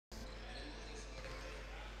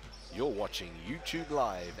You're watching YouTube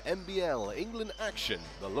Live, NBL England action.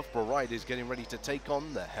 The Loughborough Riders getting ready to take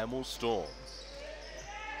on the Hemel Storm.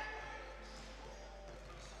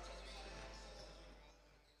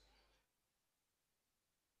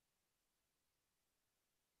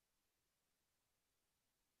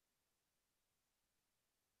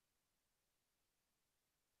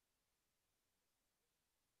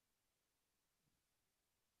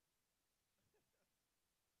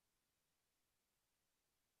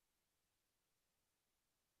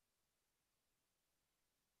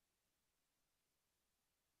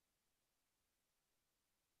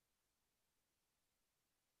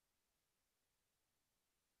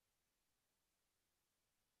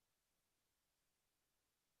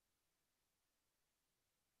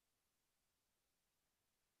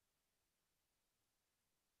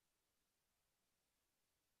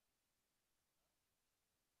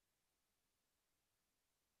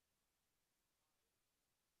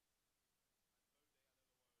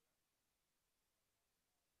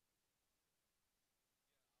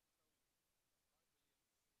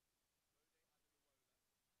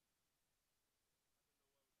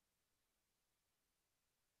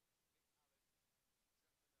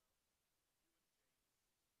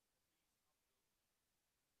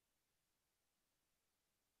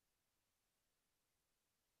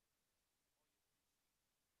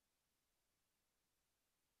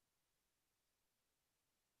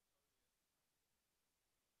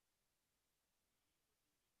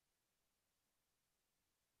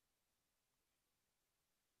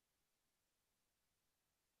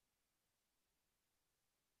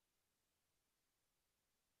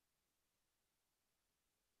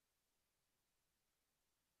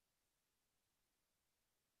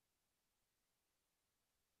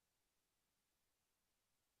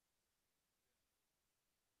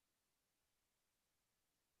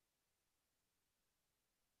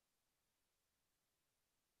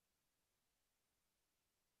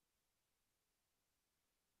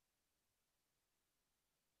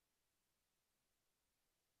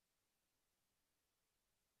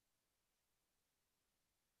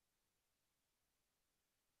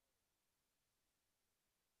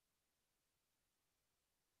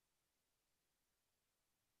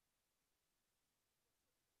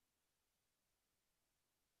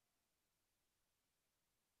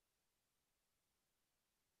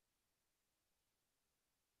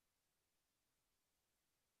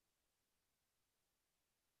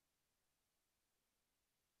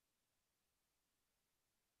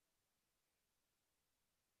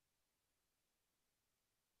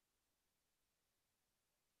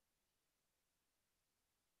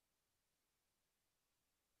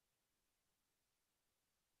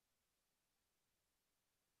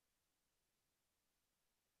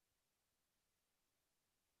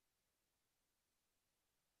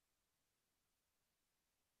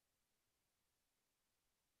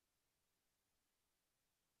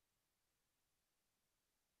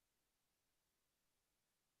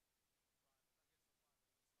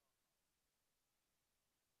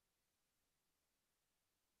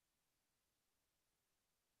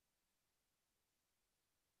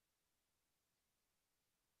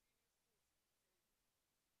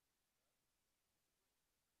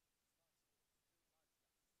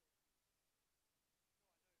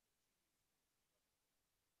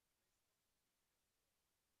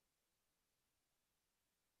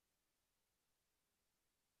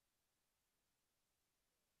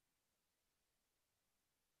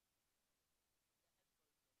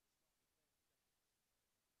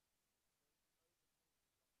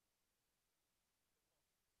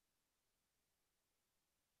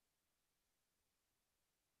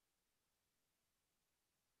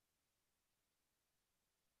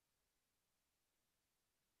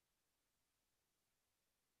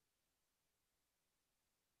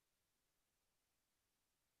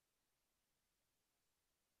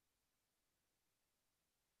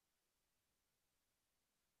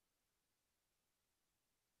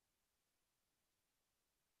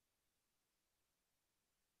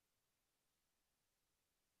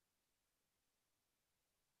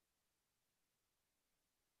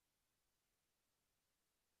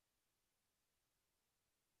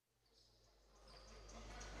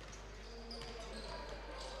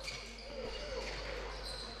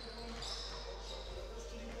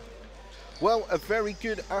 Well, a very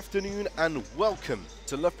good afternoon and welcome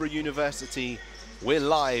to Loughborough University. We're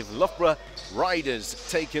live. Loughborough Riders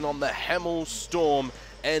taking on the Hemel Storm.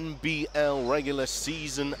 NBL regular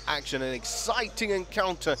season action. An exciting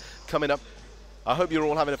encounter coming up I hope you're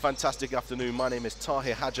all having a fantastic afternoon. My name is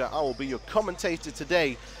Tahir Hajar. I will be your commentator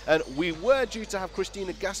today. And we were due to have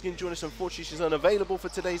Christina Gaskin join us. Unfortunately, she's unavailable for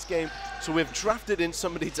today's game. So we've drafted in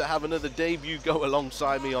somebody to have another debut go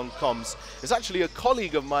alongside me on comms. It's actually a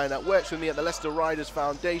colleague of mine that works with me at the Leicester Riders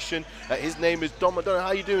Foundation. His name is Dom. I don't know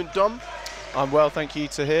how you doing, Dom? I'm well, thank you,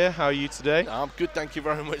 Tahir. How are you today? I'm good, thank you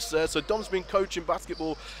very much, sir. So Dom's been coaching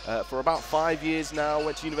basketball for about 5 years now.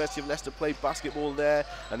 Went to University of Leicester, played basketball there,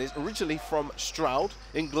 and is originally from Stroud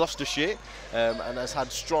in Gloucestershire, and has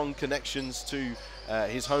had strong connections to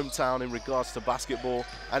his hometown in regards to basketball.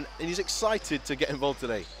 And he's excited to get involved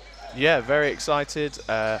today. Yeah, very excited.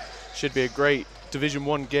 Should be a great Division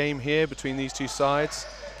 1 game here between these two sides.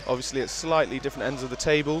 Obviously, at slightly different ends of the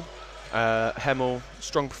table. Hemel,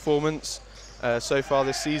 strong performance. So far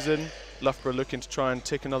this season, Loughborough looking to try and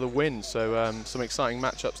tick another win, so some exciting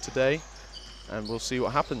matchups today, and we'll see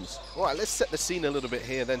what happens. All right, let's set the scene a little bit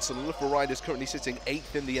here then. So the Loughborough Riders currently sitting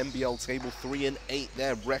 8th in the NBL table, 3-8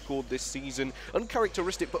 their record this season.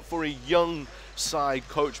 Uncharacteristic, but for a young side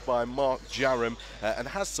coached by Mark Jaram, and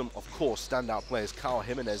has some, of course, standout players. Kyle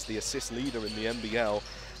Jimenez, the assist leader in the NBL,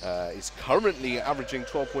 is currently averaging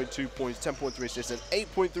 12.2 points, 10.3 assists, and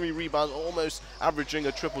 8.3 rebounds, almost averaging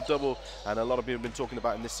a triple-double. And a lot of people have been talking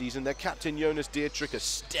about him this season. Their captain, Jonas Dietrich, a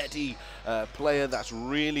steady player that's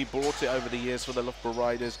really brought it over the years for the Loughborough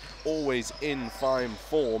Riders, always in fine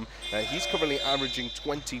form. He's currently averaging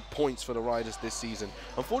 20 points for the Riders this season.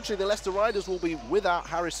 Unfortunately, the Leicester Riders will be without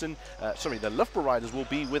the Loughborough Riders will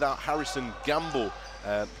be without Harrison Gamble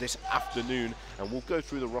this afternoon, and we'll go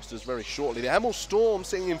through the rosters very shortly. The Hemel Storm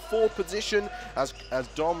sitting in 4th position, as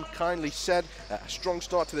Dom kindly said, a strong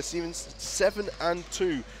start to the season,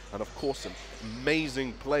 7-2, and of course some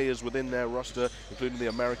amazing players within their roster, including the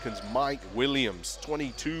Americans Mike Williams,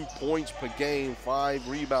 22 points per game, 5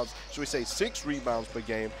 rebounds, should we say 6 rebounds per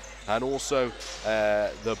game, and also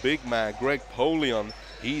the big man Greg Polion.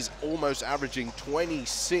 He's almost averaging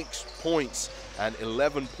 26 points and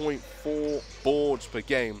 11.4 boards per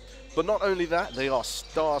game. But not only that, they are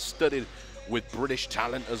star-studded with British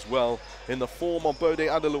talent as well. In the form of Bode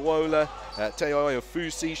Adeluwola, Teoyo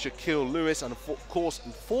Fusi, Shaquille Lewis, and of course,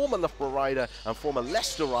 former Loughborough Rider and former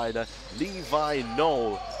Leicester Rider, Levi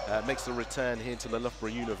Knoll, makes the return here to the Loughborough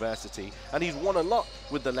University. And he's won a lot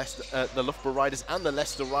with the Loughborough Riders and the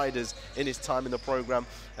Leicester Riders in his time in the programme.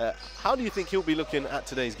 How do you think he'll be looking at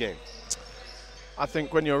today's game? I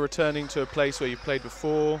think when you're returning to a place where you've played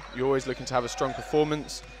before, you're always looking to have a strong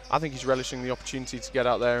performance. I think he's relishing the opportunity to get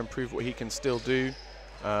out there and prove what he can still do.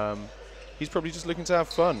 He's probably just looking to have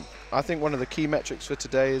fun. I think one of the key metrics for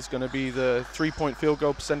today is going to be the 3-point field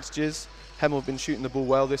goal percentages. Hemel have been shooting the ball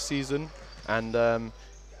well this season, and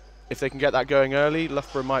if they can get that going early,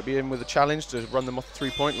 Loughborough might be in with a challenge to run them off the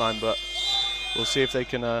 3-point line, but we'll see if they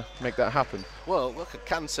can make that happen. Well, what I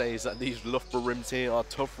can say is that these Loughborough rims here are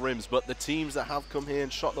tough rims, but the teams that have come here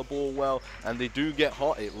and shot the ball well, and they do get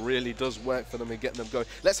hot, it really does work for them and get them going.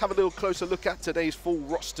 Let's have a little closer look at today's full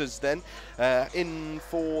rosters then. In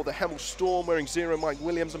for the Hemel Storm, wearing 0, Mike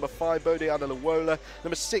Williams. Number 5, Bode Adeluwola.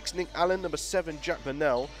 Number 6, Nick Allen. Number 7, Jack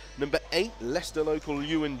Burnell. Number 8, Leicester local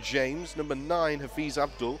Ewan James. Number 9, Hafiz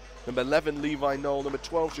Abdul. Number 11, Levi Knoll. Number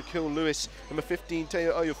 12, Shaquille Lewis. Number 15,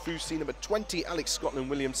 Teo Oyofusi. Number 20, Alex Scotland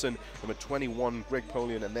Williamson. Number 21, Greg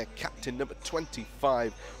Polion. And their captain, number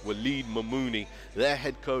 25, Waleed Mamouni. Their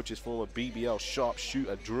head coach is former BBL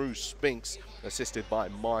sharpshooter Drew Spinks, assisted by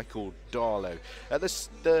Michael Darlow.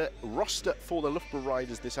 The roster for the Loughborough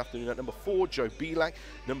Riders this afternoon: at number 4, Joe Belak.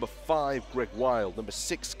 Number 5, Greg Wild. Number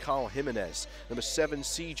 6, Carl Jimenez. Number 7,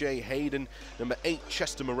 CJ Hayden. Number 8,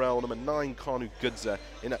 Chester Morrell. Number 9, Kanu Gudza.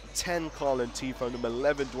 In at 10, Carl Antifo. Number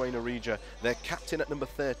 11, Dwayne Arija. Their captain at number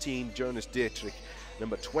 13, Jonas Dietrich.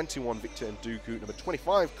 Number 21, Victor Nduku. Number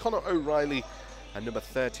 25, Connor O'Reilly. And number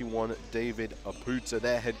 31, David Aputa.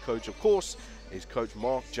 Their head coach, of course, is Coach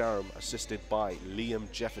Mark Jaram, assisted by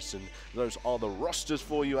Liam Jefferson. Those are the rosters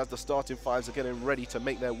for you as the starting fives are getting ready to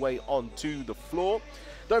make their way onto the floor.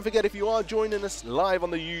 Don't forget, if you are joining us live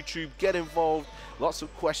on the YouTube, get involved. Lots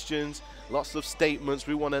of questions, lots of statements.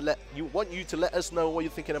 We want you to let us know what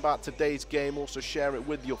you're thinking about today's game. Also share it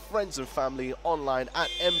with your friends and family online at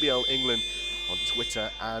NBL England on Twitter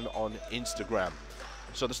and on Instagram.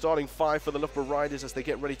 So the starting five for the Loughborough Riders as they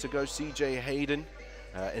get ready to go: CJ Hayden,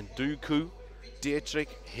 Nduku, Dietrich,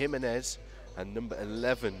 Jimenez, and number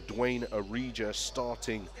 11, Dwayne Arija,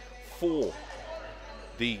 starting for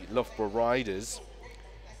the Loughborough Riders.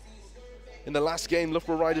 In the last game,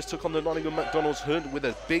 Loughborough Riders took on the Nottingham McDonald's Hood with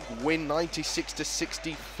a big win,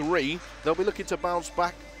 96-63. They'll be looking to bounce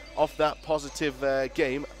back off that positive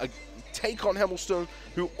game, take on Hemel,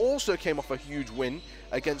 who also came off a huge win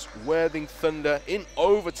against Worthing Thunder in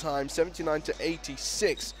overtime,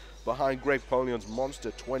 79-86, behind Greg Polion's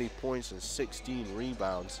monster 20 points and 16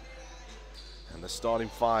 rebounds. And the starting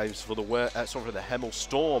fives for the Hemel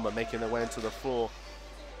Storm are making their way into the floor.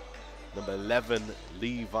 Number 11,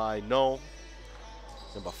 Levi Knoll.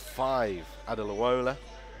 Number 5, Adeluola.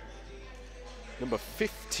 Number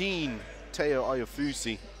 15, Teo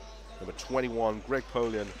Ayafusi. Number 21, Greg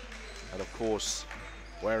Polion. And of course,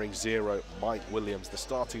 wearing 0, Mike Williams, the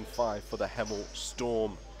starting 5 for the Hemel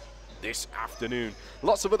Storm this afternoon.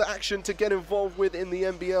 Lots of other action to get involved with in the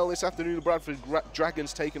NBL this afternoon. The Bradford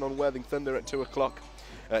Dragons taking on Worthing Thunder at 2 o'clock.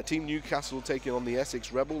 Team Newcastle taking on the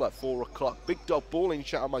Essex Rebel at 4 o'clock. Big Dog Balling,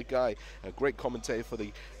 shout out my guy, a great commentator for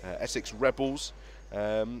the Essex Rebels.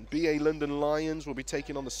 BA London Lions will be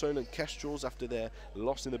taking on the Solent Kestrels after their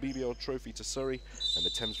loss in the BBL Trophy to Surrey. And the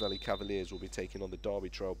Thames Valley Cavaliers will be taking on the Derby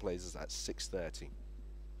Trailblazers at 6:30.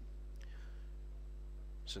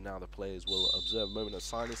 So now the players will observe a moment of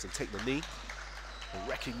silence and take the knee. A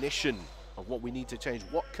recognition of what we need to change.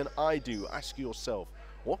 What can I do? Ask yourself,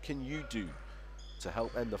 what can you do to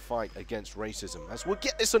help end the fight against racism? As we'll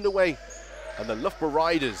get this underway, and the Loughborough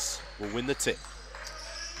Riders will win the tip.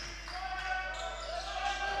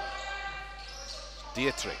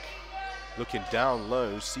 Dietrich looking down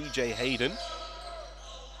low. CJ Hayden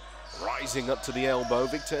rising up to the elbow.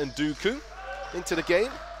 Victor Nduku into the game.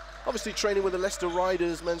 Obviously training with the Leicester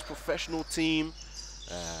Riders men's professional team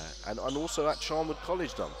and also at Charnwood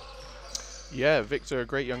College, Dom. Yeah, Victor, a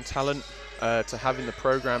great young talent to have in the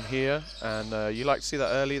program here, and you like to see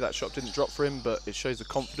that early. That shot didn't drop for him, but it shows the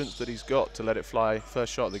confidence that he's got to let it fly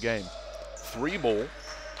first shot of the game. 3 ball,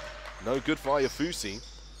 no good for Ayafusi.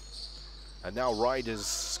 And now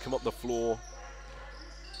Riders come up the floor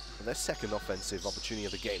for their second offensive opportunity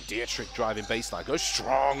of the game. Dietrich driving baseline, goes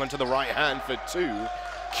strong onto the right hand for 2.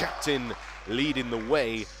 Captain leading the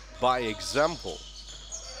way by example.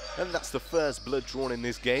 And that's the first blood drawn in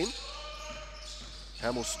this game.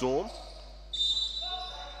 Hemel Storm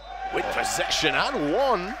with possession and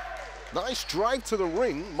 1. Nice drive to the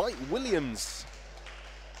ring. Mike Williams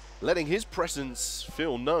letting his presence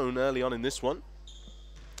feel known early on in this one.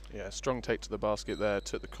 Yeah, strong take to the basket there,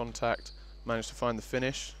 took the contact, managed to find the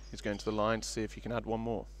finish. He's going to the line to see if he can add 1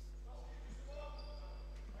 more.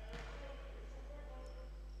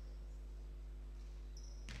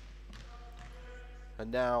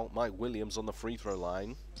 And now Mike Williams on the free throw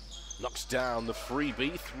line. Knocks down the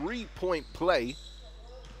freebie, 3-point play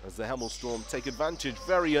as the Hemel Storm take advantage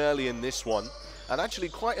very early in this one. And actually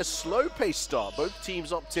quite a slow-paced start. Both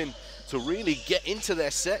teams opt in to really get into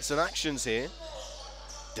their sets and actions here.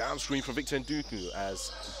 Downscreen from Victor Nduku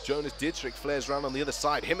as Jonas Dietrich flares around on the other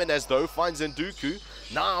side. Jimenez, though, finds Nduku.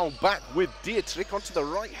 Now back with Dietrich onto the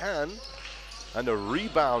right hand. And a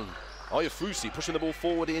rebound. Ayafusi pushing the ball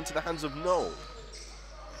forward into the hands of Knoll.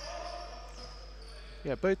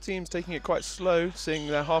 Yeah, both teams taking it quite slow, seeing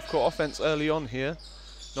their half-court offense early on here.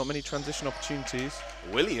 Not many transition opportunities.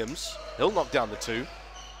 Williams, he'll knock down the 2. You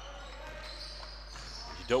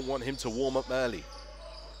don't want him to warm up early.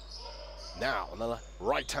 Now on the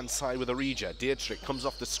right-hand side with Arija. Dietrich comes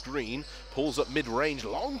off the screen, pulls up mid-range,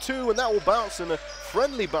 long 2, and that will bounce, and a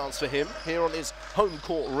friendly bounce for him here on his home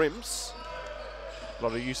court rims. A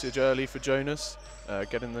lot of usage early for Jonas,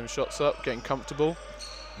 getting them shots up, getting comfortable.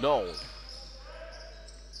 Knoll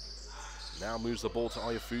now moves the ball to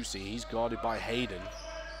Ayafusi. He's guarded by Hayden.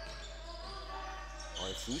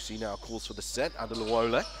 Ayafusi now calls for the set.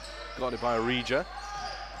 Adeluola, guarded by Arija.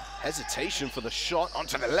 Hesitation for the shot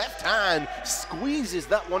onto the left hand. Squeezes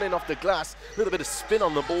that one in off the glass. A little bit of spin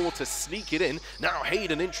on the ball to sneak it in. Now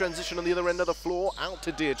Hayden in transition on the other end of the floor. Out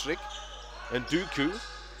to Dietrich. And Nduku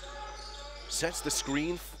sets the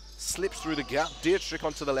screen, slips through the gap. Dietrich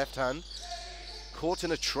onto the left hand. Caught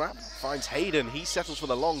in a trap, finds Hayden. He settles for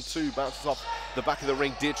the long 2, bounces off the back of the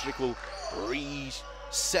ring. Dietrich will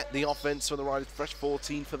reset the offense for the Riders. Fresh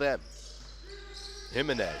 14 for them.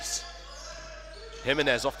 Jimenez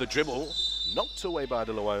off the dribble, knocked away by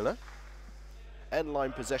Adeluola. End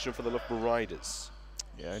line possession for the Loughborough Riders.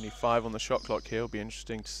 Yeah, only 5 on the shot clock here. It'll be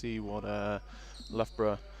interesting to see what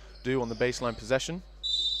Loughborough do on the baseline possession.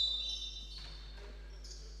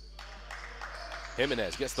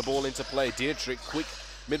 Jimenez gets the ball into play. Dietrich, quick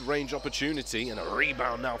mid-range opportunity, and a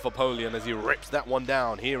rebound now for Polion as he rips that one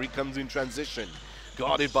down. Here he comes in transition.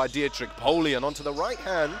 Guarded by Dietrich. Polion onto the right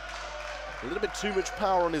hand. A little bit too much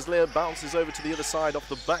power on his layup, bounces over to the other side off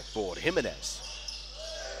the backboard. Jimenez.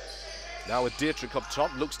 Now with Dietrich up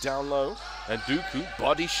top, looks down low. And Nduku,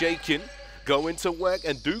 body shaking, going to work.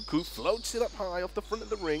 And Nduku floats it up high off the front of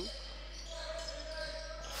the ring.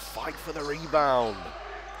 fight for the rebound.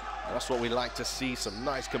 That's what we like to see, some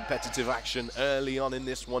nice competitive action early on in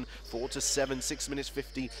this one. 4-7, 6 minutes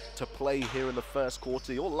 50 to play here in the first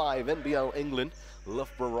quarter. You're live, NBL England.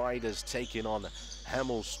 Loughborough Riders taking on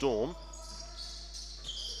Hemel Storm.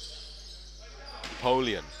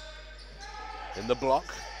 Napoleon in the block,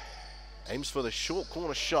 aims for the short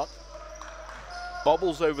corner shot,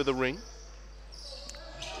 bobbles over the ring.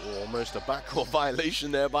 Almost a backcourt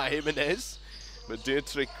violation there by Jimenez. But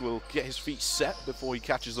Dietrich will get his feet set before he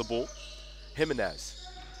catches the ball. Jimenez,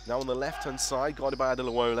 now on the left-hand side, guarded by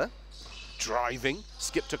Adelowola. Driving,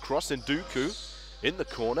 skipped across, and Dooku in the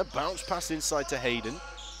corner. Bounce pass inside to Hayden.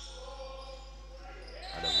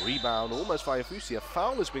 And a rebound almost by Afusi. A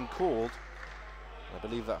foul has been called. I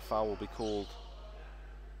believe that foul will be called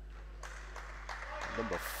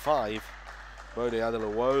number 5. Bode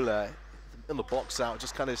Adelowola in the box out,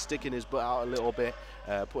 just kind of sticking his butt out a little bit,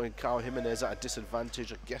 putting Kyle Jimenez at a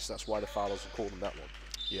disadvantage. I guess that's why the foul was called on that one.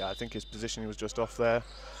 Yeah, I think his positioning was just off there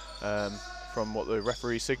from what the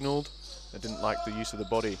referee signalled. I didn't like the use of the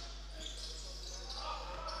body.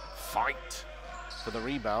 Fight for the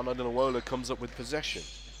rebound. Adelowola comes up with possession.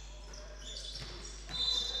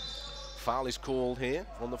 Foul is called here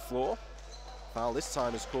on the floor. Foul this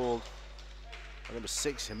time is called on number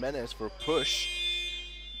 6, Jimenez, for a push.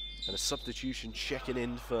 And a substitution checking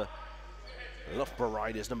in for Loughborough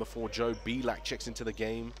Riders. Number 4, Joe Belak checks into the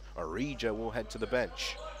game. Arija will head to the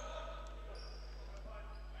bench.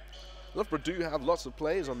 Loughborough do have lots of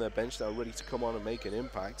players on their bench that are ready to come on and make an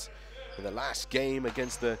impact. In the last game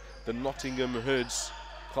against the Nottingham Hoods,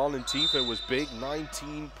 Colin Tifa was big,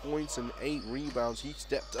 19 points and 8 rebounds. He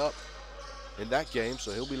stepped up in that game,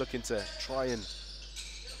 so he'll be looking to try and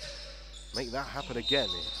make that happen again.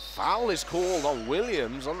 Foul is called on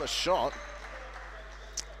Williams on the shot.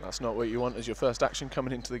 That's not what you want as your first action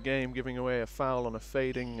coming into the game, giving away a foul on a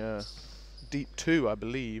fading deep 2, I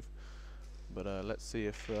believe. But let's see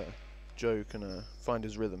if Joe can find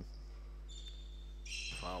his rhythm.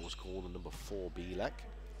 Foul was called on number 4, Belak.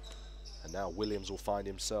 And now Williams will find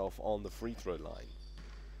himself on the free throw line.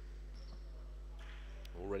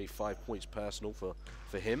 Already 5 points personal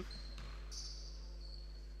for him.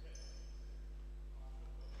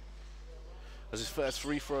 As his first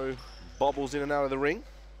free throw bobbles in and out of the ring.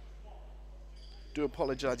 Do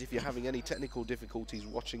apologize if you're having any technical difficulties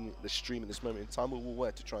watching the stream at this moment in time. We will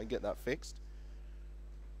work to try and get that fixed.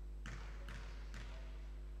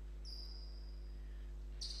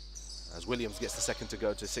 As Williams gets the second to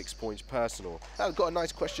go to 6 points personal. I've got a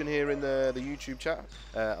nice question here in the YouTube chat.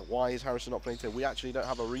 Why is Harrison not playing today? We actually don't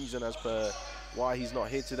have a reason as per why he's not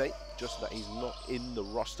here today, just that he's not in the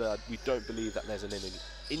roster. We don't believe that there's an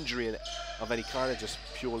injury of any kind, just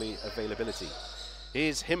purely availability.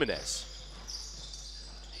 Here's Jimenez.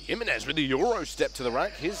 Jimenez with the Euro step to the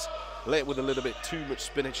rack. His layup with a little bit too much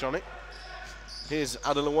spinach on it. Here's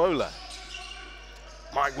Adelowola.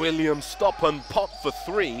 Mike Williams, stop and pop for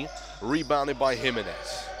 3, rebounded by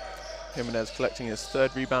Jimenez. Jimenez collecting his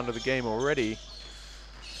 3rd rebound of the game already.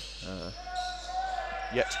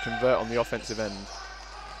 Yet to convert on the offensive end.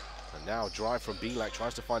 And now drive from Belak,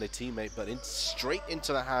 tries to find a teammate, but straight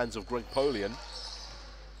into the hands of Greg Polian.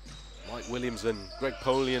 Mike Williams and Greg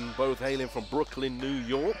Polian, both hailing from Brooklyn, New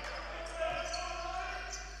York.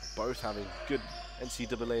 Both having good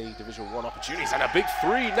NCAA Division 1 opportunities. And a big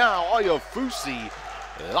 3 now, Ayofusi,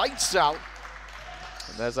 lights out.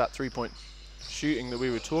 And there's that 3-point shooting that we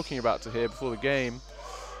were talking about to here before the game.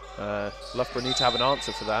 Loughborough need to have an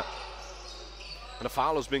answer for that. And a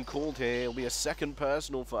foul has been called here. It'll be a second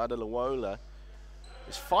personal for Adelowola.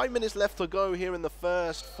 There's 5 minutes left to go here in the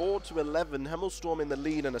first. 4-11. Hemel Storm in the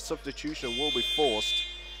lead, and a substitution will be forced.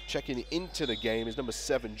 Checking into the game is number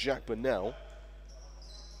 7, Jack Burnell.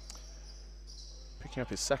 Picking up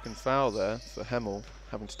his 2nd foul there for Hemel,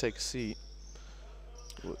 having to take a seat.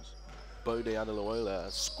 Bode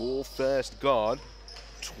Adelowola, score first guard.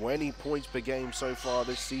 20 points per game so far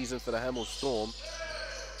this season for the Hemel Storm.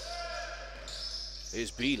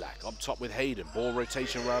 Here's Belak up top with Hayden. Ball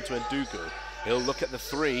rotation around to Ndugu. He'll look at the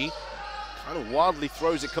 3. Kind of wildly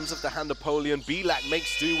throws it. Comes off the hand of Polian. Belak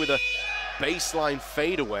makes do with a baseline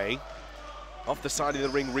fadeaway. Off the side of the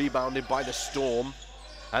ring, rebounded by the Storm.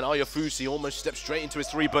 And Ayofusi almost steps straight into his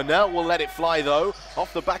 3. Burnell will let it fly, though,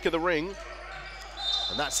 off the back of the ring.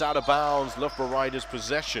 And that's out of bounds. Loughborough Riders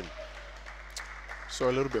possession. Saw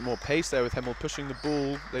a little bit more pace there with Hemel pushing the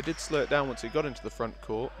ball. They did slow it down once he got into the front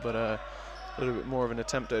court, but a little bit more of an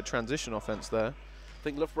attempt at a transition offense there. I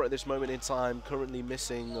think Loughborough at this moment in time currently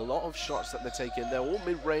missing a lot of shots that they're taking. They're all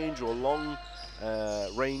mid-range or long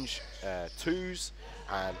range 2s,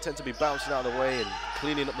 and tend to be bouncing out of the way and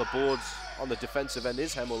cleaning up the boards on the defensive end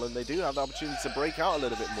is Hemel, and they do have the opportunity to break out a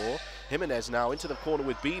little bit more. Jimenez now into the corner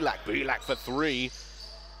with Bilak. Bilak for three.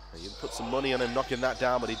 And you can put some money on him knocking that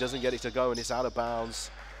down, but he doesn't get it to go, and it's out of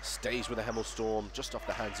bounds. Stays with the Hemel Storm, just off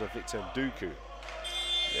the hands of Victor Nduku.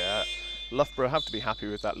 Yeah, Loughborough have to be happy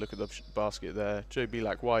with that look at the basket there. Joe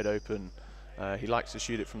Bilak wide open. He likes to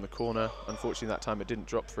shoot it from the corner. Unfortunately, that time it didn't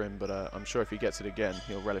drop for him, but I'm sure if he gets it again,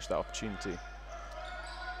 he'll relish that opportunity.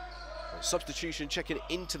 Substitution checking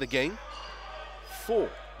into the game for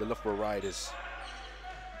the Loughborough Riders.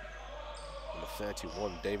 Number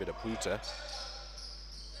 31, David Aputa.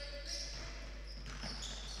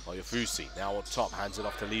 Oyofusi now on top, hands it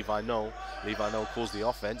off to Levi Noel. Levi Noel calls the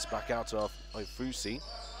offense, back out to Oyofusi.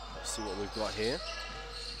 Let's see what we've got here.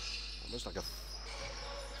 Almost like a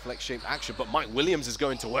flex-shaped action, but Mike Williams is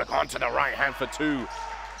going to work onto the right hand for two.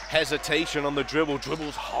 Hesitation on the dribble,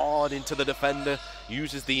 dribbles hard into the defender,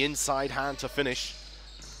 uses the inside hand to finish.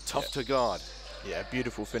 Tough to guard. Yeah,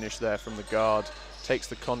 beautiful finish there from the guard. Takes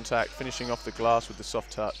the contact, finishing off the glass with the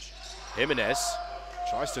soft touch. Jimenez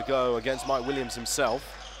tries to go against Mike Williams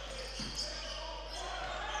himself.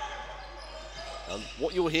 And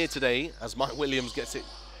what you'll hear today, as Mike Williams gets it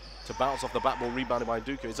to bounce off the back ball, rebounded by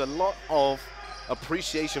Nduku, is a lot of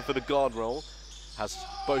appreciation for the guard role, as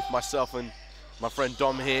both myself and my friend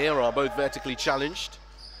Dom here are both vertically challenged.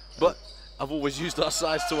 But I've always used our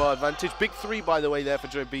size to our advantage. Big three, by the way, there for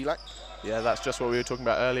Joe Bilak. Yeah, that's just what we were talking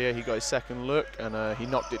about earlier. He got his second look and he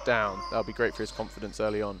knocked it down. That'll be great for his confidence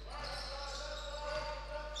early on.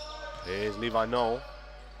 Here's Levi Noel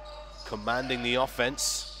commanding the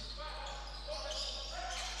offense.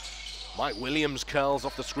 Mike Williams curls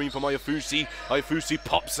off the screen from Oyofusi. Oyofusi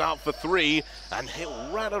pops out for three, and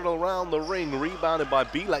he'll rattle around the ring, rebounded by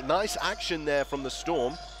Bilak. Nice action there from the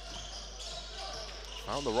Storm.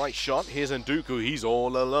 Found the right shot. Here's Nduku. He's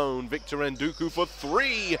all alone. Victor Nduku for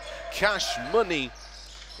three. Cash money.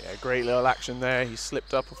 Yeah, great little action there. He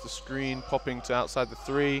slipped up off the screen, popping to outside the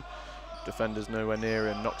three. Defender's nowhere near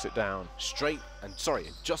and knocks it down. Straight, and sorry,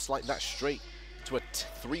 just like that, straight to a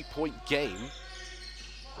three-point game.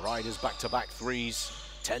 Riders back-to-back threes.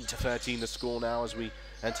 10-13 the score now as we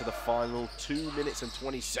enter the final 2 minutes and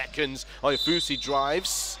 20 seconds. Oyofusi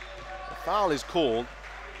drives. The foul is called.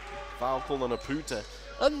 Foul called on Aputa.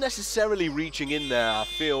 Unnecessarily reaching in there. I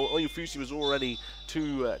feel Oyofusi was already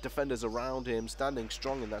two defenders around him, standing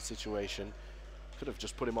strong in that situation. Could have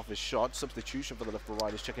just put him off his shot. Substitution for the Loughborough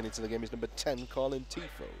Riders checking into the game is number 10, Colin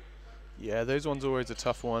Tifo. Yeah, those ones are always a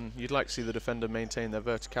tough one. You'd like to see the defender maintain their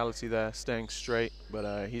verticality there, staying straight,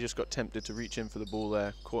 but he just got tempted to reach in for the ball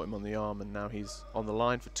there, caught him on the arm, and now he's on the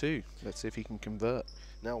line for two. Let's see if he can convert.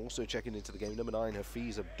 Now also checking into the game, number 9,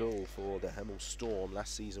 Hafiz Abdul for the Hemel Storm.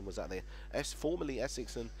 Last season was at the formerly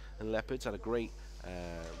Essex and Leopards, had a great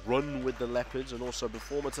run with the Leopards, and also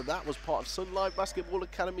before to that was part of Sun Life Basketball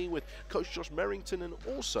Academy with Coach Josh Merrington, and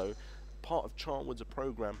also part of Charnwood's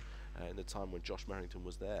program in the time when Josh Merrington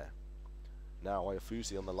was there. Now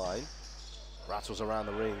Oyofusi on the line, rattles around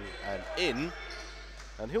the ring and in,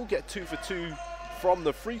 and he'll get 2 for 2 from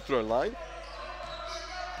the free throw line.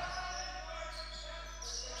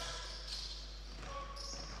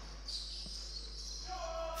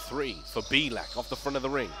 Three for Bilak off the front of the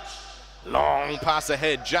ring. Long pass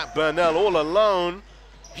ahead, Jack Burnell all alone.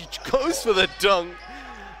 He goes for the dunk,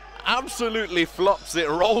 absolutely flops it,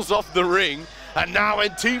 rolls off the ring. And now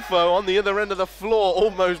Ntifo on the other end of the floor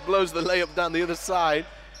almost blows the layup down the other side.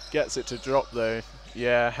 Gets it to drop though.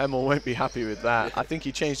 Yeah, Hemel won't be happy with that. I think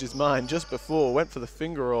he changed his mind just before, went for the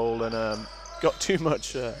finger roll and got too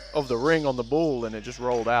much of the ring on the ball and it just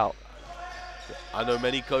rolled out. I know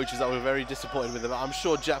many coaches that were very disappointed with him. I'm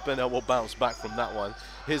sure Jack Burnell will bounce back from that one.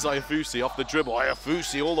 Here's Oyofusi off the dribble.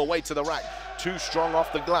 Oyofusi all the way to the rack. Too strong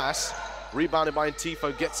off the glass. Rebounded by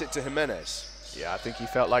Ntifo, gets it to Jimenez. Yeah, I think he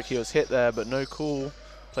felt like he was hit there, but no call.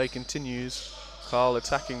 Play continues. Carl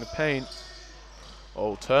attacking the paint.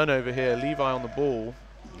 Oh, turnover here. Levi on the ball.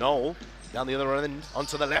 Noel down the other end,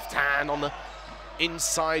 onto the left hand on the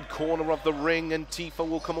inside corner of the ring, and Ntifo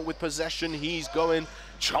will come up with possession. He's going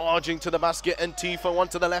charging to the basket, and Ntifo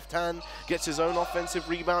onto the left hand, gets his own offensive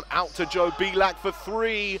rebound out to Joe Bilak for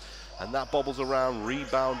three, and that bobbles around,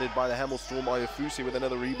 rebounded by the Hemel Storm. Oyofusi with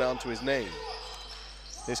another rebound to his name.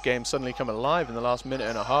 This game's suddenly come alive in the last minute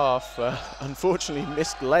and a half. Unfortunately,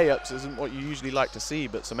 missed layups isn't what you usually like to see,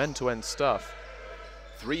 but some end-to-end stuff.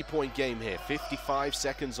 3-point game here, 55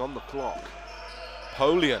 seconds on the clock.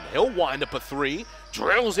 Polian, he'll wind up a three,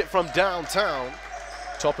 drills it from downtown.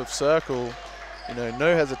 Top of circle, you know,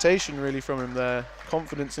 no hesitation really from him there.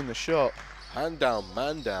 Confidence in the shot. Hand down,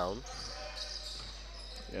 man down.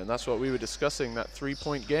 Yeah, and that's what we were discussing. That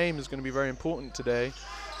 3-point game is going to be very important today.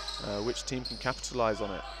 which team can capitalize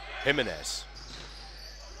on it. Jimenez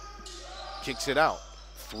kicks it out.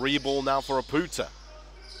 3-ball now for Aputa.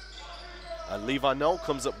 And Levi Noel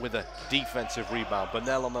comes up with a defensive rebound.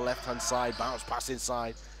 Burnell on the left-hand side, bounce pass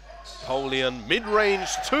inside. Polian mid-range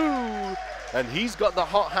 2, and he's got the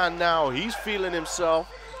hot hand now. He's feeling himself.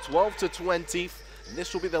 12-20. And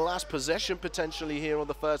this will be the last possession potentially here on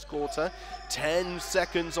the first quarter. 10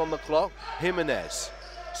 seconds on the clock. Jimenez,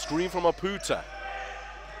 screen from Aputa.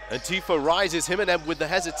 And Tifo rises. Jimenez with the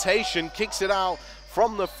hesitation, kicks it out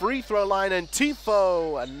from the free throw line, and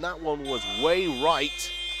Tifo, and that one was way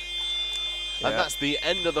right. Yeah. And that's the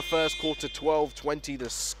end of the first quarter. 12-20 the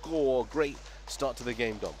score. Great start to the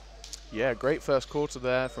game, Dom. Yeah, great first quarter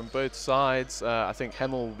there from both sides. I think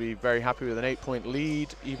Hemel will be very happy with an 8-point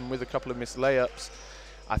lead, even with a couple of missed layups.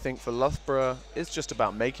 I think for Loughborough, it's just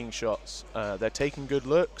about making shots. They're taking good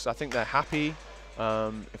looks. I think they're happy.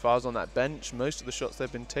 If I was on that bench, most of the shots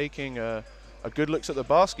they've been taking are good looks at the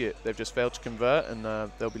basket. They've just failed to convert, and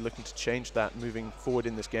they'll be looking to change that moving forward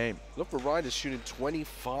in this game. Loughborough Riders shooting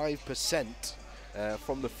 25%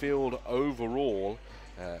 from the field overall.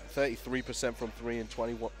 33% from 3 and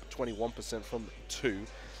 21% from 2.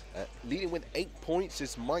 Leading with 8 points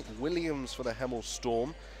is Mike Williams for the Hemel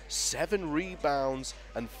Storm. 7 rebounds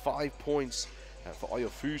and 5 points for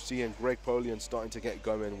Oyofusi, and Greg Polian starting to get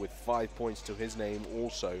going with 5 points to his name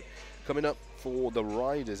also. Coming up for the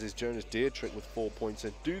Riders is Jonas Dietrich with 4 points,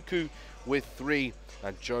 and Dooku with 3,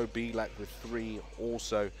 and Joe Belak with 3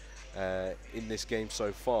 also in this game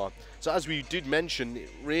so far. So as we did mention,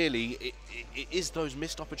 it is those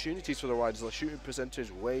missed opportunities for the Riders. The shooting percentage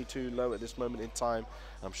way too low at this moment in time.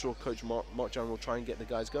 I'm sure Coach Mark John will try and get the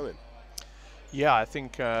guys going. Yeah, I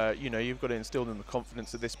think you've got to instill them the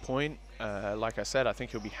confidence at this point. Like I said, I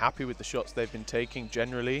think he'll be happy with the shots they've been taking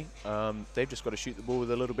generally. They've just got to shoot the ball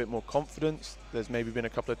with a little bit more confidence. There's maybe been a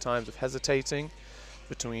couple of times of hesitating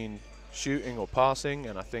between shooting or passing,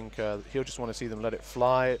 and I think he'll just want to see them let it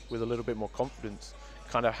fly with a little bit more confidence.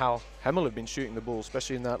 Kind of how Hemel have been shooting the ball,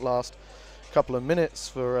 especially in that last couple of minutes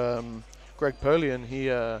for Greg Polian. He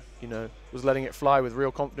was letting it fly with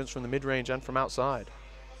real confidence from the mid-range and from outside.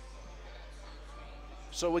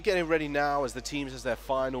 So we're getting ready now as the teams has their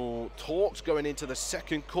final talks going into the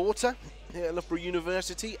second quarter here at Loughborough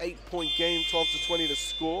University. 8-point game, 12-20 the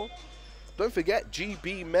score. Don't forget,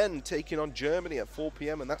 GB men taking on Germany at 4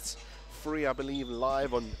 p.m. and that's free, I believe,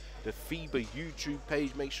 live on the FIBA YouTube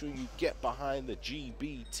page. Make sure you get behind the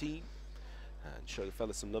GB team and show the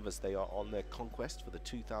fellas some love as they are on their conquest for the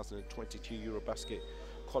 2022 Eurobasket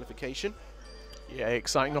qualification. Yeah,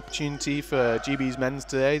 exciting opportunity for GB's men's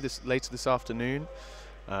today, later this afternoon.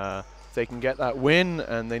 If they can get that win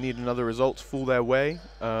and they need another result to fall their way,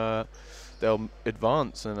 they'll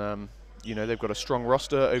advance. And they've got a strong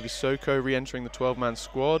roster. Ovi Soko re-entering the 12-man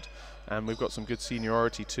squad, and we've got some good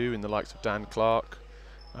seniority too in the likes of Dan Clark,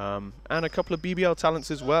 and a couple of BBL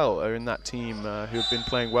talents as well are in that team who have been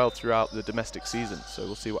playing well throughout the domestic season. So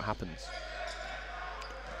we'll see what happens.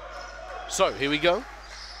 So here we go.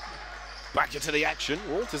 Back into the action.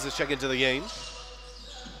 Walters is checking into the game.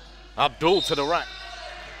 Abdul to the rack.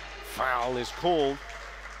 Foul is called.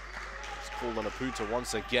 It's called on Aputa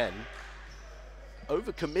once again.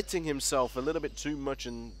 Overcommitting himself a little bit too much,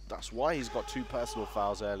 and that's why he's got 2 personal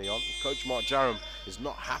fouls early on. Coach Mark Jaram is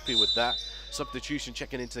not happy with that. Substitution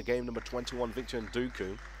checking into game number 21, Victor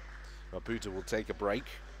Nduku. Aputa will take a break.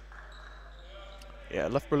 Yeah,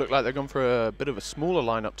 Loughborough look like they're gone for a bit of a smaller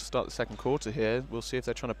lineup to start the second quarter here. We'll see if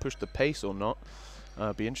they're trying to push the pace or not.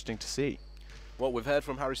 Be interesting to see. Well, we've heard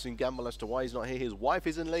from Harrison Gamble as to why he's not here. His wife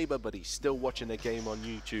is in labor, but he's still watching the game on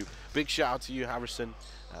YouTube. Big shout out to you, Harrison.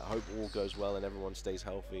 Hope all goes well and everyone stays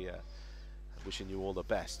healthy. Wishing you all the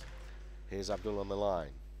best. Here's Abdul on the line.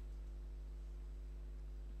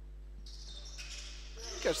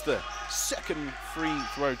 Gets the second free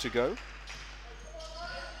throw to go.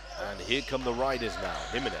 And here come the Riders now.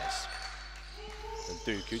 Jimenez. And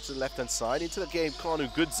Dooku to the left-hand side. Into the game, Kanu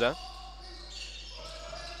Gudza.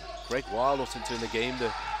 Greg Wild also into the game.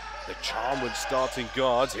 The Charnwood starting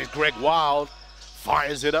guards. Here's Greg Wild.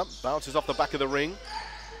 Fires it up. Bounces off the back of the ring.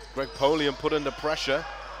 Greg Polian put under pressure.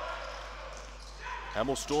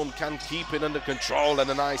 Hemel Storm can keep it under control, and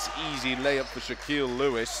a nice easy layup for Shaquille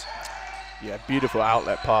Lewis. Yeah, beautiful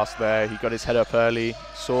outlet pass there. He got his head up early,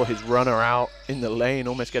 saw his runner out in the lane,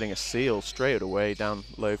 almost getting a seal straight away down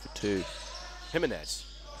low for 2. Jimenez.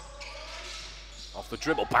 Off the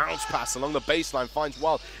dribble, bounce pass along the baseline, finds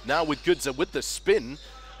Wild. Now with Gudza with the spin,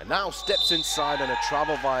 and now steps inside, and a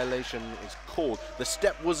travel violation is called. The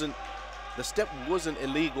step wasn't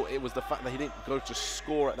illegal. It was the fact that he didn't go to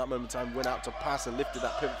score at that moment in time, went out to pass and lifted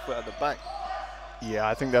that pivot foot at the back. Yeah,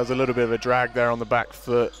 I think there was a little bit of a drag there on the back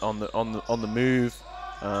foot on the move.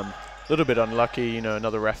 A little bit unlucky, you know,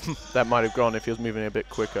 another ref that might have gone if he was moving a bit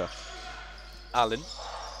quicker. Allen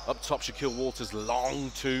up top, Shaquille Walters,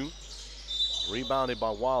 long two. Rebounded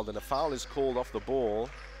by Wild, and a foul is called off the ball.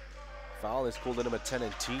 Foul is called to number 10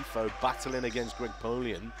 and Tifo, battling against Greg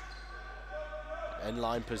Polian.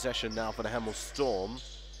 End-line possession now for the Hemel Storm.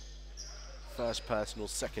 First personal,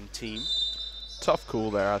 second team. Tough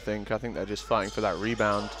call there, I think. I think they're just fighting for that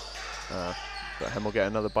rebound. But Hemel get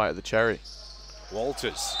another bite of the cherry.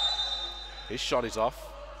 Walters, his shot is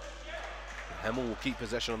off. Hemel will keep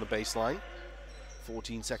possession on the baseline.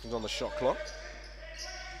 14 seconds on the shot clock.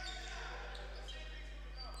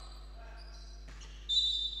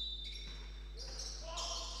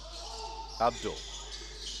 Abdul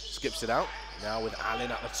skips it out, now with Allen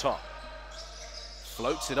at the top.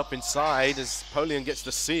 Floats it up inside as Polian gets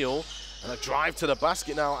the seal. And a drive to the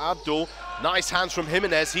basket now, Abdul. Nice hands from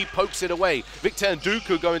Jimenez, he pokes it away. Victor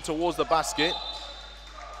Nduku going towards the basket.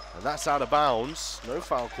 And that's out of bounds, no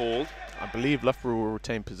foul called. I believe Loughborough will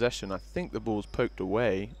retain possession. I think the ball's poked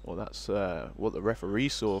away, or that's what the referee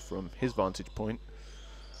saw from his vantage point.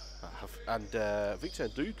 And Victor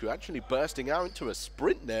Nduku actually bursting out into a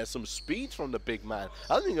sprint there, some speed from the big man.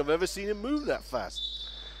 I don't think I've ever seen him move that fast.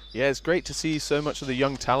 Yeah, it's great to see so much of the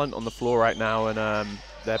young talent on the floor right now, and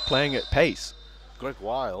they're playing at pace. Greg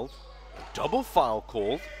Wild, a double foul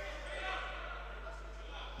called.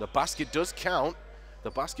 The basket does count.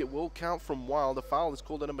 The basket will count from Wild. The foul is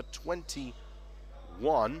called at number 21.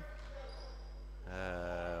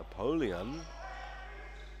 Polian.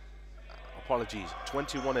 Apologies,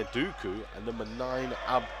 21 Nduku and number 9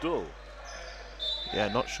 Abdul. Yeah,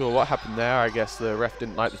 not sure what happened there. I guess the ref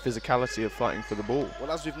didn't like the physicality of fighting for the ball.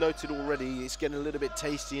 Well, as we've noted already, it's getting a little bit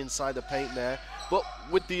tasty inside the paint there. But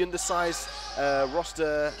with the undersized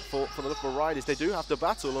roster for the Loughborough Riders, they do have to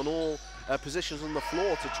battle on all positions on the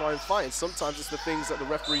floor to try and fight. And sometimes it's the things that the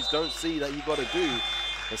referees don't see that you got to do.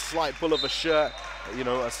 A slight pull of a shirt, you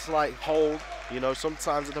know, a slight hold. You know,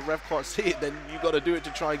 sometimes if the ref can't see it, then you got to do it to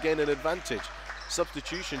try and gain an advantage.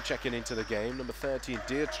 Substitution checking into the game. Number 13,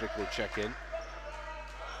 Dietrich will check in.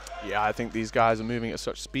 Yeah, I think these guys are moving at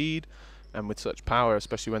such speed and with such power,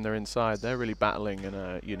 especially when they're inside. They're really battling,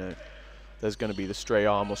 and you know, there's going to be the stray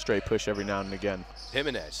arm or stray push every now and again.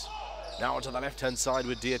 Jimenez now onto the left-hand side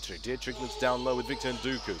with Dietrich. Dietrich looks down low with Victor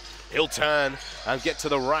Nduku. He'll turn and get to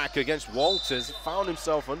the rack against Walters. Found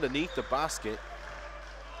himself underneath the basket.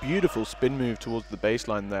 Beautiful spin move towards the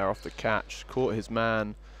baseline there off the catch. Caught his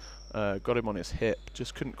man, got him on his hip.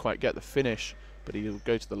 Just couldn't quite get the finish, but he'll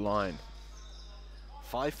go to the line.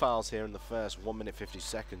 5 fouls here in the first 1 minute 50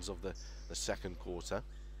 seconds of the second quarter.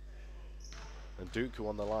 And Nduku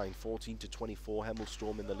on the line, 14-24. Hemel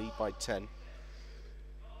Storm in the lead by 10.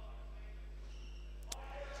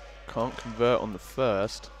 Can't convert on the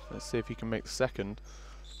first. Let's see if he can make the second.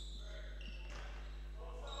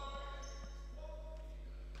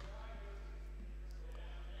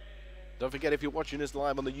 Don't forget, if you're watching us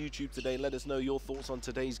live on the YouTube today, let us know your thoughts on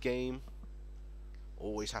today's game.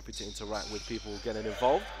 Always happy to interact with people getting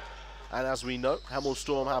involved. And as we know, Hemel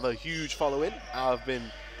Storm have a huge following. I've been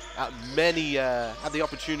at many, had the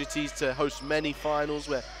opportunities to host many finals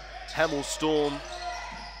where Hemel Storm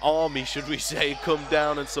army, should we say, come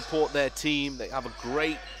down and support their team. They have a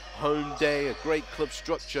great home day, a great club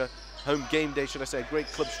structure, home game day, should I say, a great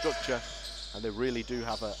club structure. And they really do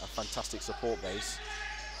have a fantastic support base.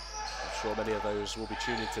 I'm sure many of those will be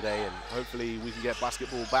tuning today, and hopefully we can get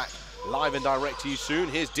basketball back live and direct to you soon.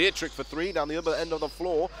 Here's Dietrich for 3 down the other end of the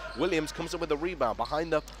floor. Williams comes up with a rebound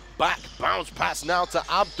behind the back. Bounce pass now to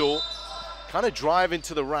Abdul. Kind of drive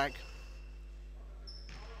into the rack.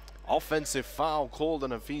 Offensive foul called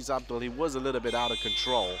on Hafiz Abdul. He was a little bit out of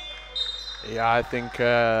control. Yeah, I think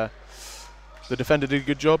the defender did a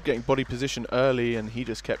good job getting body position early, and he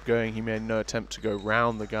just kept going. He made no attempt to go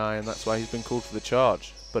round the guy, and that's why he's been called for the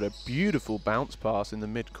charge. But a beautiful bounce pass in the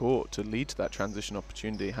mid-court to lead to that transition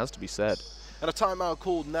opportunity has to be said. And a timeout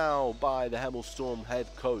called now by the Hemel Storm head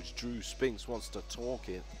coach. Drew Spinks wants to talk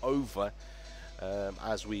it over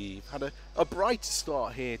as we had a bright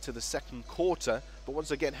start here to the second quarter. But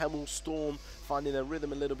once again, Hemel Storm finding their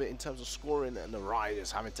rhythm a little bit in terms of scoring, and the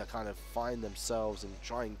Riders having to kind of find themselves and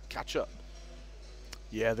try and catch up.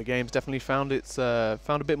 Yeah, the game's definitely found its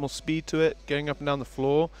found a bit more speed to it, going up and down the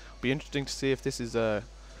floor. Be interesting to see if this is the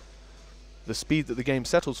speed that the game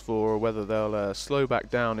settles for, or whether they'll slow back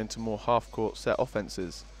down into more half-court set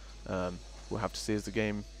offenses. We'll have to see as the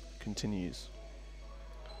game continues.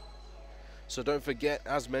 So don't forget,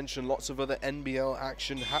 as mentioned, lots of other NBL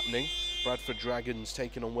action happening. Bradford Dragons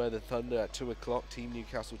taking on Worthing Thunder at 2 o'clock. Team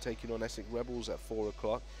Newcastle taking on Essex Rebels at 4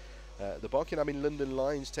 o'clock. The Barking London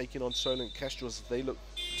Lions taking on Solent Kestrels as they look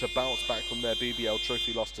to bounce back from their BBL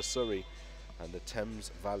trophy loss to Surrey. And the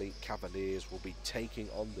Thames Valley Cavaliers will be taking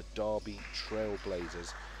on the Derby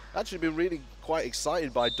Trailblazers. Actually been really quite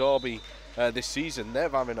excited by Derby this season. They're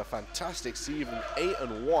having a fantastic season,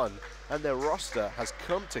 8-1, and their roster has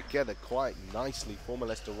come together quite nicely. Former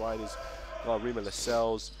Leicester Riders, Rima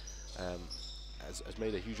Lascelles has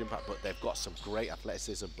made a huge impact, but they've got some great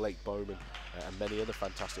athleticism, Blake Bowman and many other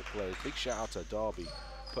fantastic players. Big shout out to Derby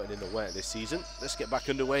putting in the work this season. Let's get back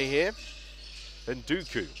underway here. Then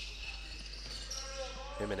Dooku.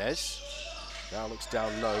 Jimenez now looks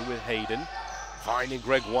down low with Hayden. Finding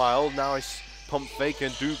Greg Wild, now it's pump fake,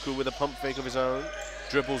 and Dooku with a pump fake of his own.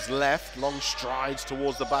 Dribbles left, long strides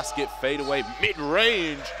towards the basket, fade away,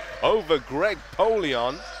 mid-range over Greg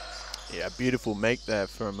Polion. Yeah, beautiful make there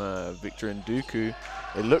from Victor and Dooku.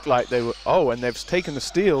 It looked like they were, oh, and they've taken the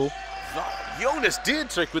steal. Jonas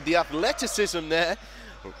Dietrich with the athleticism there,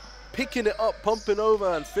 picking it up, pumping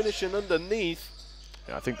over and finishing underneath.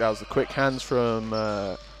 Yeah, I think that was the quick hands from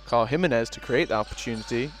Carl Jimenez to create the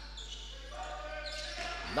opportunity.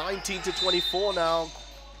 19-24 now,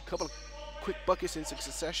 a couple of quick buckets in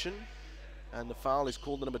succession, and the foul is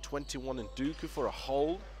called to number 21 and Dooku for a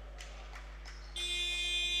hold.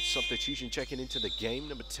 Substitution checking into the game,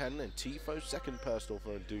 number 10 and Tifo, second personal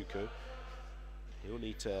for Nduku. He'll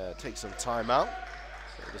need to take some time out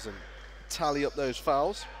so he doesn't tally up those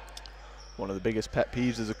fouls. One of the biggest pet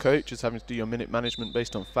peeves as a coach is having to do your minute management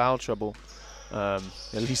based on foul trouble. At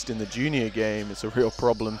least in the junior game, it's a real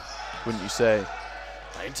problem, wouldn't you say?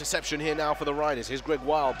 Interception here now for the Riders. Here's Greg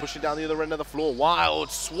Wild pushing down the other end of the floor.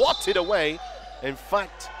 Wild swatted away. In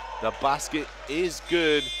fact, the basket is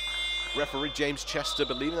good. Referee James Chester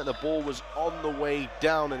believing that the ball was on the way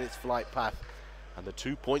down in its flight path. And the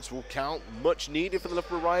 2 points will count. Much needed for the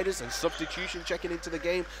Loughborough Riders. And substitution checking into the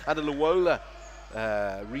game. Adeluwola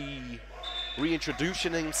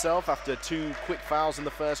reintroducing himself after 2 quick fouls in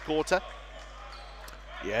the first quarter.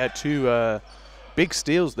 Yeah, 2 big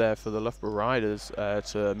steals there for the Loughborough Riders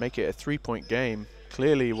to make it a 3-point game.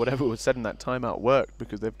 Clearly, whatever was said in that timeout worked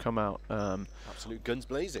because they've come out. Absolute guns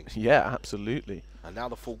blazing. Yeah, absolutely. And now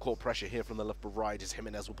the full court pressure here from the Loughborough Riders.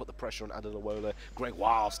 Jimenez will put the pressure on Adeluwola. Greg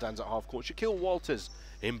Wild stands at half court. Shaquille Walters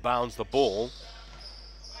inbounds the ball.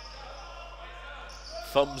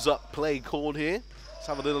 Thumbs up play called here. Let's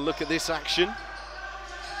have a little look at this action.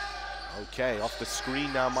 Okay, off the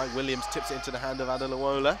screen now, Mike Williams tips it into the hand of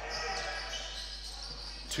Adeluwola.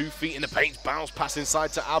 2 feet in the paint, bounce pass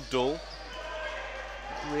inside to Abdul.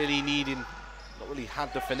 Not really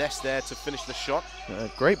had the finesse there to finish the shot.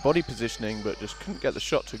 Great body positioning, but just couldn't get the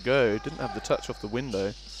shot to go. Didn't have the touch off the window.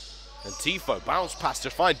 And Tifo, bounce pass to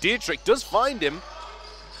find Dietrich, does find him.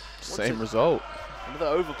 Same result. Another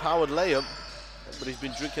overpowered layup. Everybody's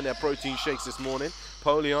been drinking their protein shakes this morning.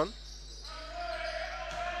 Polion.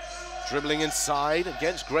 Dribbling inside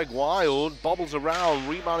against Greg Wild, bobbles around,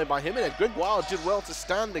 rebounded by Jimenez. Greg Wild did well to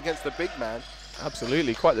stand against the big man.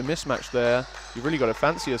 Absolutely, quite the mismatch there. You've really got to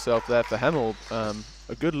fancy yourself there for Hemel.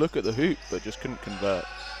 A good look at the hoop, but just couldn't convert.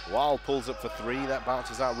 Wild pulls up for 3, that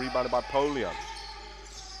bounces out, rebounded by Polion.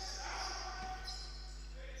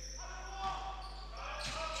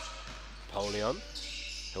 Polion,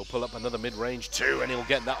 he'll pull up another mid-range 2, and he'll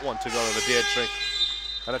get that one to go over Dietrich.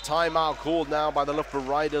 And a timeout called now by the Loughborough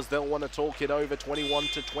Riders. They'll want to talk it over,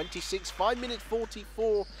 21-26. 5 minutes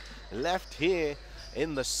 44 left here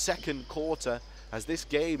in the second quarter, as this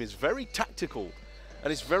game is very tactical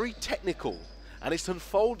and it's very technical and it's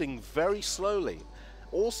unfolding very slowly.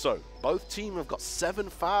 Also, both teams have got 7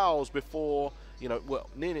 fouls before, well,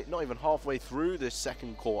 nearly not even halfway through this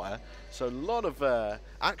second quarter. So a lot of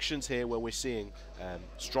actions here where we're seeing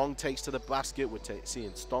strong takes to the basket, we're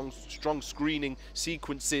seeing strong screening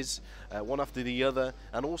sequences, one after the other,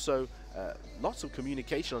 and also lots of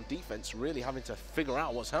communication on defense, really having to figure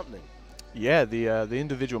out what's happening. Yeah, the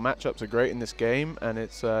individual matchups are great in this game, and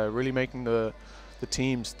it's really making the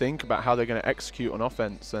teams think about how they're going to execute on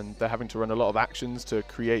offense, and they're having to run a lot of actions to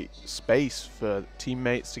create space for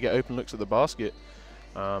teammates to get open looks at the basket.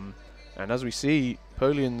 And as we see,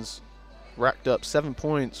 Polion's racked up 7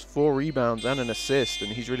 points, 4 rebounds and an assist,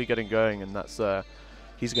 and he's really getting going, and that's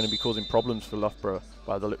he's going to be causing problems for Loughborough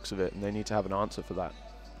by the looks of it, and they need to have an answer for that.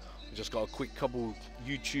 We just got a quick couple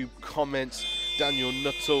YouTube comments. Daniel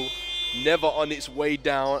Nuttall, never on its way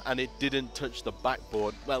down, and it didn't touch the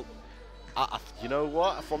backboard. Well, you know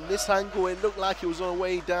what? From this angle, it looked like it was on the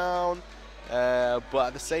way down. but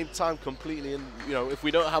at the same time, completely, you know, if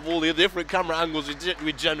we don't have all the different camera angles,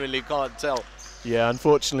 we generally can't tell. Yeah,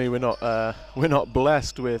 unfortunately, we're not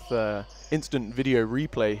blessed with instant video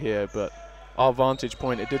replay here, but our vantage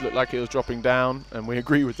point, it did look like it was dropping down, and we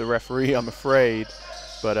agree with the referee, I'm afraid.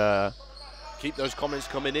 But keep those comments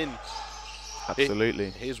coming in.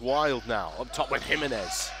 Absolutely. Here's Wild now, up top with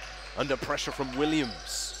Jimenez. Under pressure from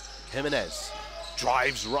Williams. Jimenez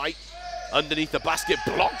drives right underneath the basket,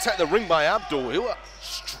 blocked at the ring by Abdul. He'll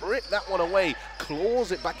strip that one away,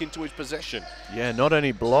 claws it back into his possession. Yeah, not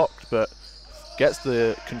only blocked, but gets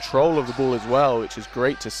the control of the ball as well, which is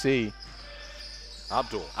great to see.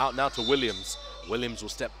 Abdul out now to Williams. Williams will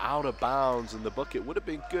step out of bounds, and the bucket would have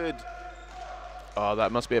been good. Oh,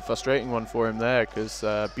 that must be a frustrating one for him there, because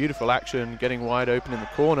beautiful action, getting wide open in the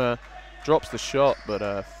corner, drops the shot,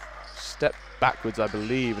 but step backwards, I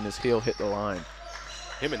believe, and his heel hit the line.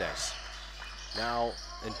 Jimenez now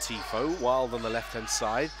and Tifo, Wild on the left-hand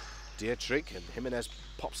side. Dietrich, and Jimenez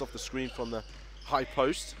pops off the screen from the high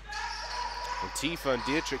post. And Tifo and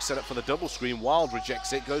Dietrich set up for the double screen. Wild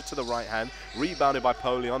rejects it, goes to the right hand, rebounded by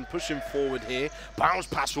Polion, pushing forward here. Bounce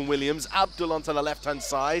pass from Williams, Abdul onto the left-hand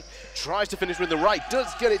side, tries to finish with the right,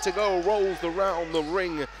 does get it to go, rolls around the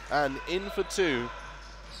ring, and in for two.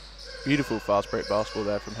 Beautiful fast break basketball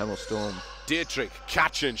there from Hemel Storm. Dietrich,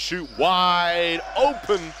 catch and shoot, wide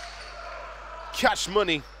open. Catch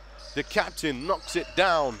money, the captain knocks it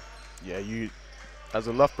down. Yeah, as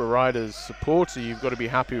a Loughborough Riders supporter, you've got to be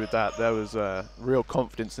happy with that. There was real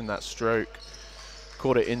confidence in that stroke.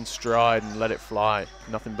 Caught it in stride and let it fly.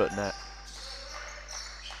 Nothing but net.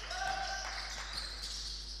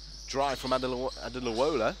 Drive from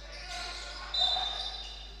Adeluwola.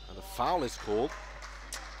 And a foul is called.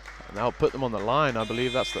 And that'll put them on the line. I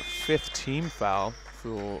believe that's the 5th team foul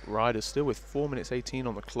for Riders, still with 4 minutes 18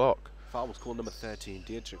 on the clock. Foul was called number 13,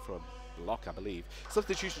 Dietrich, for a block, I believe.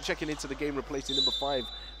 Substitution checking into the game, replacing number 5,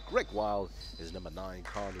 Greg Wild, is number 9,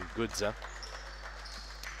 Kanu Goodzer.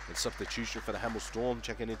 And substitution for the Hemel Storm,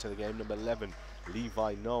 checking into the game, number 11,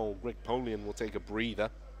 Levi Knoll. Greg Polion will take a breather.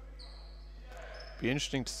 Be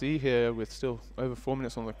interesting to see here with still over 4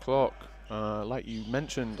 minutes on the clock. Like you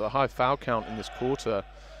mentioned, a high foul count in this quarter.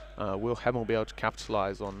 Will Hemel be able to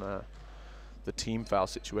capitalize on the team foul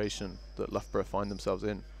situation that Loughborough find themselves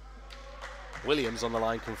in? Williams on the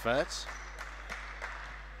line converts.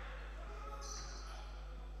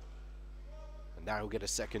 And now he'll get a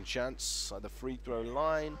second chance at the free throw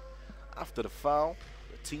line after the foul.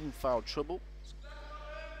 The team foul trouble.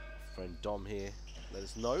 Friend Dom here, let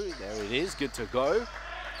us know. There it is, good to go.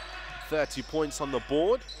 30 points on the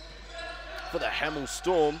board for the Hemel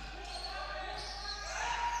Storm.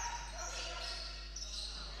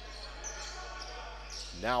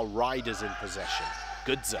 Now Riders in possession.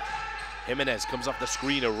 Goodzer. Jimenez comes off the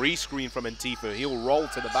screen, a re-screen from Ntifu. He'll roll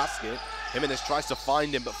to the basket. Jimenez tries to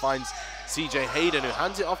find him, but finds CJ Hayden, who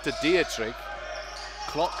hands it off to Dietrich.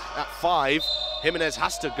 Clock at 5. Jimenez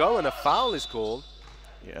has to go, and a foul is called.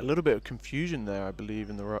 Yeah, a little bit of confusion there, I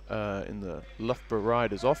believe, in the Loughborough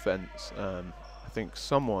Riders offense. I think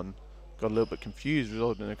someone got a little bit confused,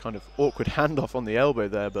 resulting in a kind of awkward handoff on the elbow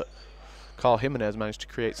there, but Carl Jimenez managed to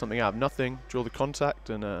create something out of nothing, draw the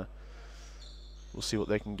contact, and we'll see what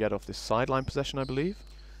they can get off this sideline possession, I believe.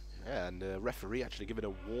 Yeah, and the referee actually giving a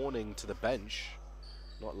warning to the bench,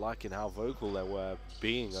 not liking how vocal they were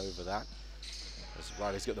being over that. As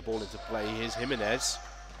Riley's got the ball into play, here's Jimenez.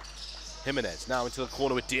 Jimenez now into the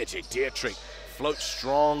corner with Dietrich. Dietrich floats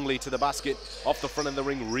strongly to the basket, off the front of the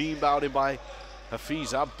ring, rebounded by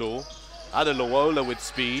Hafiz Abdul. Adeluwola with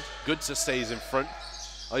speed. Goodzer stays in front.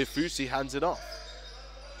 Oyefusi hands it off.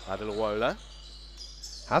 Adeluwola.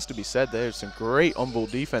 Has to be said, there's some great on-ball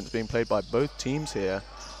defense being played by both teams here.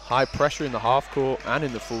 High pressure in the half court and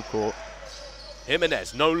in the full court.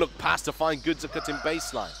 Jimenez, no look pass to find Goodzer cutting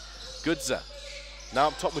baseline. Goodzer now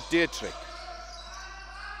up top with Dietrich.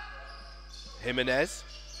 Jimenez.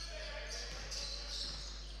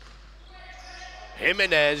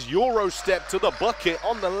 Jimenez, Euro step to the bucket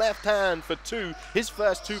on the left hand for 2. His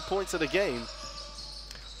first 2 points of the game.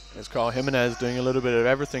 There's Carl Jimenez doing a little bit of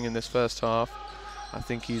everything in this first half. I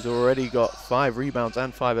think he's already got 5 rebounds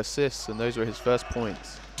and 5 assists, and those were his first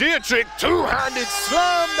points. Dietrich, two-handed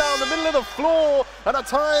slam down the middle of the floor, and a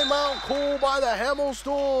timeout call by the Hemel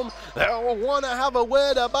Storm. They'll want to have a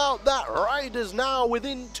word about that. Riders now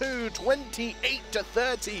within 2,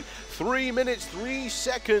 28-30. 3 minutes, 3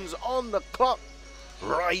 seconds on the clock.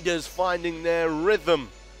 Riders finding their rhythm,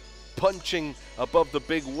 punching above the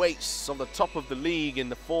big weights on the top of the league in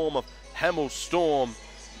the form of Hemel Storm.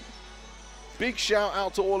 Big shout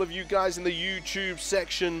out to all of you guys in the YouTube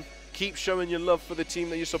section. keep showing your love for the team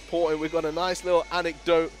that you're supporting. We've got a nice little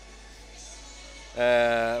anecdote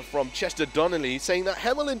from Chester Donnelly saying that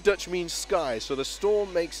Hemel in Dutch means sky, so the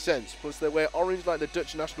storm makes sense. Plus they wear orange like the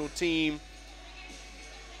Dutch national team.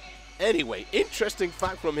 Anyway, interesting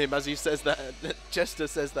fact from him as he says that, Chester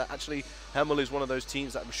says that actually Hemel is one of those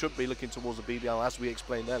teams that should be looking towards the BBL, as we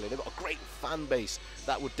explained earlier. They've got a great fan base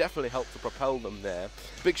that would definitely help to propel them there.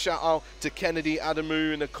 Big shout out to Kennedy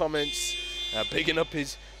Adamu in the comments, bigging up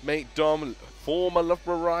his mate Dom, former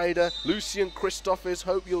Loughborough rider. Lucian Christophers,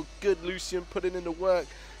 hope you're good, Lucian, putting in the work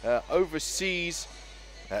overseas.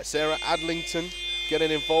 Sarah Adlington getting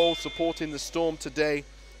involved, supporting the Storm today.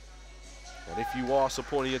 And if you are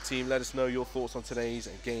supporting your team, let us know your thoughts on today's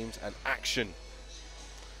games and action.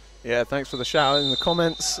 Yeah, thanks for the shout out in the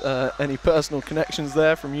comments. Any personal connections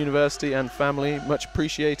there from university and family, much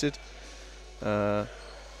appreciated.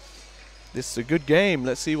 This is a good game.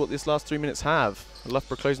 Let's see what this last 3 minutes have.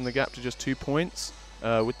 Loughborough closing the gap to just 2 points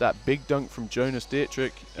with that big dunk from Jonas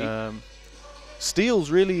Dietrich. Steals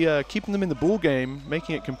really keeping them in the ball game,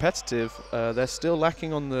 making it competitive. They're still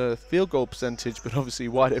lacking on the field goal percentage, but obviously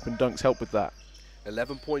wide open dunks help with that.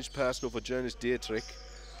 11 points personal for Jonas Dietrich,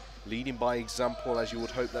 leading by example as you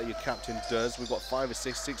would hope that your captain does. We've got 5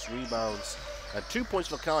 assists, 6 rebounds, and 2 points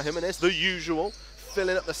for Carl Jimenez, the usual,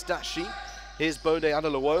 filling up the stat sheet. Here's Bode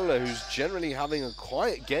Adelawola, who's generally having a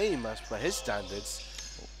quiet game as per his standards.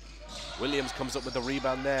 Williams comes up with the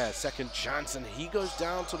rebound there. Second chance, and he goes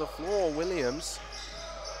down to the floor. Williams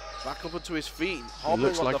back up onto his feet. He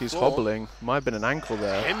looks like he's hobbling. Might have been an ankle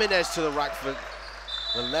there. Jimenez to the rack for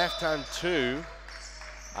the left hand too.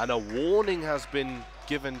 And a warning has been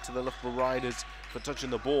given to the Loughborough Riders for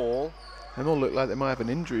touching the ball. They all look like they might have an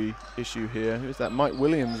injury issue here. Who's that? Mike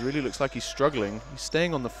Williams really looks like he's struggling. He's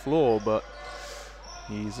staying on the floor, but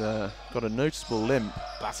he's got a noticeable limp.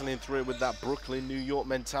 Battling through it with that Brooklyn, New York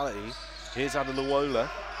mentality. Here's Adelawola.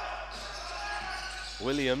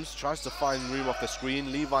 Williams tries to find room off the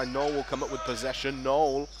screen. Levi Knoll will come up with possession.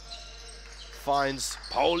 Knoll finds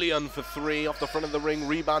Polion for 3 off the front of the ring,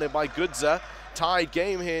 rebounded by Goodzer. Tied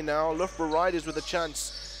game here now. Loughborough Riders with a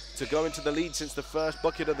chance to go into the lead since the first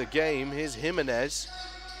bucket of the game. Here's Jimenez.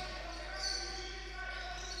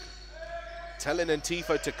 Telling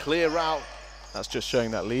Tifo to clear out. That's just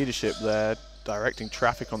showing that leadership there, directing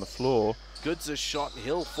traffic on the floor. Good's shot,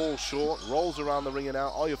 he'll fall short, rolls around the ring and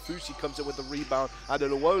out. Oyafusi comes in with the rebound.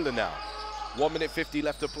 Adelawola now. 1 minute 50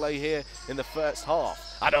 left to play here in the first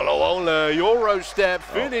half. Adelawola, Euro step,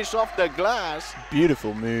 finish off the glass.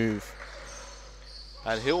 Beautiful move.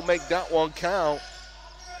 And he'll make that one count.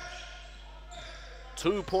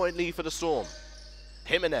 2 point lead for the Storm.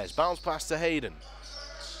 Jimenez, bounce pass to Hayden.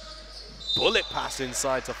 Bullet pass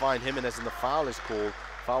inside to find Jimenez, and the foul is called.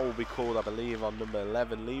 Foul will be called, I believe, on number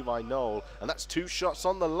 11, Levi Knoll. And that's 2 shots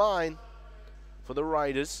on the line for the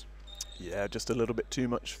Riders. Yeah, just a little bit too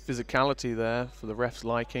much physicality there for the ref's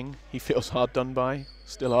liking. He feels hard done by,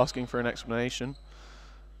 still asking for an explanation.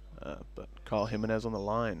 But Carl Jimenez on the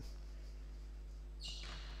line.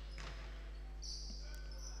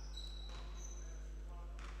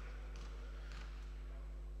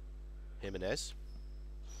 Jimenez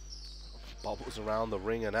bobbles around the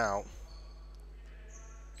ring and out.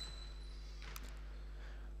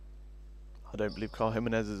 I don't believe Carl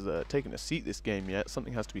Jimenez has taken a seat this game yet.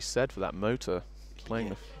 Something has to be said for that motor.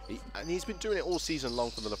 Playing and he's been doing it all season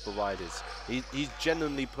long for the Loughborough Riders. He's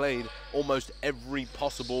genuinely played almost every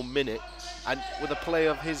possible minute, and with a player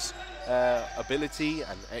of his ability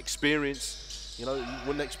and experience, you know, you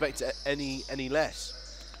wouldn't expect any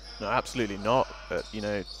less. No, absolutely not. But you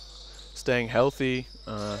know, staying healthy.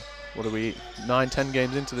 What are we, 9-10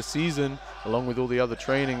 games into the season, along with all the other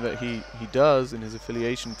training that he does in his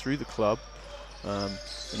affiliation through the club. An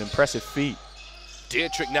impressive feat.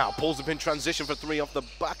 Dietrich now pulls up in transition for 3 off the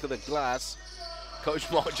back of the glass. Coach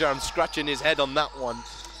Markjaram scratching his head on that one.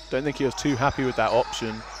 Don't think he was too happy with that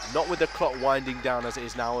option. Not with the clock winding down as it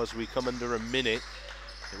is now, as we come under a minute.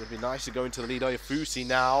 It would be nice to go into the lead. Oyafusi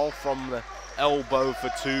now from the elbow for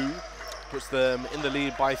 2. Puts them in the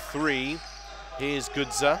lead by 3. Here's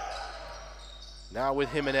Goodzer. Now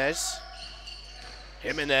with Jimenez.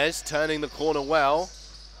 Jimenez turning the corner well.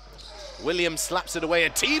 Williams slaps it away,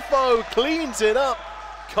 and Tifo cleans it up.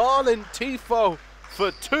 Carlin Tifo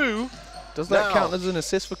for 2. Does that count as an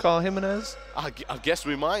assist for Carl Jimenez? I guess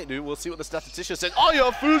we might do. We'll see what the statistician says.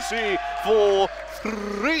 Oyafusi for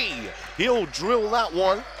 3. He'll drill that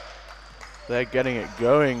one. They're getting it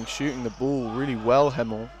going, shooting the ball really well,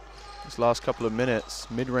 Hemel. This last couple of minutes,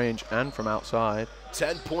 mid-range and from outside.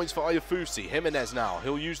 10 points for Oyafusi. Jimenez now.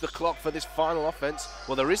 He'll use the clock for this final offense.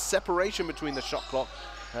 Well, there is separation between the shot clock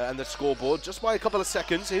and the scoreboard just by a couple of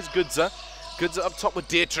seconds. Here's Goodzer. Goodzer up top with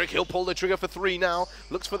Dietrich. He'll pull the trigger for 3 now.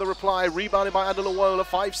 Looks for the reply. Rebounded by Adelawola.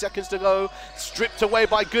 5 seconds to go. Stripped away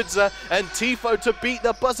by Goodzer. And Tifo to beat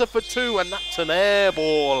the buzzer for 2. And that's an air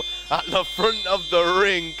ball at the front of the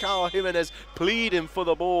ring. Kyle Jimenez pleading for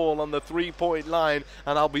the ball on the 3-point line.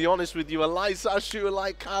 And I'll be honest with you, a lights-out shooter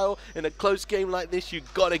like Kyle in a close game like this,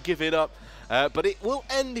 you've got to give it up. But it will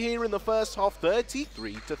end here in the first half,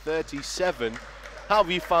 33-37. How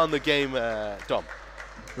have you found the game, Dom?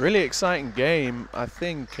 Really exciting game. I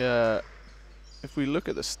think if we look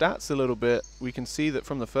at the stats a little bit, we can see that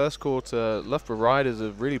from the first quarter, Loughborough Riders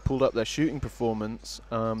have really pulled up their shooting performance.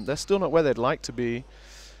 They're still not where they'd like to be.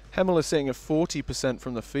 Hemel is sitting at 40%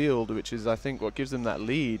 from the field, which is, I think, what gives them that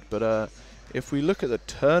lead. But if we look at the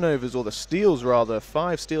turnovers, or the steals rather,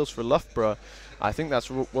 5 steals for Loughborough, I think that's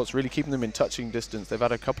what's really keeping them in touching distance. They've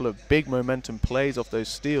had a couple of big momentum plays off those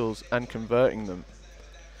steals and converting them.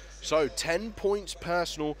 So 10 points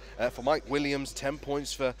personal for Mike Williams, 10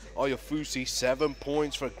 points for Oyofusi, 7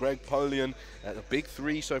 points for Greg Polian. The big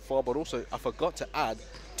 3 so far, but also I forgot to add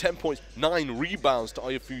 10 points, 9 rebounds to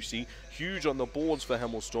Oyofusi. Huge on the boards for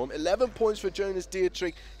Hemel Storm. 11 points for Jonas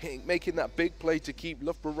Dietrich, making that big play to keep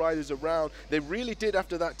Loughborough Riders around. They really did,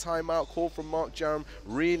 after that timeout call from Mark Jerram,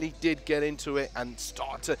 really did get into it and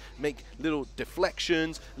start to make little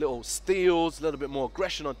deflections, little steals, a little bit more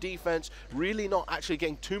aggression on defense. Really not actually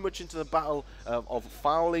getting too much into the battle of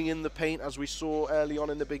fouling in the paint, as we saw early on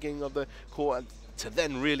in the beginning of the quarter, to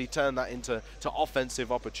then really turn that into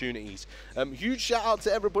offensive opportunities. Huge shout out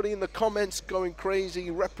to everybody in the comments going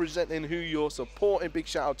crazy, representing who you're supporting. Big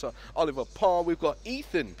shout out to Oliver Parr. We've got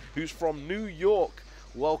Ethan, who's from New York.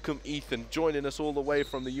 Welcome, Ethan, joining us all the way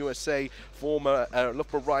from the USA. Former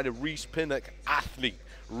Loughborough Rider Reese Pinnock, athlete.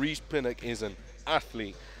 Reese Pinnock is an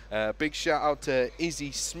athlete. Big shout out to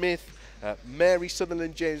Izzy Smith. Mary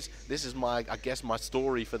Sutherland James, this is my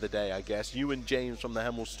story for the day, I guess. You and James from the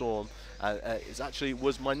Hemel Storm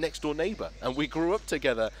was my next door neighbor, and we grew up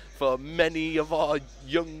together for many of our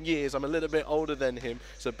young years. I'm a little bit older than him,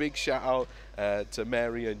 so big shout out to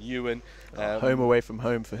Mary and Ewan. Home away from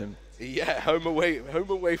home for him. Yeah, home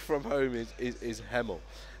away from home is Hemel.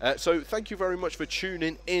 So thank you very much for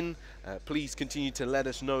tuning in. Please continue to let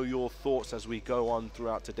us know your thoughts as we go on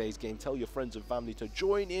throughout today's game. Tell your friends and family to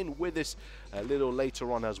join in with us a little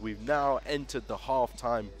later on, as we've now entered the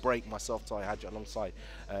halftime break. Myself, Ty Hadj, alongside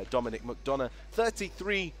Dominic McDonough.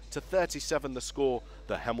 33-37 the score.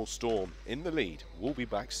 The Hemel Storm in the lead. We'll be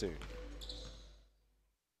back soon.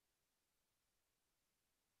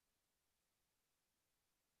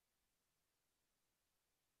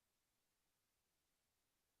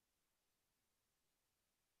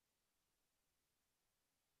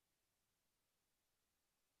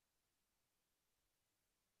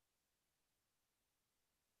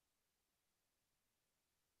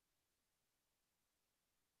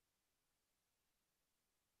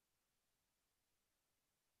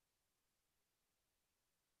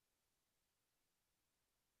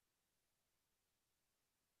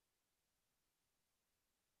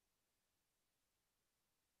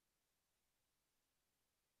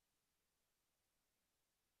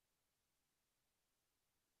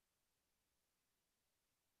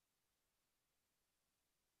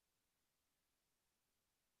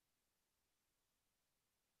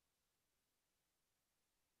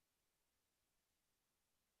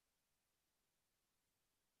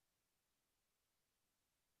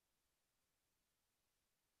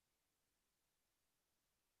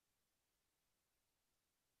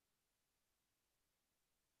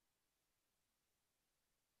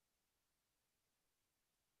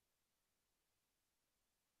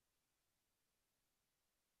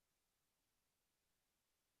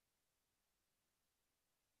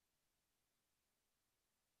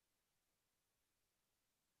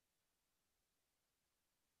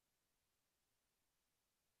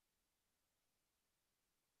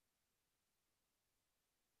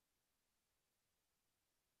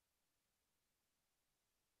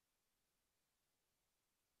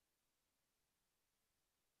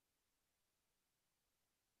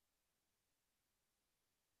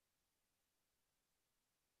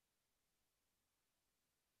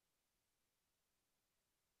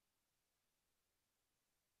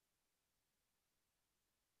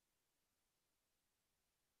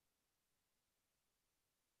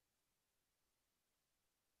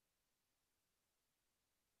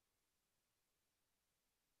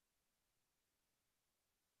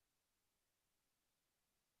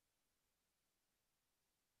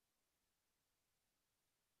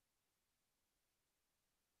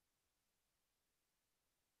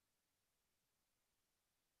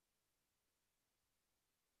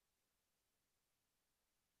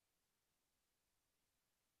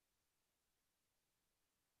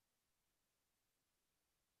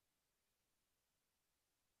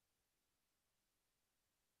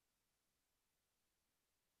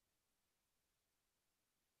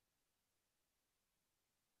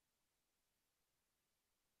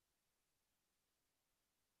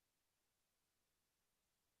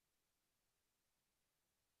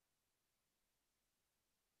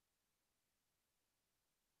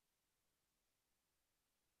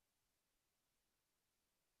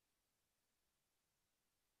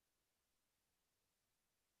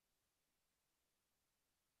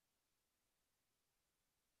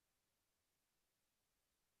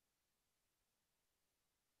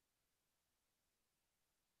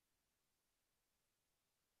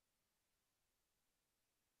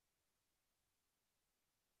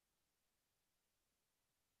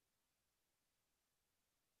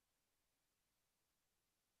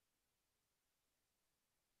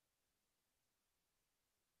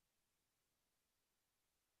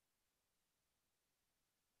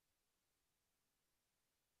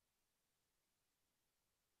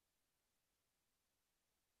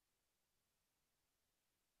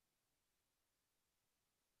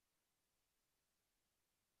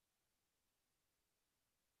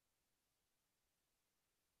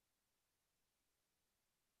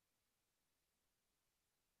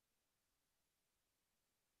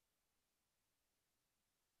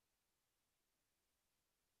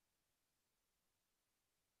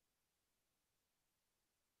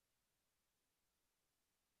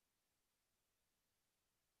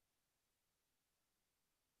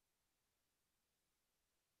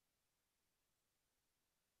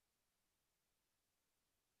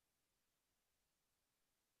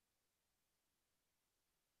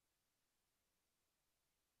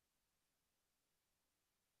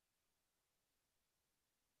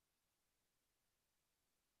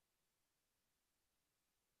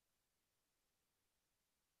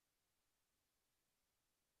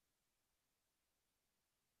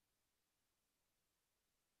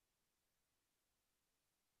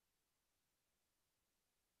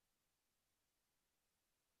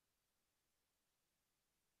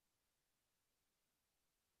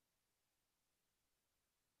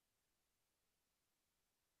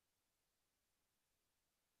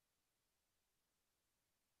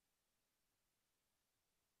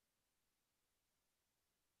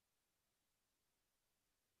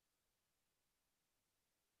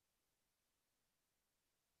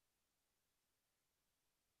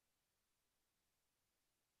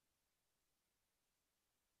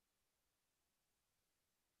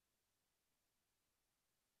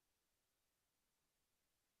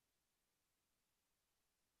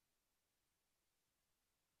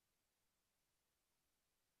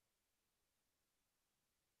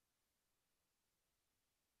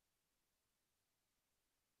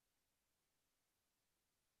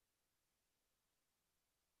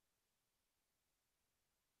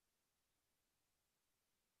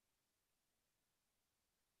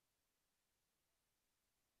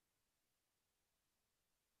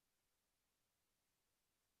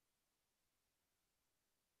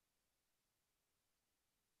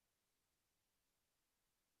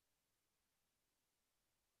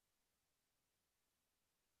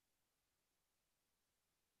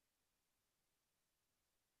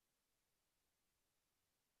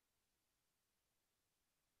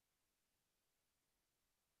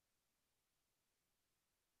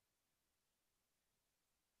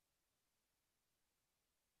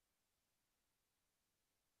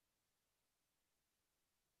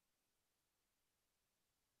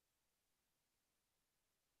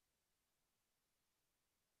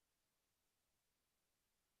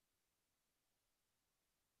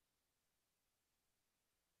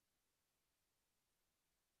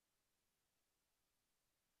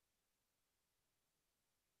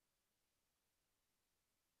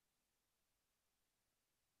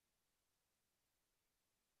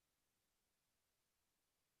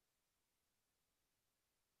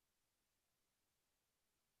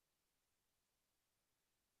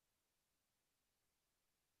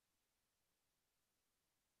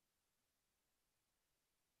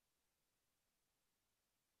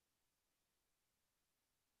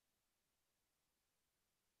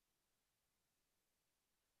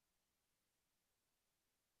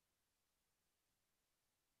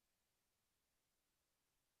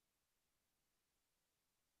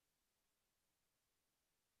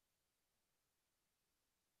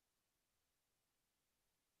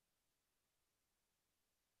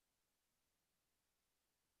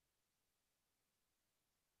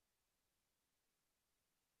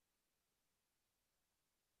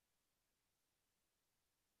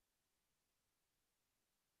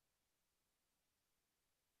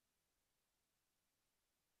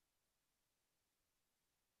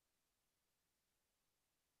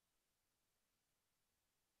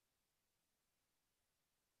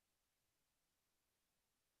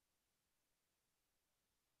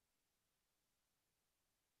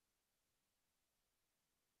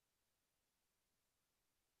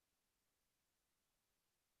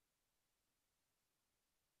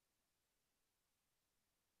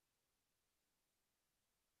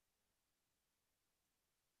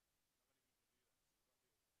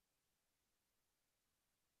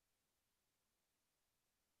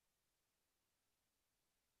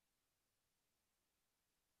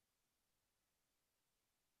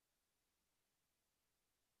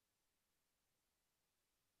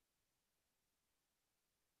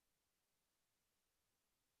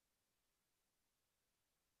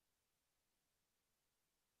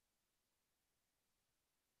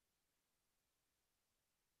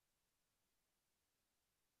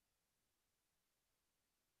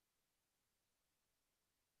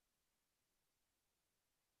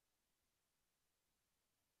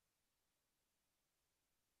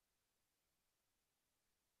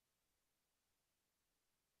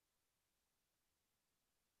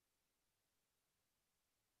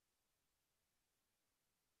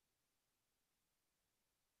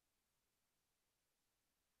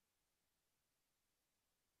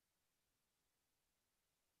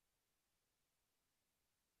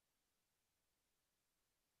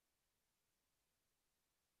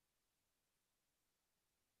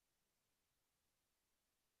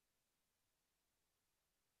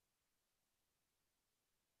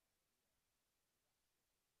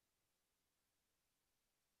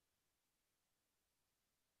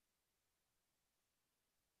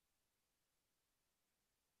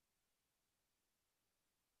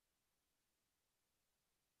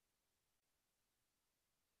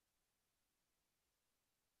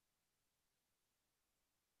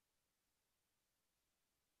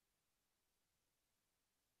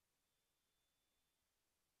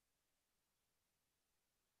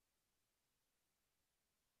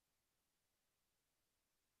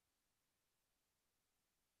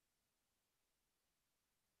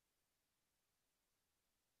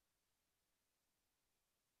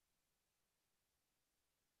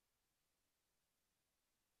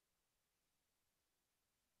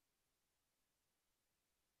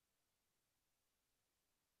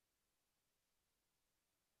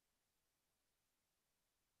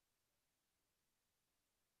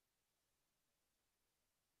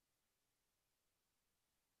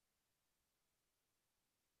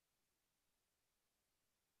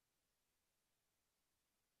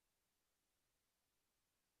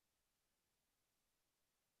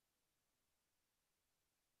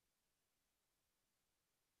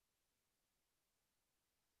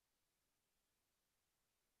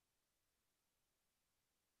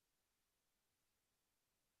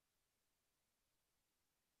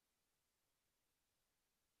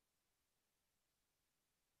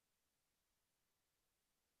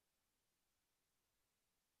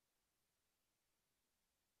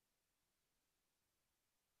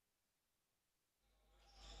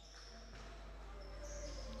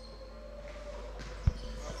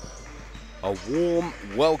 A warm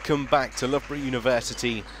welcome back to Loughborough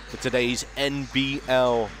University for today's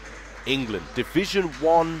NBL England Division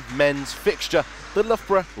 1 men's fixture. The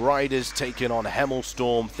Loughborough Riders taking on Hemel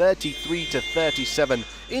Storm 33-37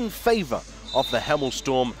 in favour of the Hemel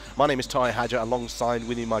Storm. My name is Ty Hadger, alongside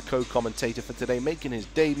with me my co-commentator for today, making his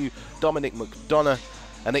debut, Dominic McDonough.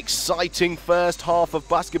 An exciting first half of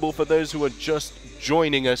basketball for those who are just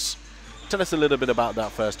joining us. Tell us a little bit about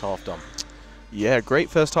that first half, Dom. Yeah, great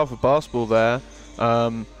first half of basketball there.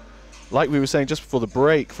 Like we were saying just before the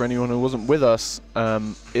break, for anyone who wasn't with us,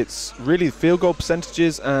 it's really field goal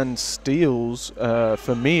percentages and steals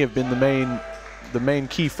for me have been the main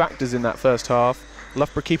key factors in that first half.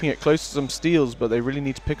 Loughborough keeping it close to some steals, but they really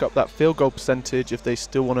need to pick up that field goal percentage if they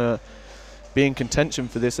still want to be in contention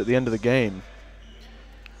for this at the end of the game.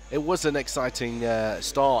 It was an exciting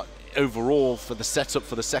start overall for the setup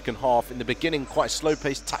for the second half. In the beginning, quite a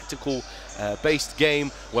slow-paced, tactical-based game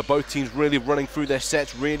where both teams really running through their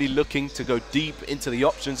sets, really looking to go deep into the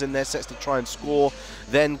options in their sets to try and score.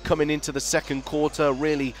 Then coming into the second quarter,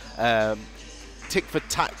 really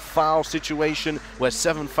tick-for-tack foul situation where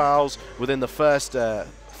 7 fouls within the first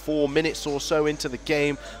 4 minutes or so into the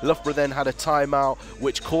game. Loughborough then had a timeout,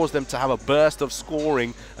 which caused them to have a burst of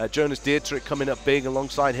scoring. Jonas Dietrich coming up big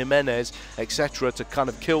alongside Jimenez, etc., to kind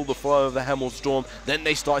of kill the flow of the Hemel Storm. Then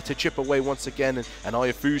they started to chip away once again, and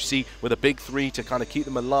Ayafusi with a big 3 to kind of keep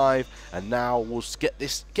them alive. And now we'll get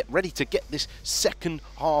ready to get this second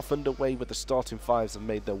half underway with the starting fives have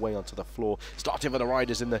made their way onto the floor. Starting for the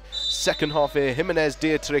Riders in the second half here, Jimenez,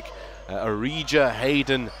 Dietrich, Arija,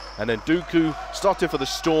 Hayden, and Nduku. Starting for the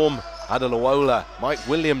Storm, Adelawola, Mike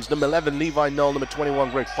Williams, number 11, Levi Null, number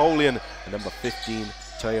 21, Greg Polian, and number 15,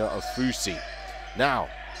 Toya Ofusi. Now,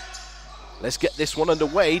 let's get this one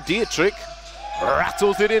underway. Dietrich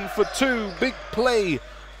rattles it in for 2. Big play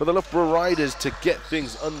for the Loughborough Riders to get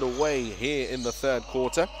things underway here in the third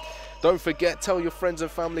quarter. Don't forget, tell your friends and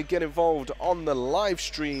family, get involved on the live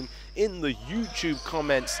stream in the YouTube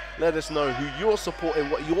comments. Let us know who you're supporting,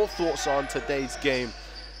 what your thoughts are on today's game,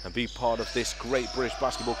 and be part of this great British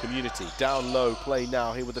basketball community. Down low play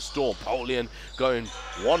now here with the Storm. Polian going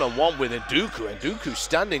one-on-one with Nduku. Nduku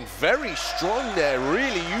standing very strong there,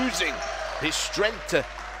 really using his strength to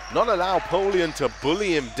not allow Polian to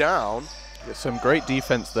bully him down. Some great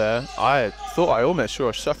defense there. I thought I almost saw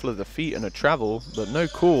a shuffle of the feet and a travel, but no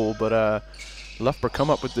call. But Loughborough come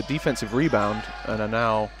up with the defensive rebound and are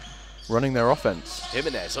now running their offense.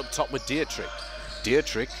 Jimenez up top with Dietrich.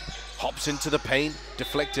 Dietrich hops into the paint,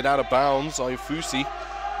 deflected out of bounds. Ayafusi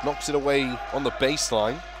knocks it away on the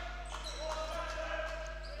baseline.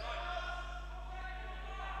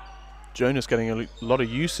 Jonas getting a lot of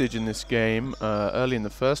usage in this game early in the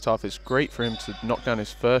first half. It's great for him to knock down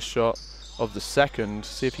his first shot of the second,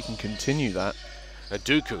 see if he can continue that.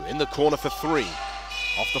 Nduku in the corner for 3.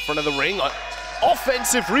 Off the front of the ring.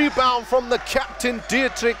 Offensive rebound from the captain,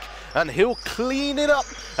 Dietrich, and he'll clean it up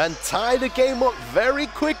and tie the game up very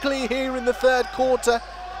quickly here in the third quarter.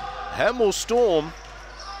 Hemel Storm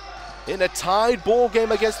in a tied ball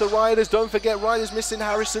game against the Riders. Don't forget, Riders missing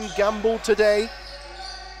Harrison Gamble today.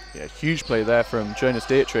 Yeah, huge play there from Jonas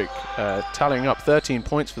Dietrich, tallying up 13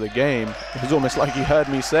 points for the game. It was almost like he heard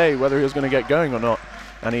me say whether he was going to get going or not,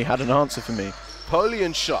 and he had an answer for me.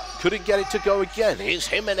 Polian shot, couldn't get it to go again. Here's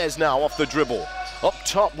Jimenez now off the dribble. Up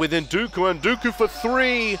top with Nduku. Nduku for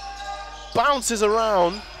 3. Bounces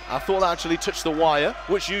around. I thought that actually touched the wire,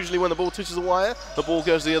 which usually when the ball touches the wire, the ball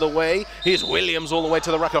goes the other way. Here's Williams all the way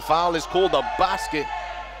to the rack. A foul is called. The basket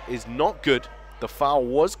is not good. The foul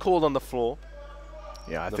was called on the floor.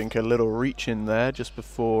 Yeah, I think a little reach in there just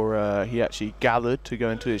before he actually gathered to go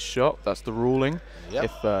into his shot. That's the ruling. Yep.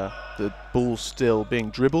 If the ball's still being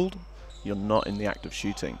dribbled, you're not in the act of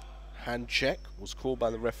shooting. Hand check was called by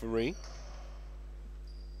the referee.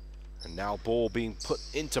 And now ball being put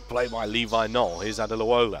into play by Levi Null. Here's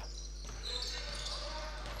Adelawola.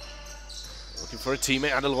 Looking for a teammate.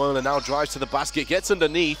 Adelawola now drives to the basket, gets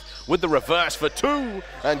underneath with the reverse for 2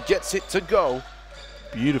 and gets it to go.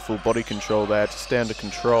 Beautiful body control there to stay under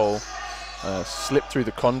control. Slipped through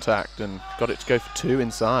the contact and got it to go for 2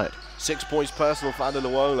 inside. 6 points personal for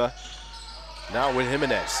Adelawola. Now with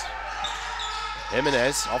Jimenez.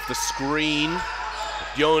 Jimenez off the screen.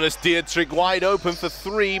 Jonas Dietrich wide open for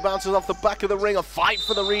 3. Bounces off the back of the ring. A fight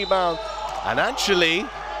for the rebound. And actually,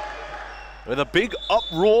 with a big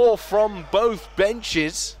uproar from both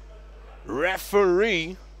benches,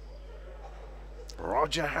 referee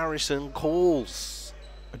Roger Harrison calls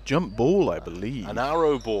a jump ball, I believe. An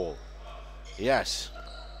arrow ball. Yes.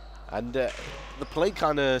 And the play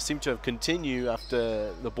kind of seemed to have continued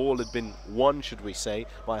after the ball had been won, should we say,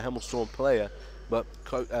 by a Hemel Storm player. but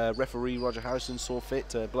referee Roger Harrison saw fit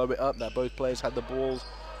to blow it up, that both players had the balls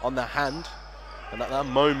on their hand. And at that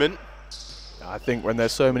moment, I think when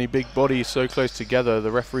there's so many big bodies so close together,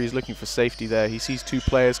 the referee's looking for safety there. He sees two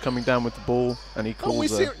players coming down with the ball, and he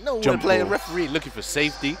calls a jump ball. Referee looking for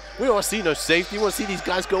safety. We don't want to see no safety. We want to see these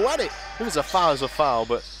guys go at it. If it's a foul, it's a foul,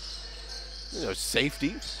 but you know,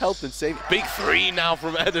 safety, health and safety. Big three now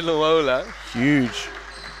from Loughborough. Huge.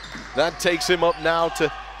 That takes him up now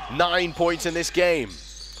to 9 points in this game.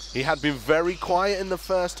 He had been very quiet in the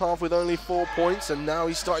first half with only 4 points, and now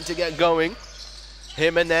he's starting to get going.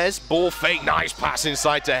 Jimenez, ball fake, nice pass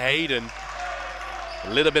inside to Hayden.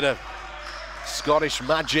 A little bit of Scottish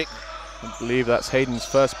magic. I believe that's Hayden's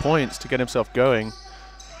first points to get himself going.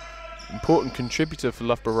 Important contributor for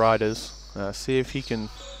Loughborough Riders. See if he can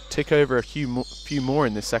tick over a few more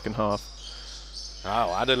in this second half.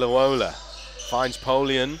 Oh, Loughborough finds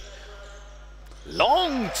Polian.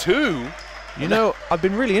 Long two. You know, I've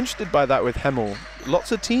been really interested by that with Hemel.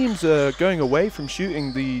 Lots of teams are going away from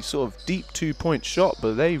shooting the sort of deep 2-point shot,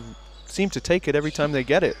 but they seem to take it every time they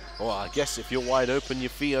get it. Well, I guess if you're wide open, your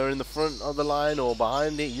feet are in the front of the line or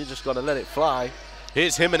behind it, you just got to let it fly.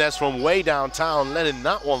 Here's Jimenez from way downtown, letting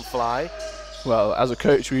that one fly. Well, as a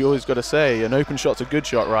coach, we always got to say an open shot's a good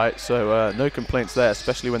shot, right? So no complaints there,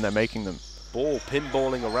 especially when they're making them. Ball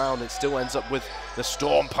pinballing around, it still ends up with the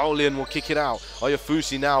Storm. Polian will kick it out.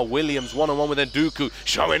 Oyafusi now, Williams one-on-one with Nduku,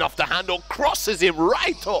 showing off the handle, crosses him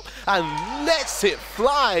right up and lets it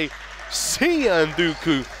fly. See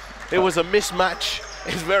Nduku. It was a mismatch.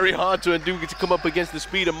 It's very hard to Nduku to come up against the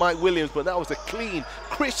speed of Mike Williams, but that was a clean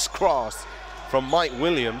crisscross from Mike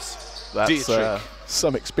Williams. That's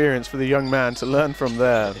some experience for the young man to learn from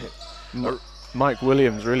there. Mike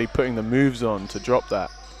Williams really putting the moves on to drop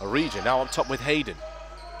that. A region now on top with Hayden.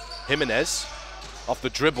 Jimenez off the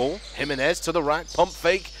dribble. Jimenez to the right, pump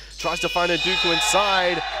fake, tries to find Nduku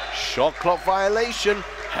inside. Shot clock violation.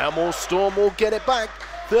 Hemel Storm will get it back.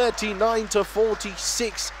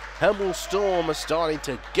 39-46. Hemel Storm are starting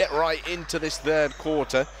to get right into this third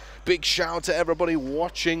quarter. Big shout out to everybody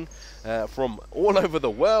watching from all over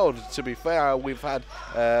the world. To be fair, we've had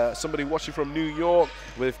somebody watching from New York.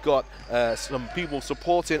 We've got some people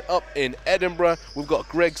supporting up in Edinburgh. We've got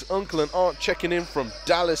Greg's uncle and aunt checking in from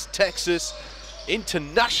Dallas, Texas.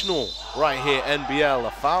 International right here, NBL.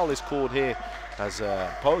 A foul is called here as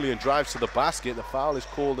Polian drives to the basket. The foul is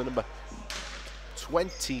called in number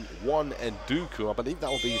 21 Nduku. I believe that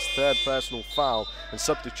will be his third personal foul. And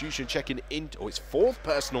substitution checking in, or his fourth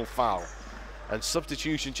personal foul. And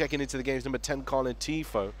substitution checking into the game is number 10 Colin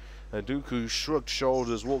Tifo. Nduku shrugged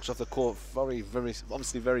shoulders, walks off the court,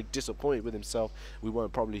 obviously very disappointed with himself. We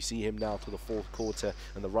won't probably see him now till the fourth quarter,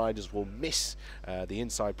 and the Riders will miss the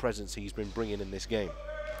inside presence he's been bringing in this game.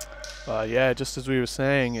 Yeah, just as we were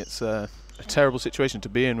saying, it's a terrible situation to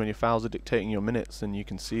be in when your fouls are dictating your minutes, and you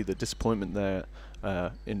can see the disappointment there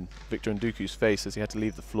in Victor Nduku's face as he had to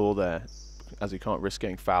leave the floor there, as he can't risk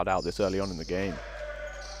getting fouled out this early on in the game.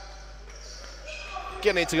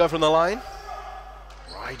 Getting it to go from the line.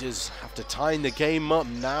 Riders have to tie the game up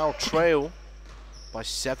now, trail by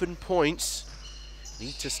 7 points.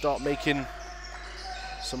 Need to start making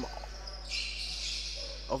some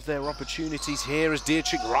of their opportunities here as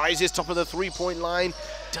Dietrich rises top of the three-point line,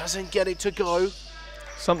 doesn't get it to go.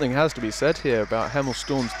 Something has to be said here about Hemel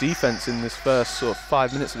Storm's defense in this first sort of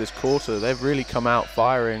 5 minutes of this quarter. They've really come out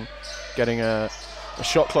firing, getting a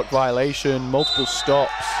shot clock violation, multiple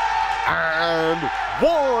stops. And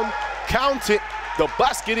one, count it. The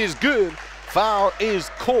basket is good. Foul is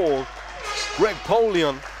called. Greg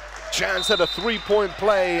Polian, chance at a three-point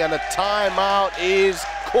play, and a timeout is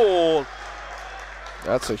called.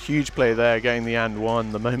 That's a huge play there, getting the and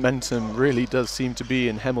one. The momentum really does seem to be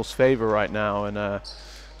in Hemel's favor right now, and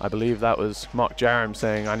I believe that was Mark Jerram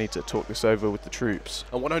saying, I need to talk this over with the troops.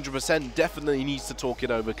 And 100% definitely needs to talk it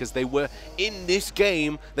over, because they were in this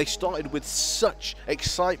game. They started with such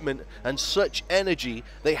excitement and such energy.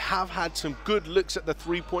 They have had some good looks at the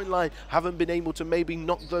three-point line, haven't been able to maybe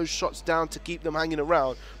knock those shots down to keep them hanging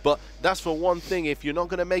around. But that's for one thing. If you're not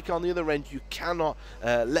going to make it on the other end, you cannot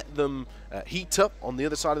let them heat up on the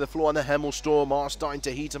other side of the floor. And the Hemel Storm are starting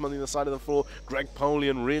to heat up on the other side of the floor. Greg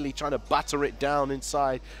Polian really trying to batter it down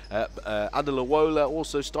inside. Loughborough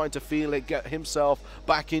also starting to feel it, get himself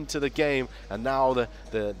back into the game, and now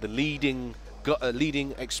the leading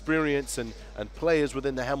experience and players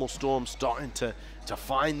within the Hemel Storm starting to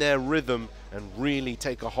find their rhythm and really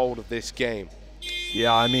take a hold of this game.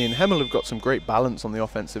 Yeah, I mean, Hemel have got some great balance on the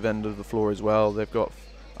offensive end of the floor as well. They've got,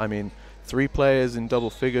 I mean, 3 players in double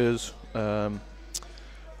figures.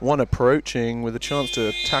 One approaching with a chance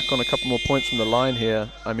to tack on a couple more points from the line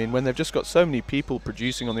here. I mean, when they've just got so many people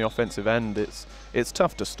producing on the offensive end, it's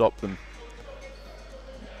tough to stop them.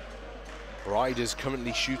 Riders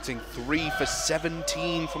currently shooting 3 for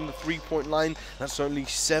 17 from the three-point line. That's only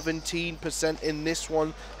 17% in this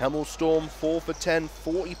one. Hemel Storm 4 for 10,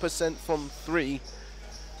 40% from 3.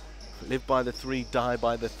 Live by the 3, die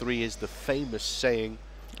by the 3 is the famous saying.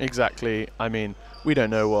 Exactly. I mean, we don't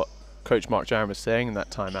know what Coach Mark Jarram was saying in that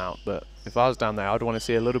timeout, but if I was down there, I'd want to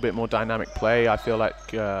see a little bit more dynamic play. I feel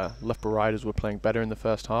like Loughborough Riders were playing better in the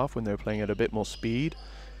first half when they were playing at a bit more speed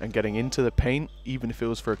and getting into the paint, even if it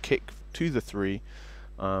was for a kick to the 3.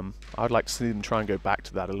 I'd like to see them try and go back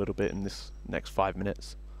to that a little bit in this next 5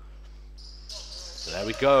 minutes. So there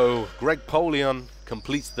we go. Greg Polion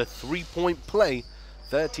completes the 3-point play.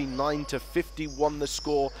 39 to 51 the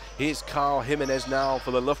score. Here's Carl Jimenez now for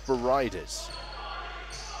the Loughborough Riders.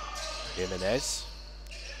 Jimenez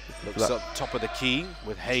looks up top of the key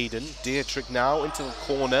with Hayden. Dietrich now into the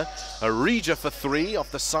corner. Arija for 3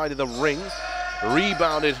 off the side of the ring.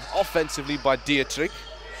 Rebounded offensively by Dietrich.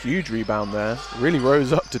 Huge rebound there. Really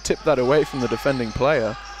rose up to tip that away from the defending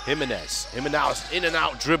player. Jimenez in and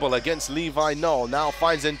out dribble against Levi Knoll. Now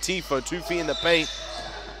finds Antifo 2 feet in the paint.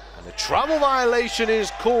 And a travel violation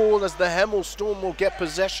is called as the Hemel Storm will get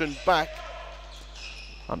possession back.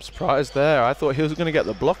 I'm surprised there. I thought he was going to get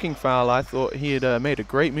the blocking foul. I thought he had made a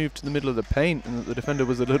great move to the middle of the paint and that the defender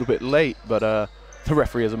was a little bit late, but the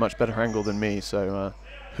referee has a much better angle than me, so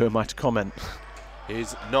who am I to comment?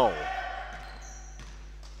 Here's Knoll.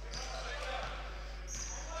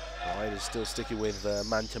 Riders still sticking with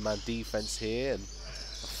man-to-man defense here, and a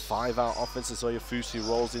 5-out offense as Oyafusi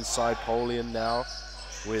rolls inside. Polion now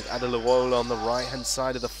with Adelawola on the right-hand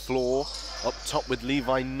side of the floor. Up top with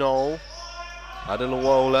Levi Knoll.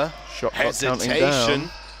 Adelawola, shot hesitation,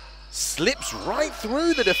 slips right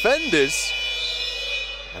through the defenders.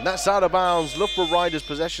 And that's out of bounds. Loughborough Riders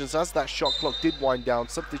possessions as that shot clock did wind down.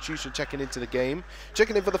 Substitution checking into the game.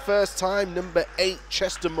 Checking in for the first time, number 8,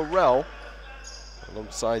 Chester Morrell.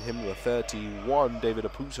 Alongside him, the 31, David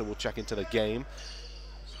Apusa will check into the game.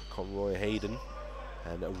 Conroy Hayden.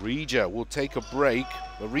 And Arija will take a break.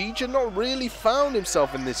 Arija not really found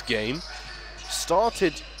himself in this game.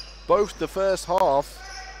 Started both the first half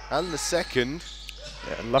and the second.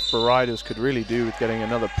 Yeah, Loughborough Riders could really do with getting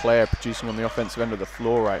another player producing on the offensive end of the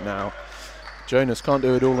floor right now. Jonas can't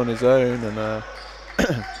do it all on his own, and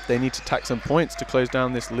they need to tack some points to close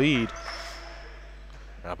down this lead.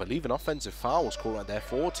 I believe an offensive foul was called right there.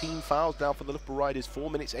 14 fouls now for the Loughborough Riders. 4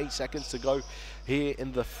 minutes, 8 seconds to go here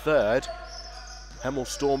in the third. Hemel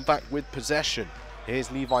Storm back with possession.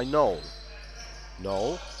 Here's Levi Knoll.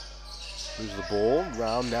 Knoll moves the ball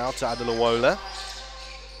round now to Adelawola.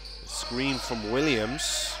 Screen from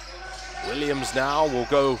Williams. Williams now will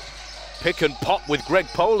go pick and pop with Greg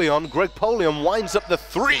Polion. Greg Polion winds up the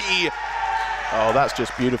 3. Oh, that's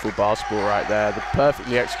just beautiful basketball right there. The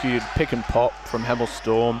perfectly executed pick and pop from Hemel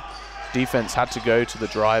Storm. Defense had to go to the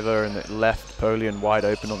driver and it left Polion wide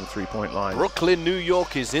open on the 3-point line. Brooklyn, New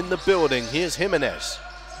York is in the building. Here's Jimenez.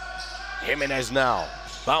 Jimenez now.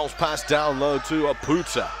 Bounce pass down low to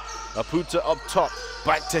Aputa. Aputa up top.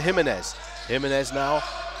 Back to Jimenez. Jimenez now.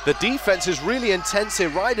 The defense is really intense here.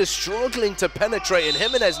 Riders struggling to penetrate, and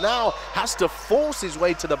Jimenez now has to force his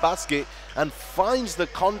way to the basket and finds the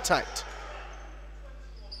contact.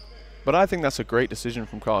 But I think that's a great decision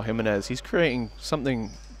from Carl Jimenez. He's creating something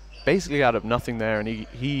basically out of nothing there, and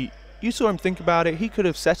you saw him think about it. He could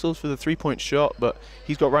have settled for the 3-point shot, but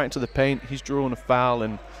he's got right into the paint. He's drawn a foul,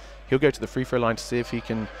 and he'll go to the free throw line to see if he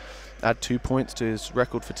can add 2 points to his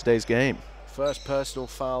record for today's game. First personal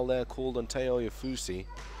foul there called on Teo Yafusi.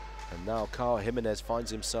 And now Carl Jimenez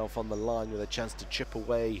finds himself on the line with a chance to chip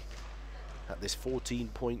away at this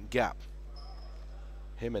 14-point gap.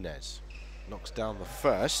 Jimenez knocks down the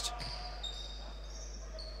first.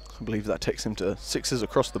 I believe that takes him to 6s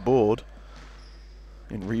across the board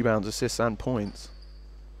in rebounds, assists, and points.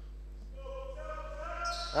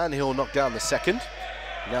 And he'll knock down the second.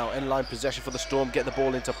 Now end-line possession for the Storm, get the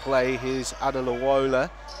ball into play. Here's Adelawola.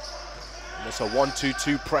 And it's a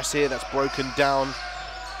 1-2-2 press here that's broken down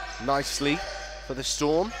nicely for the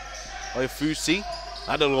Storm. Oyafusi.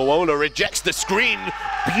 Adelawola rejects the screen.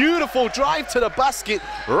 Beautiful drive to the basket,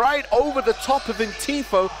 right over the top of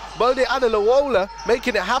Intifo. Bode Adelawola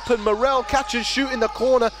making it happen. Morrell catch and shoot in the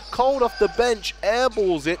corner. Cold off the bench,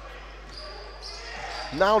 airballs it.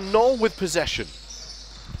 Now Knoll with possession.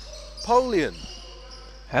 Polion.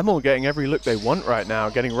 Hemel getting every look they want right now,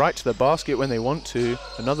 getting right to the basket when they want to.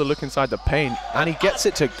 Another look inside the paint, and he gets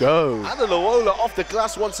it to go. Loughborough off the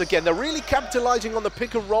glass once again. They're really capitalizing on the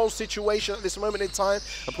pick and roll situation at this moment in time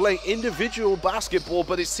and playing individual basketball,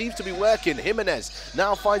 but it seems to be working. Jimenez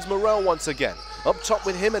now finds Morel once again. Up top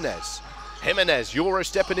with Jimenez. Jimenez, Euro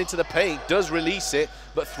stepping into the paint, does release it,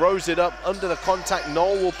 but throws it up under the contact.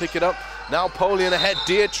 Noel will pick it up. Now Polian ahead,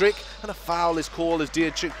 Dietrich, and a foul is called as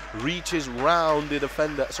Dietrich reaches round the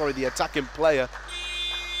defender, sorry, the attacking player.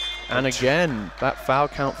 And again, that foul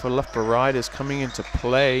count for Loughborough Riders coming into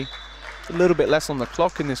play. A little bit less on the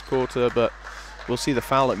clock in this quarter, but we'll see the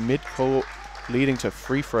foul at mid-court, leading to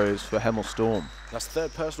free throws for Hemel Storm. That's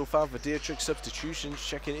third personal foul for Dietrich. Substitutions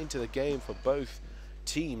checking into the game for both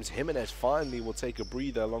teams. Jimenez finally will take a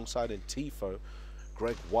breather alongside Tifo.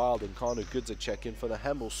 Greg Wild and Kanu Goods are checking for the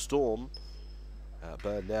Hemel Storm.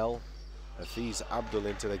 Burnell, Hafiz Abdul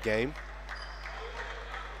into the game.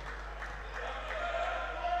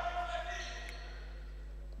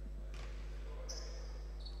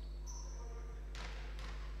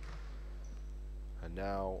 And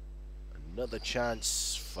now another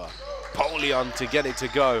chance for Polian to get it to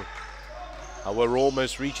go. And we're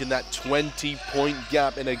almost reaching that 20-point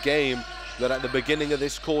gap in a game that at the beginning of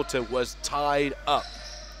this quarter was tied up.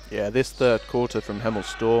 Yeah, this third quarter from Hemel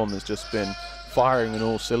Storm has just been firing on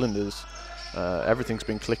all cylinders. Everything's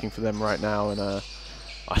been clicking for them right now, and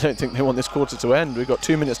I don't think they want this quarter to end. We've got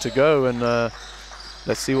 2 minutes to go, and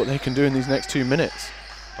let's see what they can do in these next 2 minutes.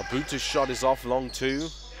 Abuta's shot is off, long two.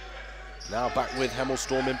 Now back with Hemel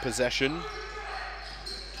Storm in possession.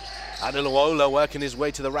 Loughborough working his way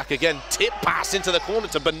to the rack again. Tip pass into the corner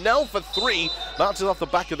to Burnell for three. Bounces off the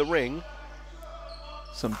back of the ring.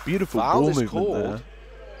 Some beautiful ball movement there.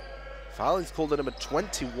 Foul is called to number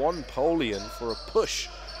 21, Polian, for a push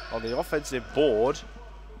on the offensive board.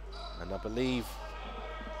 And I believe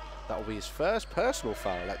that will be his first personal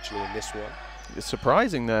foul, actually, in this one. It's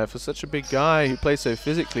surprising there for such a big guy who plays so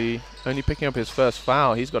physically, only picking up his first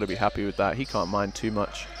foul. He's got to be happy with that. He can't mind too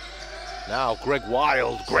much. Now Greg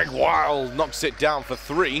Wild knocks it down for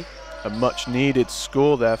three. A much needed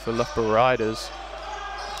score there for Loughborough Riders.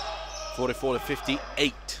 44 to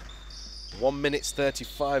 58. 1 minute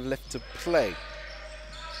 35 left to play.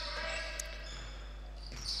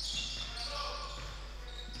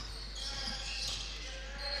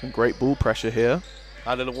 Some great ball pressure here.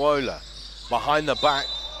 Loughborough behind the back.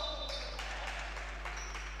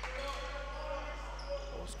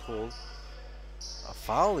 What was called? A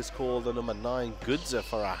foul is called on number 9, Goodser,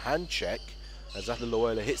 for a hand check as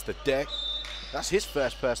Loughborough hits the deck. That's his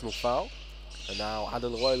first personal foul. And now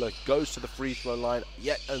Loughborough goes to the free throw line.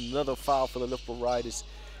 Yet another foul for the Loughborough Riders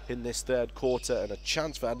in this third quarter, and a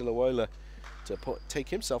chance for Loughborough to take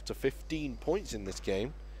himself to 15 points in this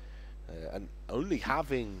game. And only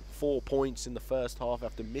having 4 points in the first half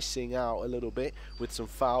after missing out a little bit with some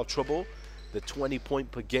foul trouble. The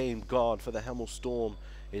 20-point per game guard for the Hemel Storm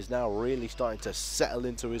is now really starting to settle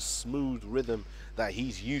into his smooth rhythm that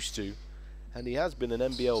he's used to. And he has been an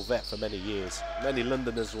NBL vet for many years. Many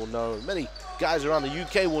Londoners will know, many guys around the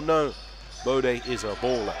UK will know, Bode is a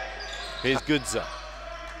baller. Here's Goodser.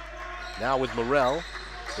 Now with Morel,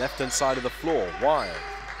 left-hand side of the floor. Wild.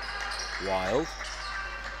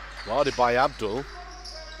 Guarded by Abdul.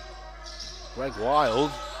 Greg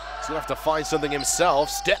Wild. He's going to have to find something himself.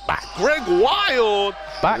 Step back. Greg Wild!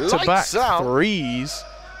 Back-to-back threes.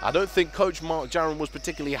 I don't think Coach Mark Jarron was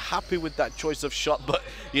particularly happy with that choice of shot, but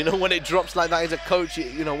you know, when it drops like that as a coach,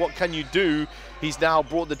 you know, what can you do? He's now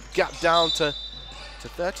brought the gap down to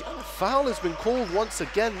 30. And the foul has been called once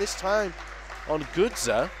again, this time on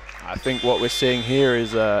Goodser. I think what we're seeing here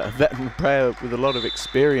is a veteran player with a lot of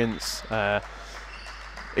experience,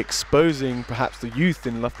 exposing perhaps the youth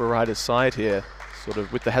in Loughborough Riders' side here, sort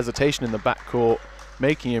of with the hesitation in the backcourt,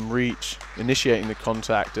 making him reach, initiating the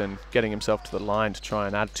contact, and getting himself to the line to try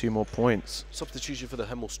and add 2 more points. Substitution for the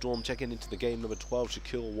Hemel Storm, checking into the game, number 12,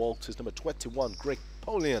 Shaquille Walters, number 21, Greg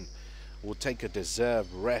Polian, will take a deserved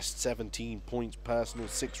rest. 17 points personal,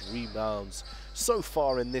 6 rebounds so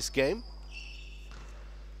far in this game.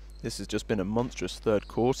 This has just been a monstrous third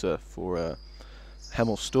quarter for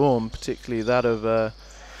Hemel Storm, particularly that of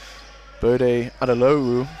Bode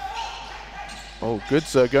Adelowu. Oh,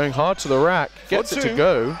 Goodser going hard to the rack. Gets it to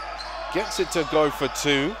go. Gets it to go for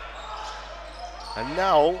 2. And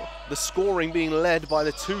now the scoring being led by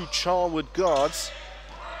the 2 Charnwood guards.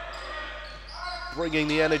 Bringing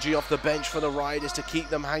the energy off the bench for the Riders to keep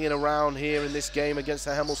them hanging around here in this game against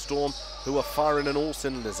the Hemel Storm, who are firing on all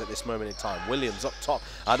cylinders at this moment in time. Williams up top,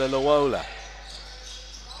 Loughborough.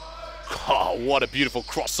 Oh, what a beautiful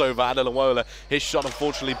crossover, Loughborough. His shot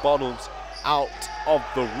unfortunately out of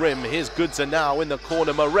the rim. His goods are now in the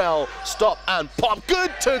corner. Morel, stop and pop.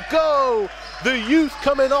 Good to go. The youth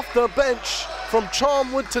coming off the bench from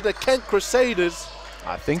Charnwood to the Kent Crusaders.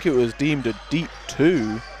 I think it was deemed a deep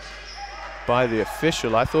 2 by the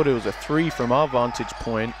official. I thought it was a 3 from our vantage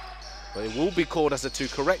point. But it will be called as a 2,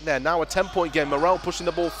 correct there. Now a 10-point game. Morel pushing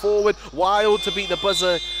the ball forward. Wild to beat the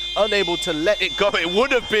buzzer, unable to let it go. It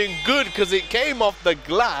would have been good because it came off the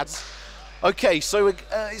glass. Okay, so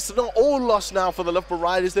it's not all lost now for the Loughborough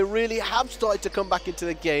Riders. They really have started to come back into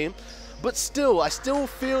the game. But still, I still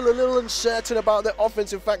feel a little uncertain about their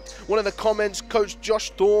offense. In fact, one of the comments, Coach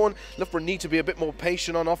Josh Thorne, Loughborough need to be a bit more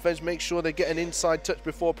patient on offense, make sure they get an inside touch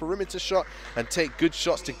before a perimeter shot and take good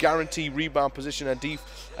shots to guarantee rebound position and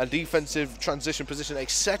defensive transition position,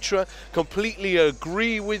 etc. Completely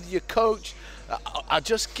agree with your coach. I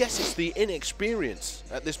just guess it's the inexperience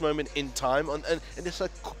at this moment in time, and it's a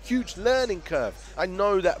huge learning curve. I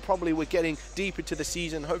know that probably we're getting deep into the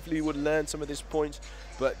season. Hopefully we would learn some of these points,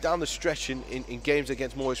 but down the stretch in games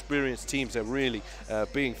against more experienced teams, they're really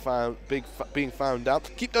being found out.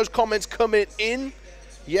 Keep those comments coming in.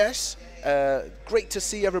 Yes, great to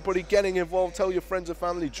see everybody getting involved. Tell your friends and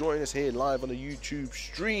family. Join us here live on the YouTube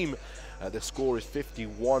stream. The score is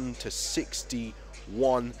 51-61.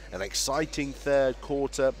 An exciting third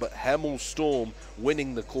quarter, but Hemel Storm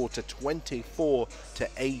winning the quarter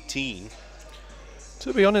 24-18.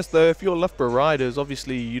 To be honest though, if you're Loughborough Riders,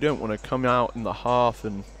 obviously you don't want to come out in the half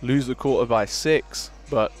and lose the quarter by 6,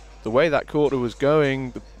 but the way that quarter was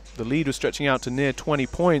going, the lead was stretching out to near 20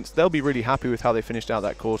 points. They'll be really happy with how they finished out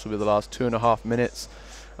that quarter with the last 2.5 minutes.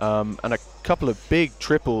 And a couple of big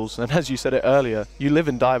triples, and as you said it earlier, you live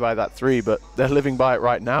and die by that 3, but they're living by it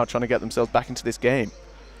right now, trying to get themselves back into this game.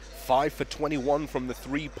 5 for 21 from the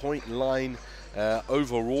 3-point line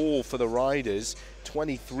overall for the Riders,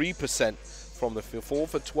 23% from the field, 4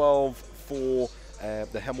 for 12 for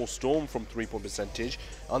the Hemel Storm from 3-point percentage.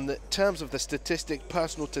 On the terms of the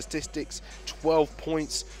personal statistics, 12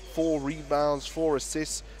 points, 4 rebounds, 4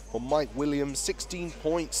 assists for Mike Williams, 16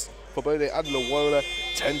 points for Bode Adelawola,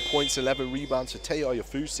 10 points, 11 rebounds for Teo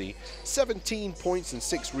Yafusi, 17 points and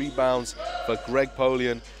 6 rebounds for Greg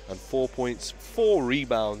Polian, and 4 points, 4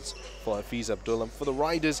 rebounds for Hafiz Abdullah. For the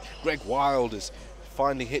Riders, Greg Wild has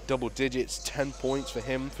finally hit double digits, 10 points for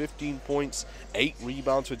him, 15 points, 8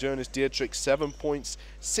 rebounds for Jonas Dietrich, 7 points,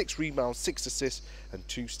 6 rebounds, 6 assists, and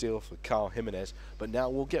 2 steals for Carl Jimenez. But now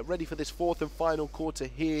we'll get ready for this 4th and final quarter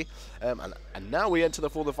here. And now we enter the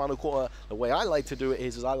 4th and final quarter. The way I like to do it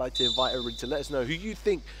is I like to invite everybody to let us know who you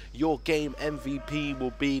think your game MVP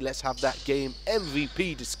will be. Let's have that game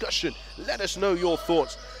MVP discussion. Let us know your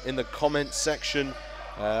thoughts in the comment section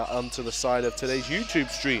onto the side of today's YouTube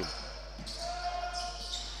stream.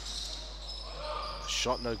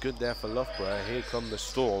 Shot no good there for Loughborough. Here come the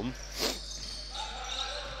Storm.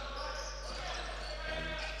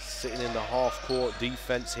 Sitting in the half-court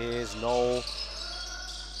defense here is Noel.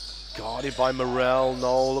 Guarded by Morel.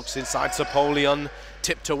 Noel looks inside Sapolion.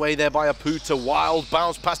 Tipped away there by Aputa. Wild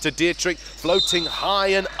bounce pass to Dietrich. Floating high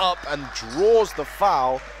and up and draws the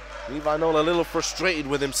foul. Levi Noel a little frustrated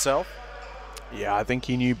with himself. Yeah, I think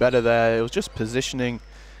he knew better there. It was just positioning.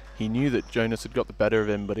 He knew that Jonas had got the better of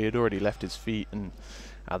him, but he had already left his feet, and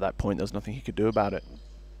at that point, there's nothing he could do about it.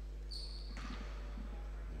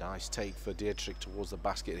 Nice take for Dietrich towards the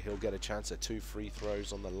basket. He'll get a chance at 2 free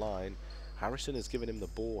throws on the line. Harrison has given him the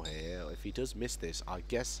ball here. If he does miss this, I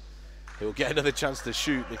guess he'll get another chance to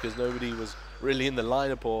shoot because nobody was really in the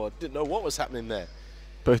lineup or didn't know what was happening there.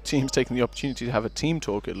 Both teams taking the opportunity to have a team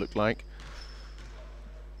talk, it looked like.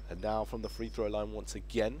 And now from the free throw line once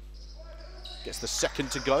again. Gets the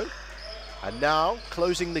second to go. And now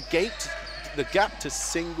closing the gap to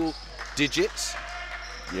single digits.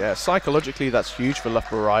 Yeah, psychologically that's huge for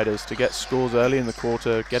Loughborough Riders to get scores early in the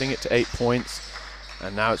quarter, getting it to 8 points.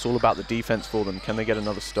 And now it's all about the defense for them. Can they get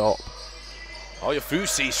another stop?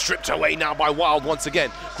 Oyafusi stripped away now by Wild once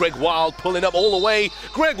again. Greg Wild pulling up all the way.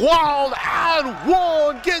 Greg Wild and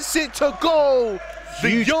one gets it to go.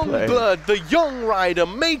 The young blood, the young rider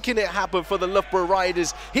making it happen for the Loughborough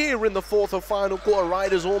Riders here in the 4th and final quarter.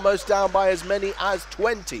 Riders almost down by as many as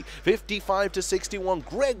 20, 55-61.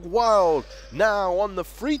 Greg Wild now on the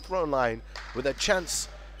free throw line with a chance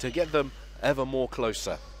to get them ever more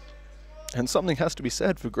closer. And something has to be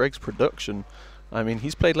said for Greg's production. I mean,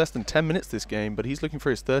 he's played less than 10 minutes this game, but he's looking for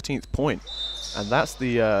his 13th point. And that's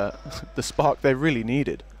the spark they really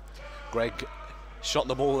needed. Greg shot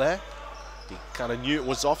the ball there. He kind of knew it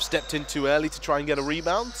was off, stepped in too early to try and get a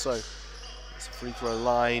rebound. So it's a free throw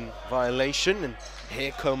line violation. And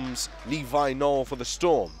here comes Levi Noel for the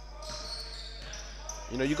Storm.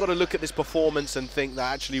 You know, you've got to look at this performance and think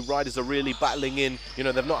that actually riders are really battling in. You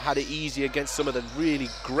know, they've not had it easy against some of the really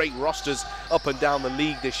great rosters up and down the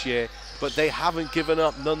league this year, but they haven't given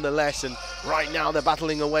up nonetheless, and right now they're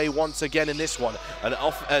battling away once again in this one.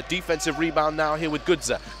 A defensive rebound now here with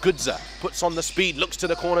Goodzer. Goodzer puts on the speed, looks to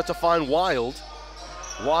the corner to find Wild.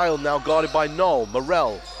 Wild now guarded by Noel.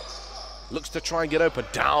 Morel looks to try and get open.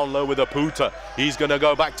 Down low with a Puta. He's going to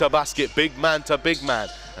go back to basket. Big man to big man.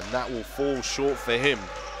 And that will fall short for him.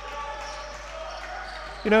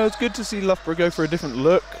 You know, it's good to see Loughborough go for a different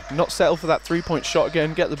look. Not settle for that three-point shot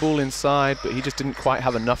again. Get the ball inside. But he just didn't quite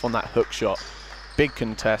have enough on that hook shot. Big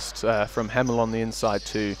contest from Hemel on the inside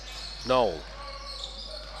too. Noel.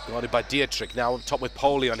 Guarded by Dietrich. Now on top with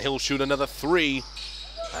Polion. He'll shoot another three.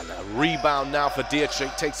 And a rebound now for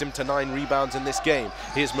Dietrich. Takes him to 9 rebounds in this game.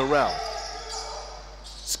 Here's Morel.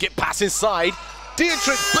 Skip pass inside.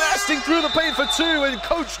 Dietrich bursting through the paint for 2, and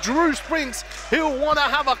Coach Drew Sprinks, he'll want to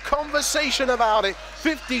have a conversation about it.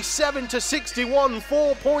 57-61,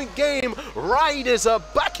 4-point game. Riders are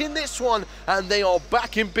back in this one, and they are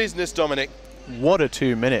back in business, Dominic. What a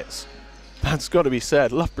 2 minutes. That's got to be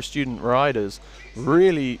said. Loughborough student riders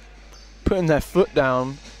really putting their foot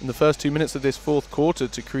down in the first 2 minutes of this fourth quarter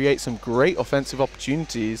to create some great offensive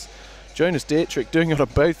opportunities. Jonas Dietrich doing it on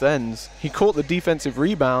both ends. He caught the defensive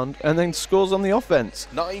rebound and then scores on the offense.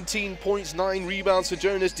 19 points, 9 rebounds for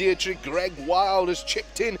Jonas Dietrich. Greg Wild has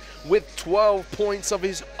chipped in with 12 points of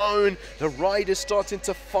his own. The Riders starting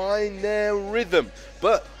to find their rhythm.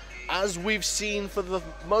 But as we've seen for the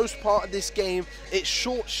most part of this game, it's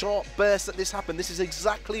short, sharp bursts that this happened. This is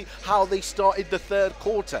exactly how they started the third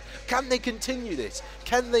quarter. Can they continue this?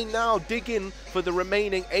 Can they now dig in for the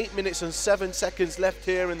remaining 8 minutes and 7 seconds left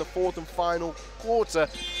here in the fourth and final quarter?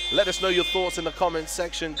 Let us know your thoughts in the comments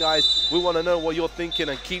section, guys. We want to know what you're thinking,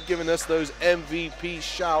 and keep giving us those MVP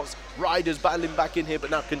shouts. Riders battling back in here, but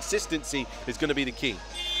now consistency is going to be the key.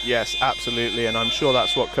 Yes, absolutely, and I'm sure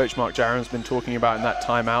that's what Coach Mark Jarron's been talking about in that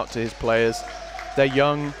timeout to his players. They're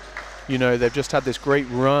young, you know, they've just had this great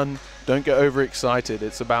run. Don't get overexcited.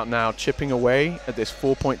 It's about now chipping away at this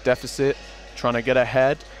 4-point deficit, trying to get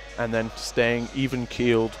ahead, and then staying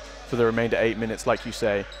even-keeled for the remainder 8 minutes, like you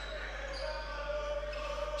say.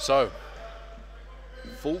 So,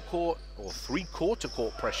 full court or 3-quarter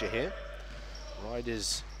court pressure here.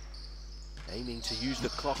 Riders aiming to use the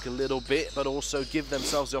clock a little bit, but also give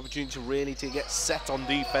themselves the opportunity to really get set on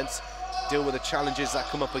defense, deal with the challenges that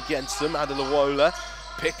come up against them. Adelowola,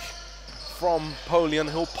 pick from Polion,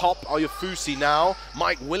 he'll pop. Oyofusi now.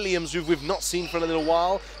 Mike Williams, who we've not seen for a little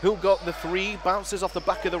while, he'll got the 3, bounces off the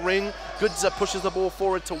back of the ring. Goodzer pushes the ball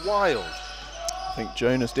forward to Wild. I think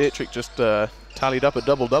Jonas Dietrich just tallied up a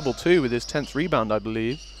double-double too with his 10th rebound, I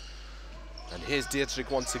believe. And here's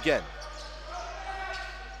Dietrich once again.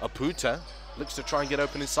 Aputa looks to try and get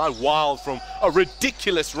open inside. Wild from a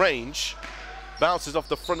ridiculous range. Bounces off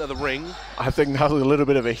the front of the ring. I think that was a little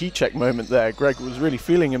bit of a heat check moment there. Greg was really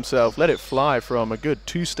feeling himself. Let it fly from a good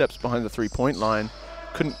 2 steps behind the 3-point line.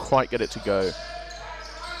 Couldn't quite get it to go.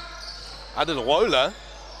 Adelowola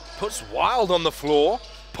puts Wild on the floor.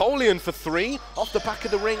 Polion for 3 off the back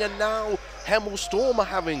of the ring, and now Hemel Storm are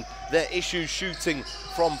having their issues shooting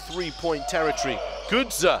from 3-point territory.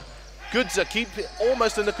 Goodzer keep it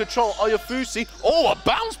almost under control. Oyofusi, a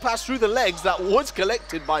bounce pass through the legs that was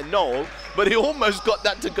collected by Noel, but he almost got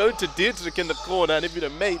that to go to Dietrich in the corner, and if he'd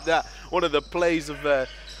have made that one of the plays of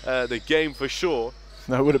the game for sure.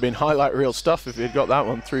 That would have been highlight reel stuff if he had got that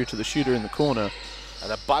one through to the shooter in the corner.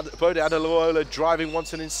 And Bode Adelowola driving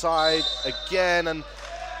once and inside again, and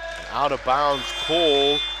out of bounds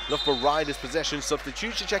call. Loughborough Riders possession.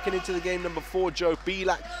 Substitution checking into the game, number 4, Joe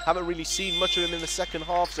Belak. Haven't really seen much of him in the second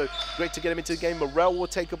half, so great to get him into the game. Morel will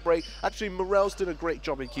take a break. Actually, Morel's done a great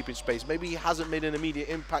job in keeping space. Maybe he hasn't made an immediate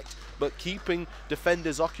impact, but keeping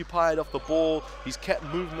defenders occupied off the ball. He's kept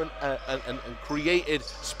movement and created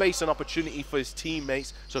space and opportunity for his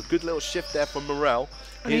teammates. So good little shift there from Morel.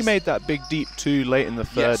 And he made that big deep 2 late in the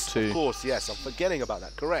third too. Yes, of course, yes. I'm forgetting about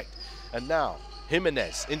that, correct. And now,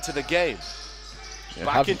 Jimenez into the game. Yeah,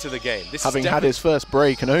 back into the game. This having had his first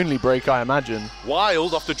break and only break, I imagine.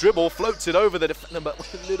 Wild off the dribble, floats it over the defender, but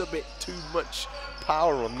with a little bit too much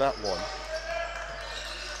power on that one.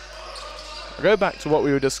 I'll go back to what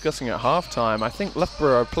we were discussing at halftime. I think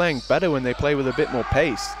Loughborough are playing better when they play with a bit more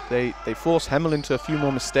pace. They force Hemel into a few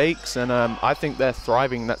more mistakes, and I think they're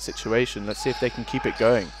thriving in that situation. Let's see if they can keep it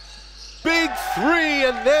going. Big 3,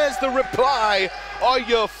 and there's the reply.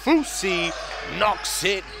 Oyofusi knocks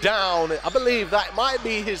it down. I believe that might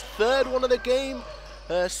be his 3rd one of the game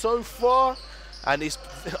so far. And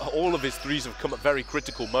all of his 3s have come at very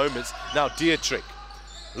critical moments. Now Dietrich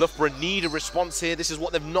Loughborough need a response here. This is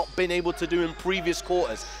what they've not been able to do in previous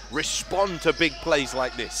quarters. Respond to big plays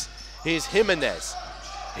like this. Here's Jimenez.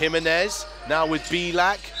 Jimenez now with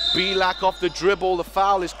Bilak. Bilak off the dribble. The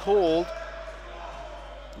foul is called.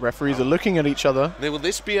 Referees are looking at each other. Will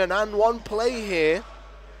this be an and one play here?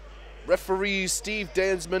 Referees Steve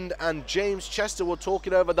Desmond and James Chester were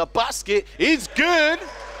talking over the basket. It's good.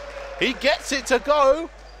 He gets it to go.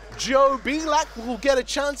 Joe Bilak will get a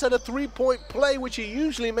chance at a three-point play, which he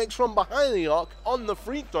usually makes from behind the arc on the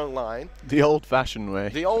free throw line. The old-fashioned way.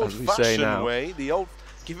 The old-fashioned way.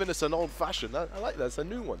 Giving us an old-fashioned. I like that. It's a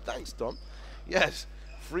new one. Thanks, Tom. Yes,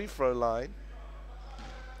 free throw line.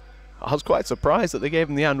 I was quite surprised that they gave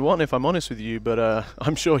him the and one, if I'm honest with you, but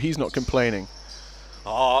I'm sure he's not complaining.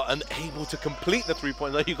 And able to complete the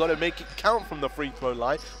three-point line. You've got to make it count from the free throw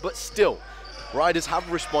line, but still. Riders have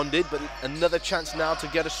responded, but another chance now to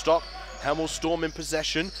get a stop. Hemel Storm in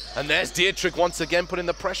possession, and there's Dietrich once again putting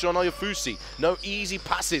the pressure on Oyofusi. No easy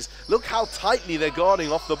passes. Look how tightly they're guarding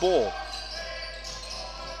off the ball.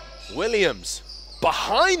 Williams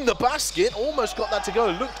behind the basket, almost got that to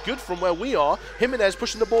go. Looked good from where we are. Jimenez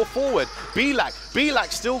pushing the ball forward.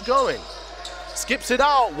 Bilak still going. Skips it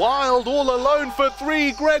out. Wild all alone for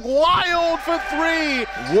three. Greg Wild for three.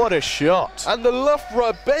 What a shot. And the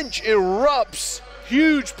Loughborough bench erupts.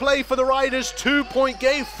 Huge play for the Riders. 2-point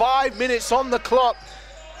game. 5 minutes on the clock.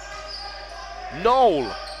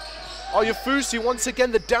 Noel. Oyofusi once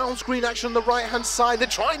again. The down screen action on the right-hand side. They're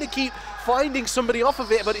trying to keep finding somebody off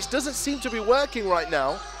of it, but it doesn't seem to be working right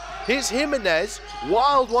now. Here's Jimenez.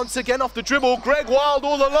 Wild once again off the dribble. Greg Wild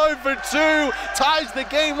all alone for two. Ties the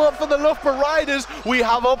game up for the Loughborough Riders. We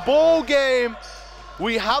have a ball game.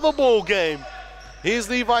 We have a ball game. Here's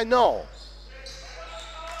Levi Noel.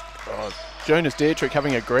 Jonas Dietrich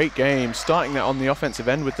having a great game, starting that on the offensive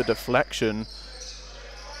end with the deflection.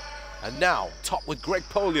 And now, top with Greg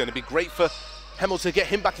Polion. It'd be great for Hemel to get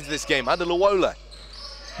him back into this game. Adelawola.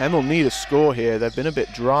 Hemel need a score here. They've been a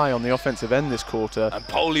bit dry on the offensive end this quarter. And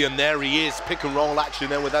Polion, there he is. Pick and roll action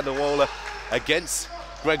there with Adelawola against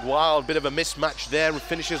Greg Wild. Bit of a mismatch there and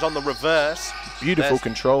finishes on the reverse. Beautiful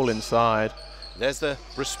control inside. There's the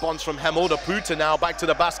response from Hemel. Aputa now back to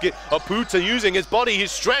the basket. Aputa using his body,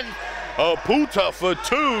 his strength. Aputa for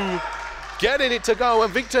two. Getting it to go,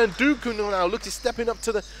 and Victor Nduku now looks is stepping up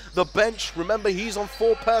to the bench. Remember, he's on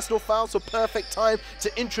 4 personal fouls, so perfect time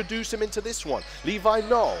to introduce him into this one. Levi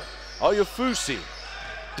Noel, Oyofusi,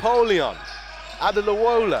 Polion,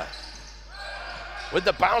 Adelawola. With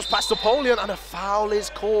the bounce pass to Polion, and a foul is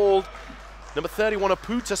called. Number 31,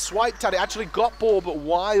 Aputa swiped at it, actually got ball, but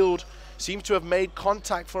Wild seems to have made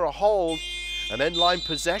contact for a hold. An end line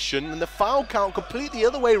possession, and the foul count completely the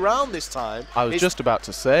other way around this time. I was just about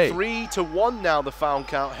to say. 3-1 now, the foul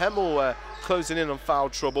count. Hemel closing in on foul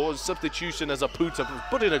trouble. Substitution as Aputa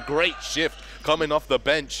put in a great shift coming off the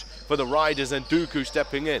bench for the Riders, and Nduku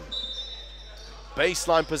stepping in.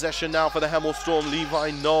 Baseline possession now for the Hemel Storm.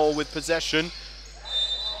 Levi Noel with possession.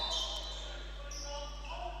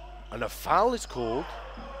 And a foul is called.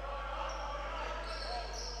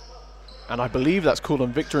 And I believe that's called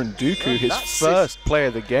on Victor Nduku, his first play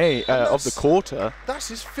of the game, of the quarter. That's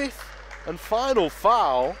his 5th and final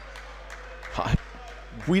foul.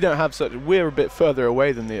 We don't have such, we're a bit further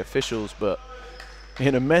away than the officials, but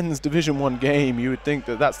in a men's Division 1 game, you would think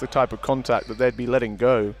that that's the type of contact that they'd be letting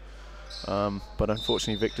go. But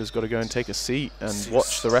unfortunately, Victor's got to go and take a seat and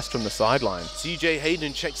watch the rest from the sideline. CJ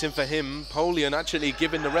Hayden checks in for him. Polion actually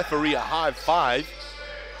giving the referee a high five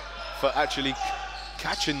for actually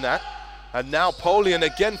catching that. And now Polion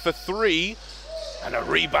again for 3. And a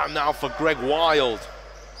rebound now for Greg Wild.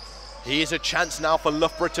 Here's a chance now for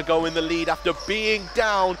Loughborough to go in the lead after being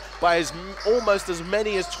down by almost as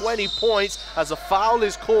many as 20 points as a foul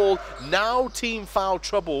is called. Now team foul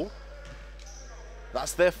trouble.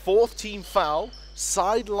 That's their 4th team foul.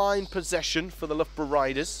 Sideline possession for the Loughborough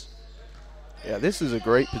Riders. Yeah, this is a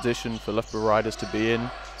great position for Loughborough Riders to be in.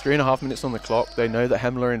 3.5 minutes on the clock. They know that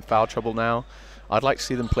Hemel are in foul trouble now. I'd like to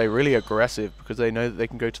see them play really aggressive because they know that they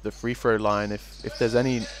can go to the free throw line if there's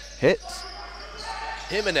any hits.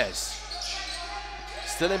 Jimenez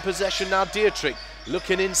still in possession now. Dietrich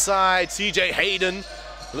looking inside. CJ Hayden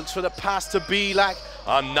looks for the pass to Bilak.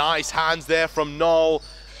 Nice hands there from Noel,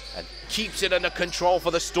 and keeps it under control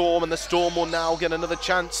for the Storm, and the Storm will now get another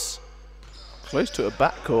chance. Close to a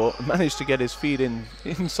backcourt, managed to get his feet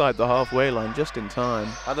inside the halfway line just in time.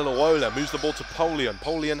 Adelawola moves the ball to Polion.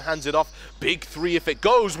 Polion hands it off. Big 3 if it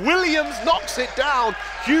goes. Williams knocks it down.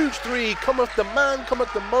 Huge 3. Cometh the man,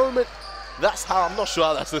 cometh the moment. That's how, I'm not sure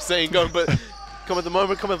how that's the saying going, but cometh the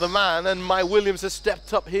moment, cometh the man. And my Williams has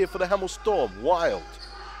stepped up here for the Hemel Storm. Wild.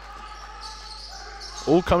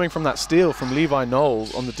 all coming from that steal from Levi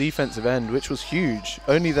Knowles on the defensive end, which was huge.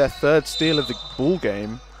 Only their 3rd steal of the ball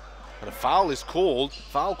game. And a foul is called.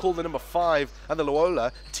 Foul called the number 5,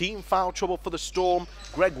 Adelawola. Team foul trouble for the Storm.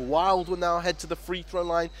 Greg Wild will now head to the free throw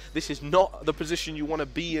line. This is not the position you want to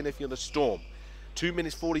be in if you're the Storm. 2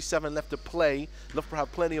 minutes 47 left to play. Loughborough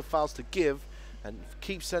have plenty of fouls to give and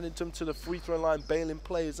keep sending them to the free throw line, bailing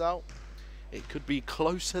players out. It could be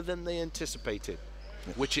closer than they anticipated,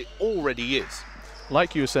 which it already is.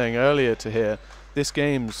 Like you were saying earlier to here, this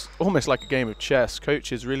game's almost like a game of chess.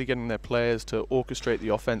 Coaches really getting their players to orchestrate the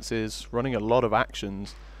offenses, running a lot of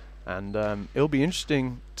actions. And it'll be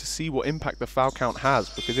interesting to see what impact the foul count has,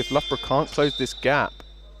 because if Loughborough can't close this gap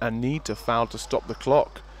and need to foul to stop the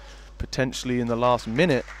clock, potentially in the last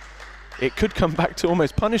minute, it could come back to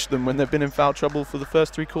almost punish them when they've been in foul trouble for the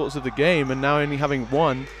first 3 quarters of the game, and now only having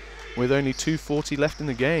 1 with only 2:40 left in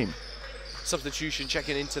the game. Substitution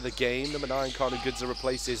checking into the game. Number 9, Connor Goodser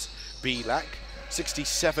replaces Belak.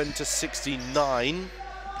 67 to 69.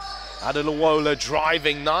 Adelawola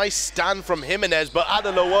driving, nice stand from Jimenez, but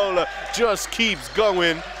Adelawola just keeps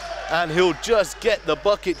going, and he'll just get the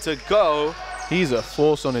bucket to go. He's a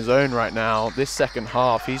force on his own right now. This second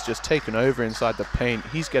half, he's just taken over inside the paint.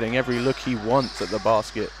 He's getting every look he wants at the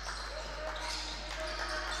basket.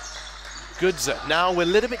 Goodser, now we're a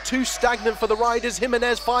little bit too stagnant for the Riders.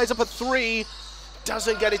 Jimenez fires up a 3,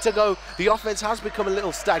 doesn't get it to go. The offense has become a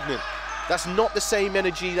little stagnant. That's not the same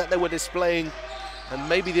energy that they were displaying, and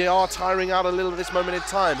maybe they are tiring out a little at this moment in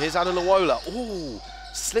time. Here's Adelawola. Ooh,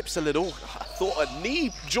 slips a little. I thought a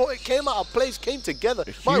knee joint came out of place, came together.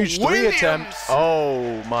 A huge 3 attempt.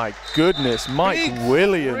 Oh my goodness, Mike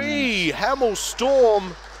Williams. 3. Hemel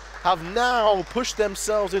Storm have now pushed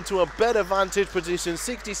themselves into a better vantage position.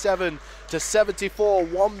 67 to 74,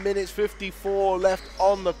 1 minute 54 left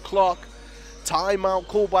on the clock. Timeout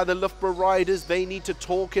called by the Loughborough Riders. They need to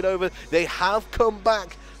talk it over. They have come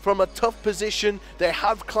back from a tough position. They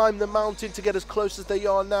have climbed the mountain to get as close as they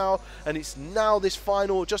are now, and it's now this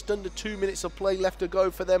final, just under 2 minutes of play left to go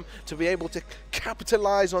for them to be able to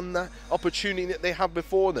capitalize on that opportunity that they have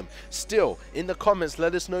before them. Still, in the comments,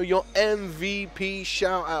 let us know your MVP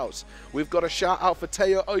shout outs. We've got a shout out for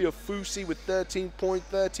Teo Oyofusi with 13 points,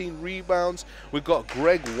 13 rebounds. We've got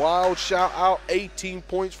Greg Wild shout out, 18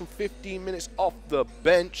 points from 15 minutes off the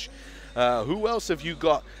bench. Who else have you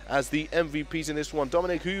got as the MVPs in this one?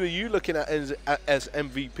 Dominic, who are you looking at as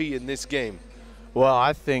MVP in this game? Well,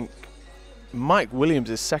 I think Mike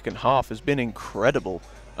Williams' second half has been incredible.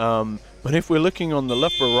 But if we're looking on the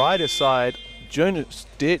Loughborough Riders side, Jonas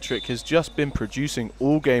Dietrich has just been producing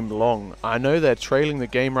all game long. I know they're trailing the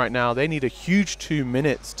game right now. They need a huge 2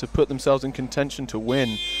 minutes to put themselves in contention to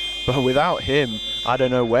win. But without him, I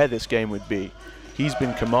don't know where this game would be. He's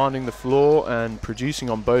been commanding the floor and producing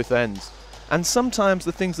on both ends. And sometimes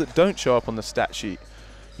the things that don't show up on the stat sheet,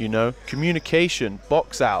 you know, communication,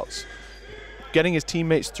 box outs, getting his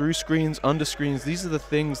teammates through screens, under screens, these are the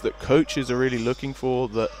things that coaches are really looking for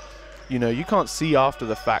that, you know, you can't see after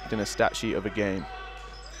the fact in a stat sheet of a game.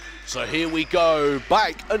 So here we go,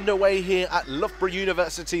 back underway here at Loughborough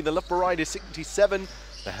University. The Loughborough Riders 67,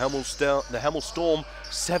 the Hemel Storm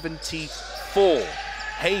 74.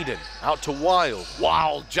 Hayden out to Wild.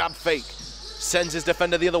 Wild jab fake. Sends his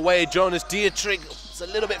defender the other way. Jonas Dietrich is a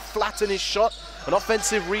little bit flat in his shot. An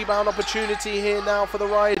offensive rebound opportunity here now for the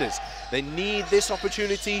Riders. They need this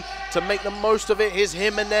opportunity to make the most of it. Here's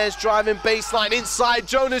Jimenez driving baseline inside.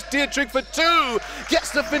 Jonas Dietrich for 2.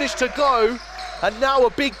 Gets the finish to go. And now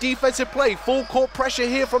a big defensive play. Full court pressure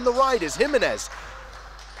here from the Riders. Jimenez.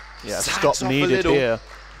 Yeah, stop needed here.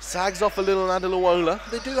 Sags off a little on Adelawola.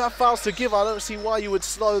 They do have fouls to give. I don't see why you would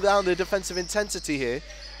slow down the defensive intensity here.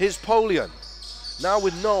 Here's Polian. Now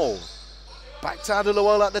with Noel. Back to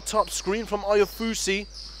Adelawola at the top. Screen from Oyofusi.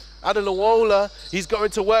 Adelawola, he's going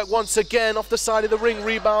to work once again off the side of the ring.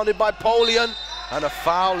 Rebounded by Polian. And a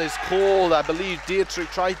foul is called. I believe Dietrich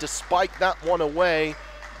tried to spike that one away.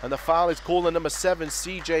 And the foul is called on number 7,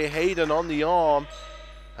 CJ Hayden, on the arm.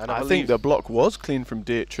 And I think the block was clean from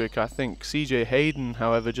Dietrich. I think CJ Hayden,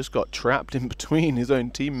 however, just got trapped in between his own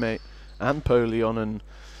teammate and Polion, and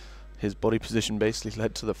his body position basically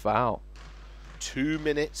led to the foul. 2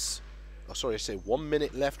 minutes, oh sorry, I say 1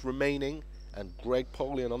 minute left remaining, and Greg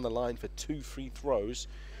Polion on the line for 2 free throws.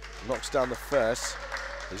 Knocks down the first.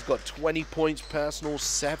 He's got 20 points personal,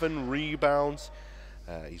 7 rebounds.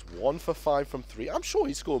 He's 1 for 5 from 3. I'm sure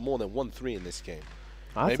he scored more than 1 3 in this game.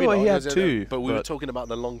 I thought he had 2. But we were talking about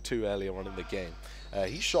the long 2 earlier on in the game.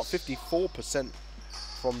 He shot 54%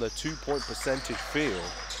 from the 2-point percentage field.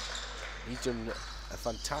 He's done a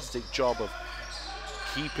fantastic job of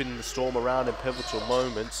keeping the Storm around in pivotal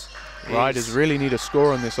moments. Riders really need a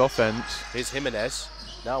score on this offense. Here's Jimenez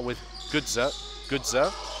now with Goodzer.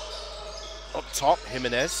 Goodzer up top,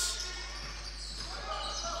 Jimenez.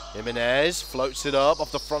 Jimenez floats it up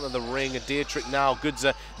off the front of the ring, and Dietrich now.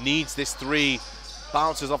 Goodzer needs this three.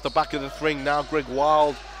 Bounces off the back of the ring. Now Greg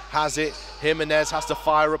Wild has it. Jimenez has to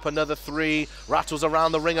fire up another three. Rattles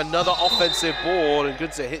around the ring, another offensive ball, and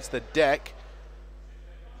Goodzer hits the deck.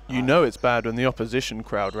 You know it's bad when the opposition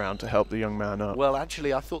crowd round to help the young man up. Well,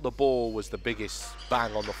 actually, I thought the ball was the biggest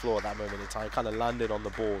bang on the floor at that moment in time. Kind of landed on the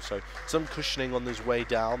ball, so some cushioning on his way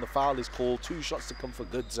down. The foul is called. 2 shots to come for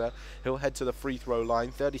Goodzer. He'll head to the free throw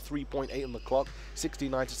line. 33.8 on the clock,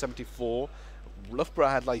 69-74. Loughborough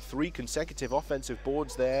had like 3 consecutive offensive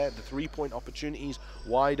boards there. The 3-point opportunities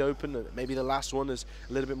wide open. Maybe the last one is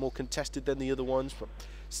a little bit more contested than the other ones, but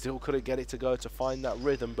still couldn't get it to go to find that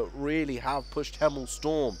rhythm, but really have pushed Hemel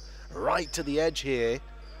Storm right to the edge here,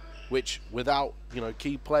 which without, you know,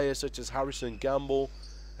 key players such as Harrison Gamble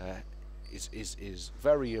is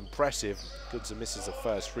very impressive. Goodzer misses the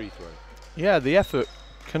first free throw. Yeah, the effort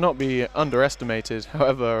cannot be underestimated.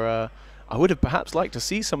 However, I would have perhaps liked to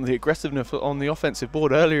see some of the aggressiveness on the offensive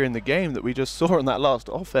board earlier in the game that we just saw on that last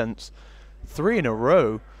offense. 3 in a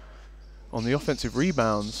row on the offensive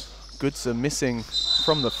rebounds. Goodzer missing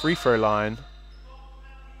from the free throw line.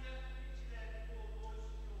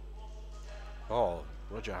 Oh,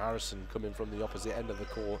 Roger Harrison coming from the opposite end of the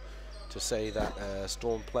court to say that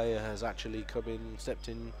Storm player has actually stepped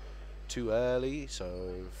in too early,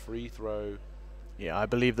 so free throw. Yeah, I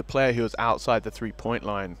believe the player who was outside the 3-point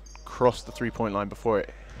line crossed the 3-point line before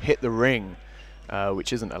it hit the ring,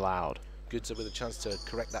 which isn't allowed. Goodzer with a chance to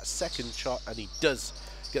correct that second shot, and he does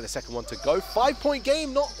get the second one to go. 5-point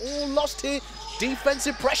game, not all lost here.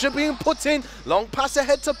 Defensive pressure being put in. Long pass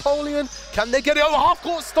ahead to Polian. Can they get it over half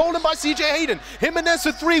court? Stolen by CJ Hayden. Jimenez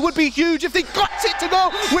for 3 would be huge if they got it to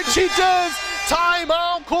go, which he does.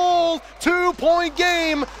 Timeout call. 2-point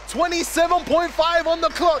game. 27.5 on the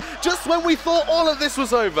clock. Just when we thought all of this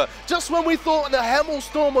was over. Just when we thought the Hemel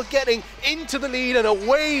Storm were getting into the lead and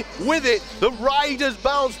away with it, the Riders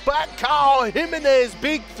bounce back. Carl Jimenez,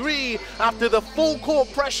 big 3 after the full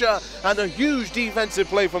court pressure and a huge defensive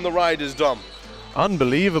play from the Riders, Dom.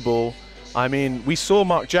 Unbelievable. I mean, we saw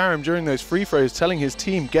Mark Jerram during those free throws telling his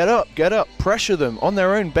team, get up, pressure them on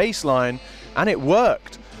their own baseline, and it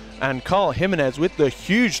worked. And Carl Jimenez with the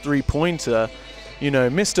huge 3-pointer, you know,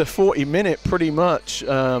 Mr. 40-minute pretty much.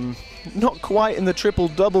 Not quite in the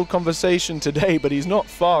triple-double conversation today, but he's not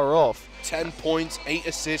far off. 10 points, 8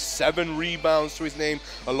 assists, 7 rebounds to his name,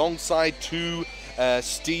 alongside 2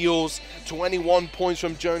 steals. 21 points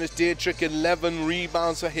from Jonas Dietrich, 11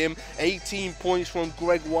 rebounds for him, 18 points from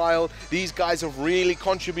Greg Wild. These guys have really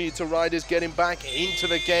contributed to Riders getting back into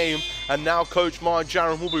the game, and now Coach Mark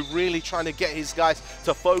Jerram will be really trying to get his guys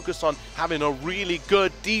to focus on having a really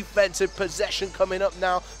good defensive possession coming up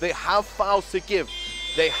now. They have fouls to give.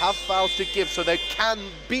 They have fouls to give, so they can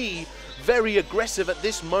be very aggressive at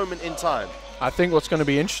this moment in time. I think what's going to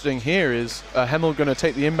be interesting here is Hemel going to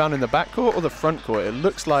take the inbound in the backcourt or the front court. It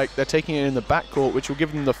looks like they're taking it in the backcourt, which will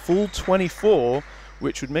give them the full 24,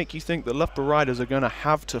 which would make you think the Loughborough Riders are going to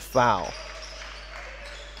have to foul.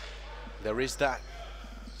 There is that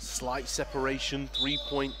slight separation,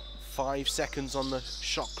 3.5 seconds on the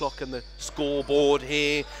shot clock and the scoreboard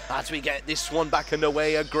here as we get this one back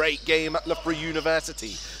underway. A great game at Loughborough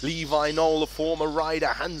University. Levi Knoll, the former Rider,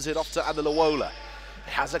 hands it off to Adelawola.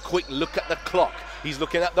 Has a quick look at the clock. He's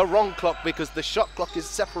looking at the wrong clock because the shot clock is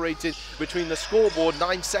separated between the scoreboard.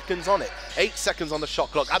 9 seconds on it, 8 seconds on the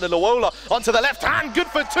shot clock. Adelawola onto the left hand, good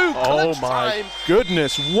for 2. Oh my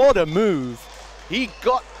goodness, what a move. He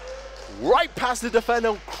got right past the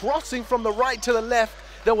defender, crossing from the right to the left.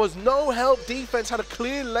 There was no help. Defense had a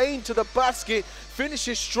clear lane to the basket.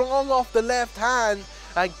 Finishes strong off the left hand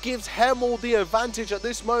and gives Hemel the advantage at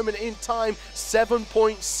this moment in time.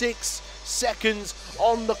 7.6 seconds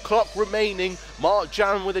on the clock remaining. Mark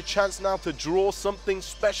Jerram with a chance now to draw something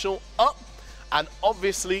special up, and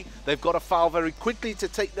obviously they've got to foul very quickly to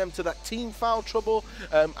take them to that team foul trouble,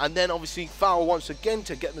 and then obviously foul once again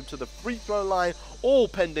to get them to the free throw line, all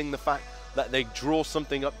pending the fact that they draw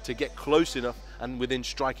something up to get close enough and within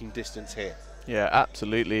striking distance here. Yeah,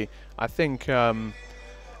 absolutely. I think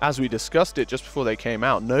as we discussed it just before they came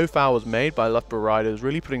out, no foul was made by Loughborough Riders,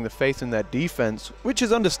 really putting the faith in their defense, which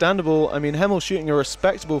is understandable. I mean, Hemel shooting a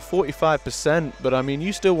respectable 45%, but I mean,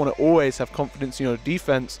 you still want to always have confidence in your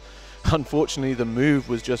defense. Unfortunately, the move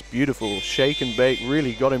was just beautiful. Shake and bake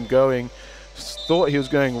really got him going. Thought he was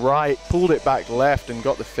going right, pulled it back left, and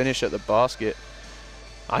got the finish at the basket.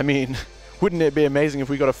 I mean, wouldn't it be amazing if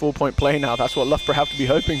we got a 4-point play now? That's what Loughborough have to be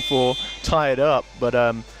hoping for, tie it up.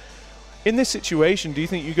 But In this situation, do you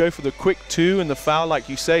think you go for the quick 2 and the foul, like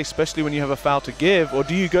you say, especially when you have a foul to give, or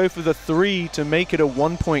do you go for the 3 to make it a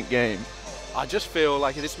 1-point game? I just feel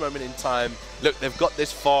like at this moment in time, look, they've got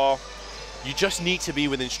this far. You just need to be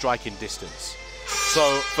within striking distance.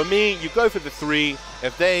 So for me, you go for the 3.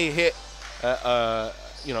 If they hit,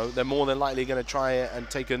 you know, they're more than likely going to try it and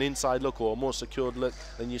take an inside look or a more secured look,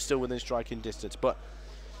 then you're still within striking distance. But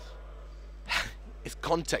it's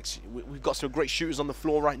context. We've got some great shooters on the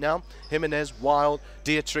floor right now. Jimenez, Wild,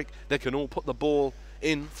 Dietrich, they can all put the ball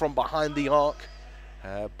in from behind the arc.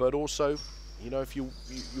 But also, you know, if you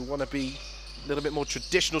want to be a little bit more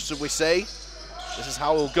traditional, so we say, this is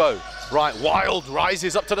how it'll go. Right, Wild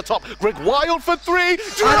rises up to the top. Greg Wild for 3.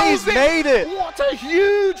 And he's made it. What a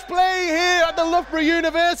huge play here at the Loughborough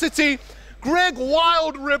University. Greg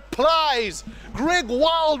Wild replies. Greg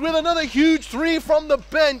Wild with another huge 3 from the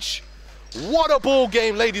bench. What a ball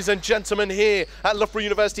game, ladies and gentlemen, here at Loughborough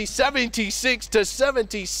University.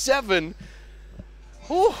 76-77.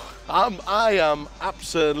 Ooh, I am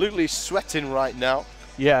absolutely sweating right now.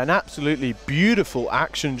 Yeah, an absolutely beautiful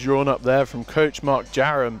action drawn up there from Coach Mark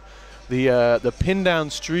Jarram. The pin down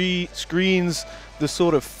screens, the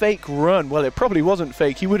sort of fake run. Well, it probably wasn't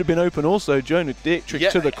fake. He would have been open also. Jonas Dietrich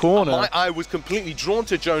to the corner. My eye was completely drawn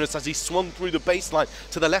to Jonas as he swung through the baseline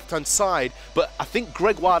to the left-hand side. But I think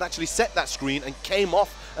Greg Wild actually set that screen and came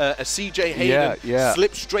off a CJ Hayden,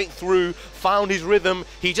 slipped straight through, found his rhythm.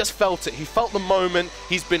 He just felt it. He felt the moment.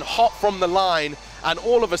 He's been hot from the line. And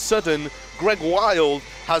all of a sudden, Greg Wild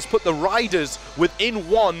has put the Riders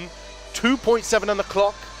within 1, 2.7 on the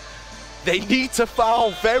clock. They need to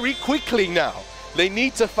foul very quickly now. They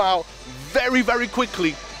need to foul very, very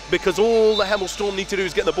quickly because all the Hemel Storm need to do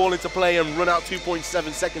is get the ball into play and run out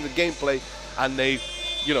 2.7 seconds of gameplay, and they're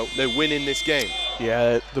winning this game.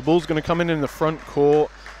 Yeah, the ball's going to come in the front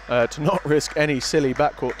court to not risk any silly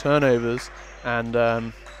backcourt turnovers, and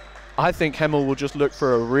I think Hemel will just look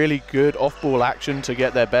for a really good off-ball action to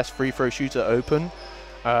get their best free throw shooter open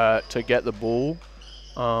to get the ball.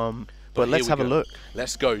 But let's have a look.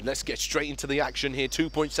 Let's go. Let's get straight into the action here.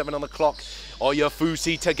 2.7 on the clock.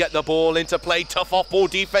 Oyafusi to get the ball into play. Tough off-ball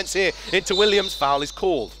defense here into Williams. Foul is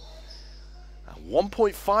called.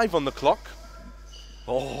 1.5 on the clock.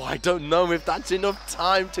 Oh, I don't know if that's enough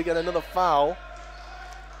time to get another foul.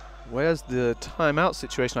 Where's the timeout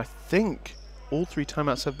situation? I think all 3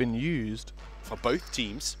 timeouts have been used. For both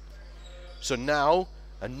teams. So now,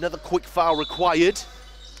 another quick foul required.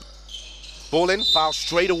 Ball in, foul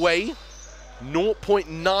straight away.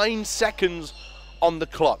 0.9 seconds on the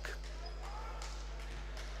clock.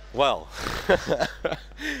 Well,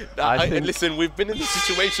 listen, we've been in this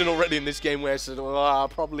situation already in this game where it's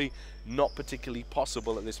probably not particularly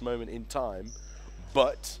possible at this moment in time,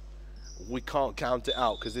 but we can't count it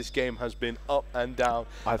out because this game has been up and down.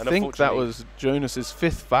 I think that was Jonas's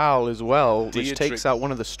 5th foul as well, which takes out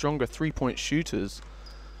one of the stronger 3-point shooters.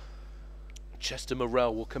 Chester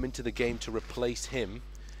Morrell will come into the game to replace him.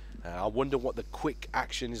 I wonder what the quick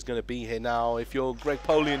action is going to be here now. If you're Greg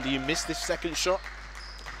Polian, do you miss this second shot?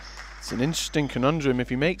 It's an interesting conundrum. If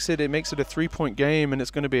he makes it, it makes it a 3-point game and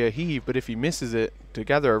it's going to be a heave. But if he misses it to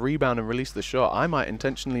gather a rebound and release the shot, I might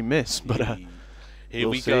intentionally miss. But here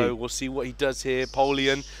we go. We'll see what he does here.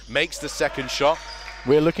 Polian makes the second shot.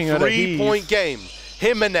 We're looking at a heave. 3-point game.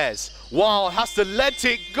 Jimenez, wow, has to let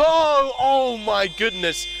it go. Oh my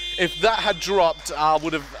goodness. If that had dropped, I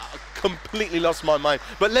would have completely lost my mind.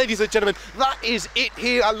 But ladies and gentlemen, that is it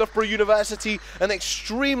here at Loughborough University. An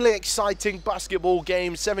extremely exciting basketball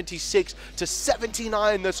game.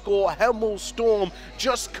 76-79 the score. Hemel Storm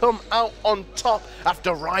just come out on top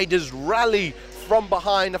after Riders rally from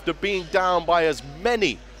behind after being down by as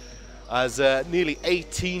many as nearly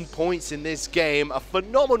 18 points in this game. A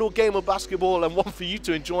phenomenal game of basketball and one for you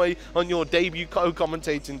to enjoy on your debut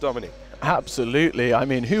co-commentating, Dominic. Absolutely. I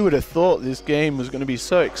mean, who would have thought this game was going to be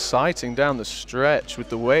so exciting down the stretch with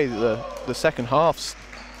the way the second half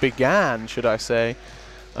began, should I say.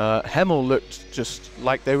 Hemel looked just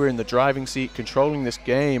like they were in the driving seat, controlling this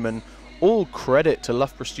game, and all credit to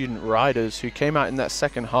Loughborough student Riders who came out in that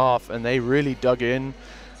second half and they really dug in.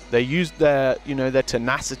 They used their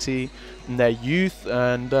tenacity and their youth,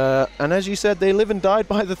 and as you said, they live and died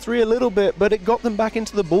by the 3 a little bit, but it got them back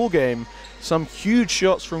into the ball game. Some huge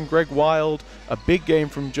shots from Greg Wild, a big game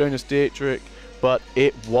from Jonas Dietrich, but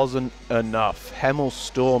it wasn't enough. Hemel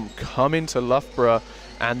Storm come into Loughborough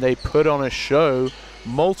and they put on a show,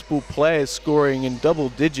 multiple players scoring in double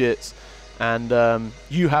digits, and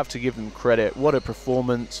you have to give them credit. What a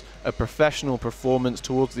performance, a professional performance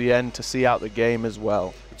towards the end to see out the game as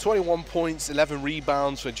well. 21 points, 11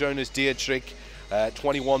 rebounds for Jonas Dietrich.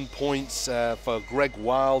 21 points for Greg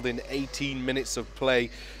Wild in 18 minutes of play.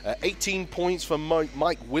 18 points for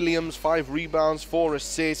Mike Williams, 5 rebounds, 4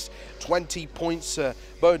 assists. 20 points,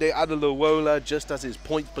 Bode Adelawola, just as his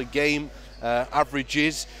points per game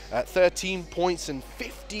averages. 13 points and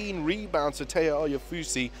 15 rebounds for Teo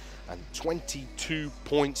Oyafusi, and 22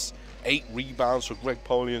 points, 8 rebounds for Greg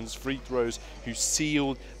Polian's free throws, who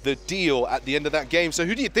sealed the deal at the end of that game. So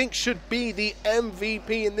who do you think should be the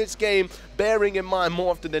MVP in this game? Bearing in mind, more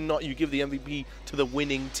often than not, you give the MVP to the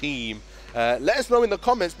winning team. Let us know in the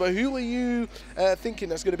comments, but who are you thinking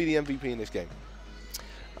that's going to be the MVP in this game?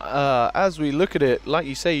 As we look at it, like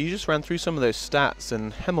you say, you just ran through some of those stats,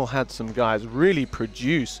 and Hemel had some guys really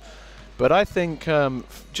produce. But I think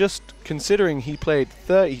just considering he played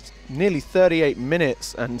nearly 38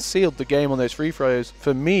 minutes and sealed the game on those free throws,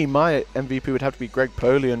 for me, my MVP would have to be Greg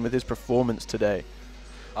Polian with his performance today.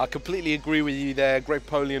 I completely agree with you there. Greg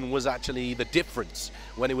Polian was actually the difference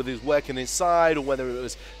when it was working inside, or whether it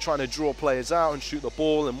was trying to draw players out and shoot the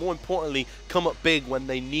ball, and more importantly, come up big when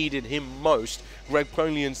they needed him most. Greg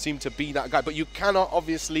Polian seemed to be that guy, but you cannot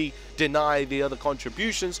obviously deny the other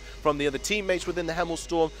contributions from the other teammates within the Hemel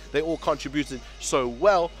Storm. They all contributed so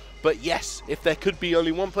well. But yes, if there could be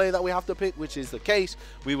only one player that we have to pick, which is the case,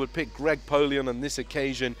 we would pick Greg Polian on this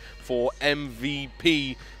occasion for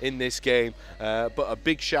MVP in this game. But a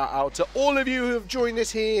big shout out to all of you who have joined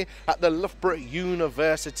us here at the Loughborough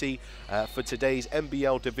University for today's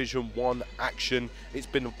NBL Division 1 action. It's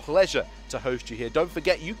been a pleasure to host you here. Don't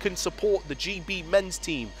forget, you can support the GB men's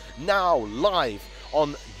team now live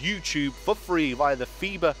on YouTube for free via the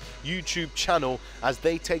FIBA YouTube channel as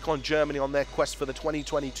they take on Germany on their quest for the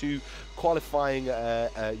 2022 qualifying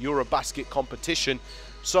Eurobasket competition.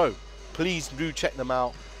 So please do check them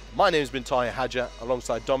out. My name has been Tahir Hadja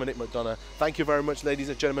alongside Dominic McDonough. Thank you very much, ladies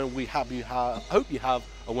and gentlemen. We hope you have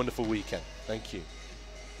a wonderful weekend. Thank you.